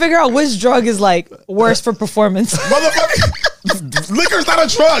where we could figure out which drug is like worse for performance. Motherfucker, liquor's not a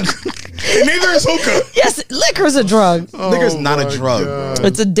drug. And neither is hookah. Yes, liquor's a drug. Liquor's not a drug. God.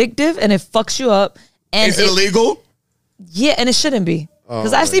 It's addictive and it fucks you up. And is it illegal? Yeah, and it shouldn't be.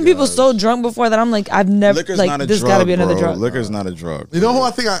 Because I've seen people so drunk before that I'm like, I've never, Liquor's like, not a there's drug, got to be another bro. drug. Liquor's not a drug. You know who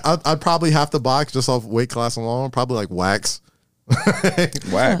I think I'd probably have to box just off weight class alone? Probably like Wax.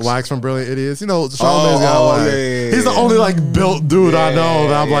 Wax from Brilliant Idiots. You know, Charlamagne's got like, he's the only like built dude I know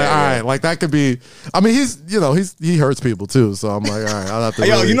that I'm like, all right, like that could be. I mean, he hurts people too, so I'm like, all right, I'll have to.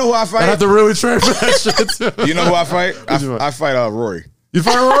 Yo, you know who I fight? I have to really train for that shit too. You know who I fight? I fight Rory. You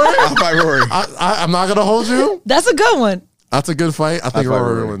fight Rory? I fight Rory. I'm not gonna hold you. That's a good one. That's a good fight. I think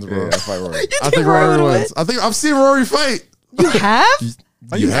Rory wins, bro. Yeah, I fight Rory. I think Rory wins. I think I've seen Rory fight. You have?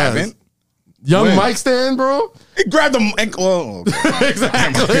 You haven't? Young Mike stand, bro. He grabbed the ankle.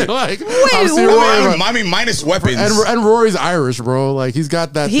 Exactly. Like, I mean, minus weapons. And Rory's Irish, bro. Like he's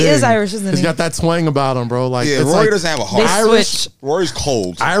got that. He is Irish, isn't he? He's got that twang about him, bro. Like yeah, Rory like, doesn't have a heart. Irish. Rory's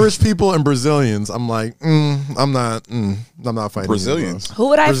cold. Irish people and Brazilians. I'm like, I'm not fighting Brazilians. Who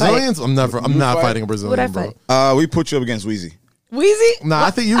would I fight? Brazilians? I'm not fighting a Brazilian. Who would I fight? Bro. We put you up against Weezy. Weezy? Nah,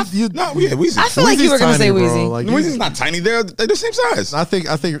 I think you. No, yeah, Weezy. I feel like you were gonna say Weezy. Like, Weezy's not tiny. They're the same size. I think.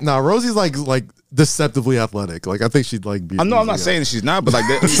 Rosie's like deceptively athletic. Like I think she'd like be. I'm not saying she's not, but like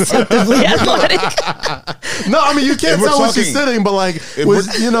deceptively athletic. No, I mean you can't tell when she's sitting, but like you go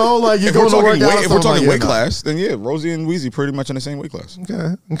to work out. If we're talking weight class, then yeah, Rosie and Weezy pretty much in the same weight class.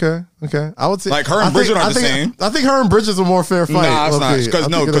 Okay. I would say like her and Bridget aren't the same. I think her and Bridget's a more fair fight. Nah, it's not.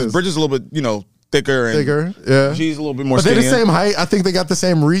 Because Bridget's a little bit, thicker. Yeah. She's a little bit more skinny. But they're the same height. I think they got the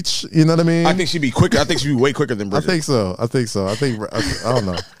same reach. You know what I mean? I think she'd be quicker. I think she'd be way quicker than Bridget. I think so. I don't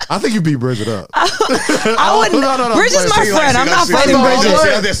know. I think you beat Bridget up. I wouldn't. No. Bridget's my friend. I'm not fighting Bridget.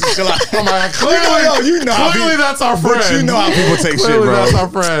 Clearly that's our friend. But you know how people take shit, bro. That's our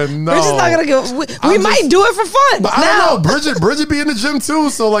friend. No. Bridget's not gonna give. We might do it for fun. But I don't know. Bridget be in the gym too.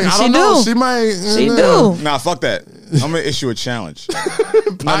 So like I don't know. She might. She do. Nah, fuck that. I'm gonna issue a challenge.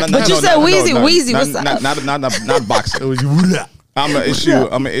 But you said Weezy. Weezy, what's that? Not boxing. I'm gonna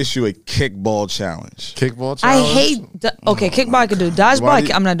issue a kickball challenge. Kickball challenge. I hate. Kickball I could do.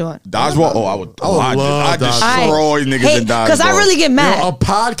 Dodgeball I'm not doing. Dodgeball. Oh, I destroy niggas in dodgeball. Because I really get mad. A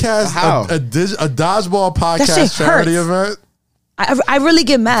podcast. How? A dodgeball podcast charity event. I really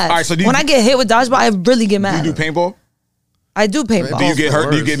get mad. All right, so when I get hit with dodgeball, I really get mad. Do you do paintball? I do paintball. Do you get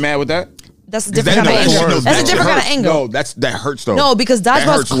hurt? Do you get mad with that? That's a different kind of anger. That's a different kind of anger. No, that hurts though. No, because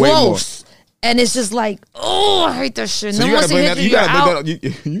dodgeball's close. And it's just like, oh, I hate that shit. So you gotta blame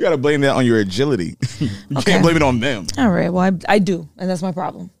that. You gotta blame that on your agility. You can't blame it on them. All right, well, I do, and that's my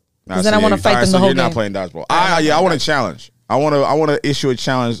problem. Because then I want to fight them the whole game. You're not playing dodgeball. I want a challenge. I want to issue a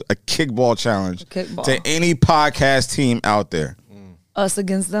challenge, a kickball challenge to any podcast team out there. Us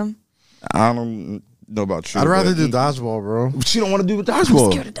against them. I don't know about you. I'd rather do dodgeball, bro. But you don't want to do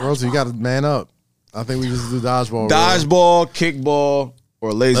dodgeball. Rosie, you got to man up. I think we just do dodgeball. Dodgeball, kickball.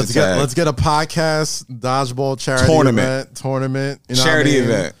 Or laser tag. Let's get a podcast dodgeball charity tournament. You know charity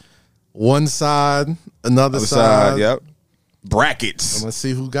event. One side, another side. Yep. Brackets. And let's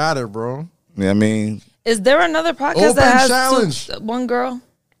see who got it, bro. Yeah, I mean, is there another podcast that has one girl?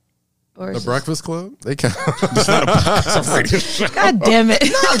 The Breakfast Club? They count. It's not a radio show. God damn it.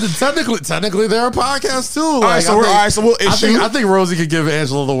 No, technically they're a podcast too. All right, so we'll issue. I think Rosie could give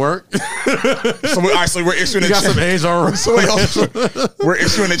Angela the work. So we're issuing some age on we're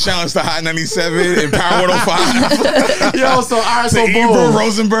issuing a challenge to Hot 97 and Power 105. Yo, so all right, so Ebro,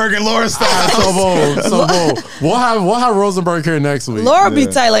 Rosenberg, and Laura Stiles. So boom. We'll have Rosenberg here next week. Laura be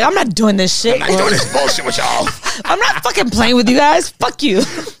tight. Like, I'm not doing this shit. I'm not doing this bullshit with y'all. I'm not fucking playing with you guys. Fuck you.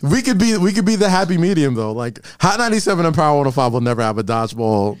 We could be the happy medium though. Like Hot 97 and Power 105 will never have a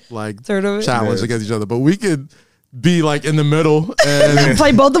dodgeball like challenge against each other, but we could be like in the middle and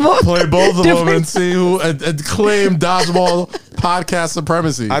play both of them. And see who and claim dodgeball podcast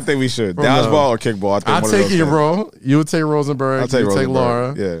supremacy. I think we should dodgeball or kickball. I'll take you, bro. You would take Rosenberg. I'll take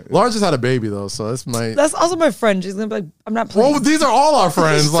Laura. Yeah, Laura just had a baby though, so this might. That's also my friend. She's gonna be like, I'm not playing. Well, these are all our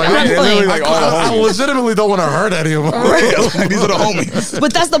friends. Like, I'm not playing. I legitimately don't want to hurt any of them. These are the homies.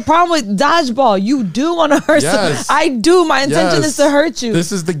 But that's the problem with dodgeball. You do want to hurt. Yes. I do. My intention is to hurt you.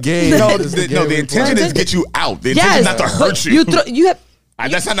 This is the game. The intention is to get you out. The intention is not to hurt you. You have.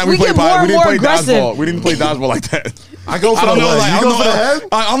 That's not how we play dodgeball. We didn't play dodgeball like that. I go for the leg. You go for the head?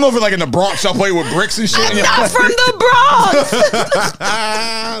 I don't know if it's like in the Bronx, y'all play with bricks and shit. I'm not from the Bronx.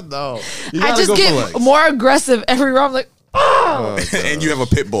 No. I just get more aggressive every round. I'm like, oh. And you have a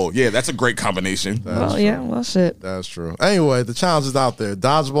pit bull. Yeah, that's a great combination. Well, shit. That's true. Anyway, the challenge is out there.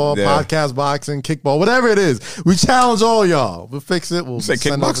 Dodgeball, podcast boxing, kickball, whatever it is. We challenge all y'all. We'll fix it. We'll say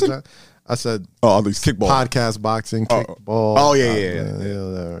kickboxing? I said, at least kickball, podcast, boxing, kickball. Oh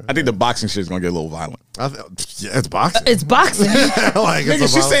yeah. I think the boxing shit is gonna get a little violent. It's boxing. It's boxing. Nigga,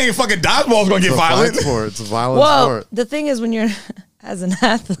 she's saying fucking dodgeball is gonna get violent. It's a violent sport. The thing is, when you're as an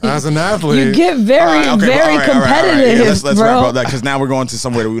athlete, you get very competitive. Yeah, let's wrap up that because now we're going to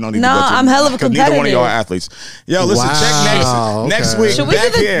somewhere that we don't need to go to. I'm hella competitive. Neither one of y'all are athletes. Yo, listen, check next week. Should we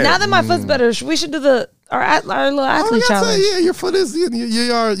do now that my foot's better? We should do our little athlete challenge. Yeah, your foot is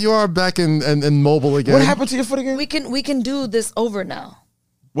you are back and mobile again. What happened to your foot again? We can do this over now.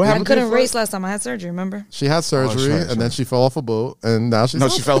 What happened? I couldn't race last time. I had surgery. Remember? She had surgery and then she fell off a boat and now she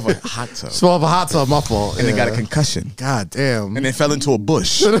fell off a hot tub. She fell off a hot tub. My fault. And then got a concussion. God damn. And then fell into a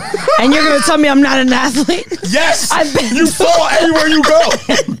bush. And you're gonna tell me I'm not an athlete? Yes. You fall everywhere you go.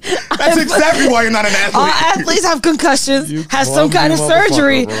 That's exactly why you're not an athlete. All athletes have concussions. Have some kind of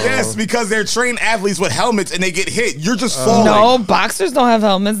surgery. Yes, because they're trained athletes with helmets and they get hit. You're just falling. No, boxers don't have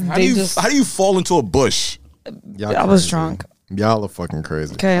helmets. How do you fall into a bush? I was drunk. Y'all are fucking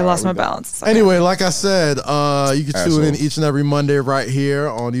crazy. Okay, I lost my balance. Anyway, like I said, you can tune in each and every Monday right here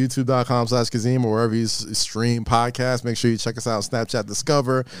on youtube.com/Kazim or wherever you stream podcasts. Make sure you check us out on Snapchat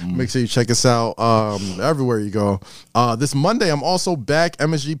Discover. Make sure you check us out everywhere you go. This Monday, I'm also back.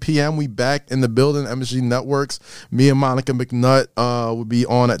 MSG PM, we back in the building. MSG Networks. Me and Monica McNutt will be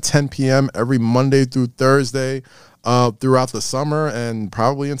on at 10 p.m. every Monday through Thursday. Throughout the summer and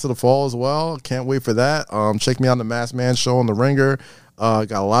probably into the fall as well. Can't wait for that. Check me out on the Masked Man Show on The Ringer. Got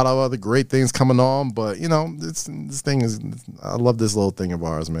a lot of other great things coming on, but you know, this thing is. I love this little thing of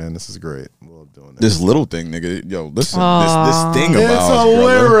ours, man. This is great. I love doing this little thing, nigga. Yo, listen, this thing of ours. It's a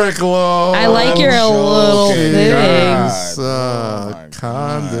lyric, Lo. I like your little things.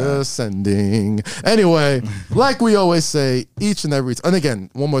 Condescending. Anyway, like we always say, each and every. And again,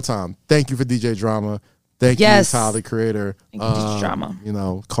 one more time, thank you for DJ Drama. Thank you, Tyler, the creator. Drama. You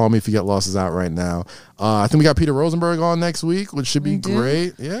know, Call Me If You Get Lost is out right now. I think we got Peter Rosenberg on next week, which should be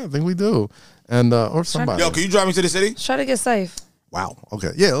great. Yeah, I think we do. And or somebody. Yo, can you drive me to the city? Let's try to get safe. Wow.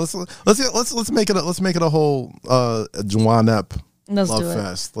 Okay. Yeah. Let's make it a whole Juwanep Love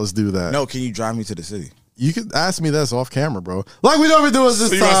Fest. Let's do that. No, can you drive me to the city? You can ask me this off camera, bro. Like we never do it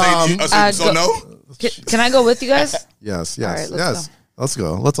this time. So no. Can I go with you guys? Yes. All right, yes. Let's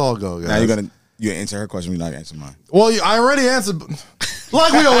go. Let's all go, guys. Now you answer her question, you're not answer mine. Well, I already answered.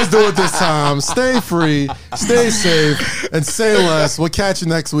 Like we always do it this time. Stay free, stay safe, and say less. We'll catch you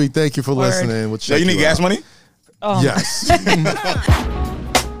next week. Thank you for listening. We'll check you need gas money? Oh. Yes.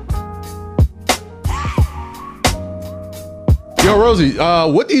 Yo, Rosie,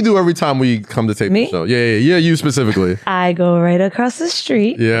 what do you do every time we come to tape the show? Yeah, you specifically. I go right across the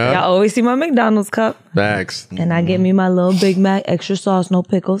street. Yeah. I always see my McDonald's cup. Facts. And I get me my little Big Mac, extra sauce, no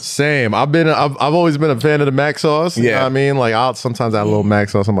pickles. Same. I've always been a fan of the Mac sauce. Yeah. You know what I mean? Like I'll sometimes add a little Mac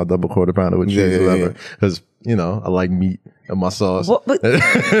sauce on my double quarter pounder with cheese or whatever. Because, you know, I like meat in my sauce.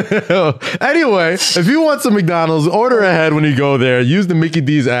 Anyway, if you want some McDonald's, order ahead when you go there. Use the Mickey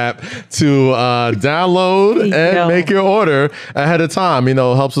D's app to download and make your order ahead of time. You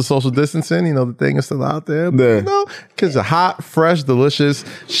know, it helps with social distancing. You know, the thing is still out there. But, you know, because it's hot, fresh, delicious.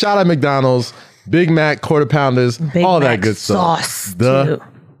 Shout out McDonald's, Big Mac, quarter pounders, all that good stuff. Sauce,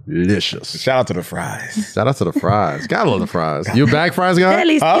 delicious. Shout out to the fries. Shout out to the fries. Gotta love the fries. You a bag fries guy?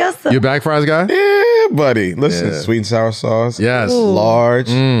 Delicioso. You a bag fries guy? Yeah, buddy. Listen, sweet and sour sauce. Yes. Large.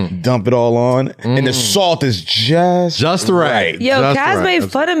 Dump it all on. And the salt is just right. Yo, Kaz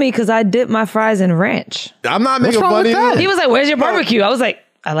made fun of me because I dipped my fries in ranch. I'm not making fun of you. He was like, "Where's your barbecue?" I was like,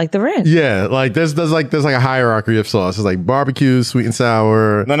 I like the ranch. Yeah, like there's like a hierarchy of sauce. It's like barbecue, sweet and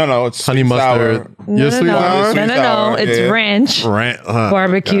sour. No, it's honey mustard. No. It's ranch.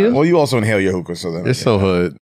 Barbecue. Well, you also inhale your hookah, so then you're so hood.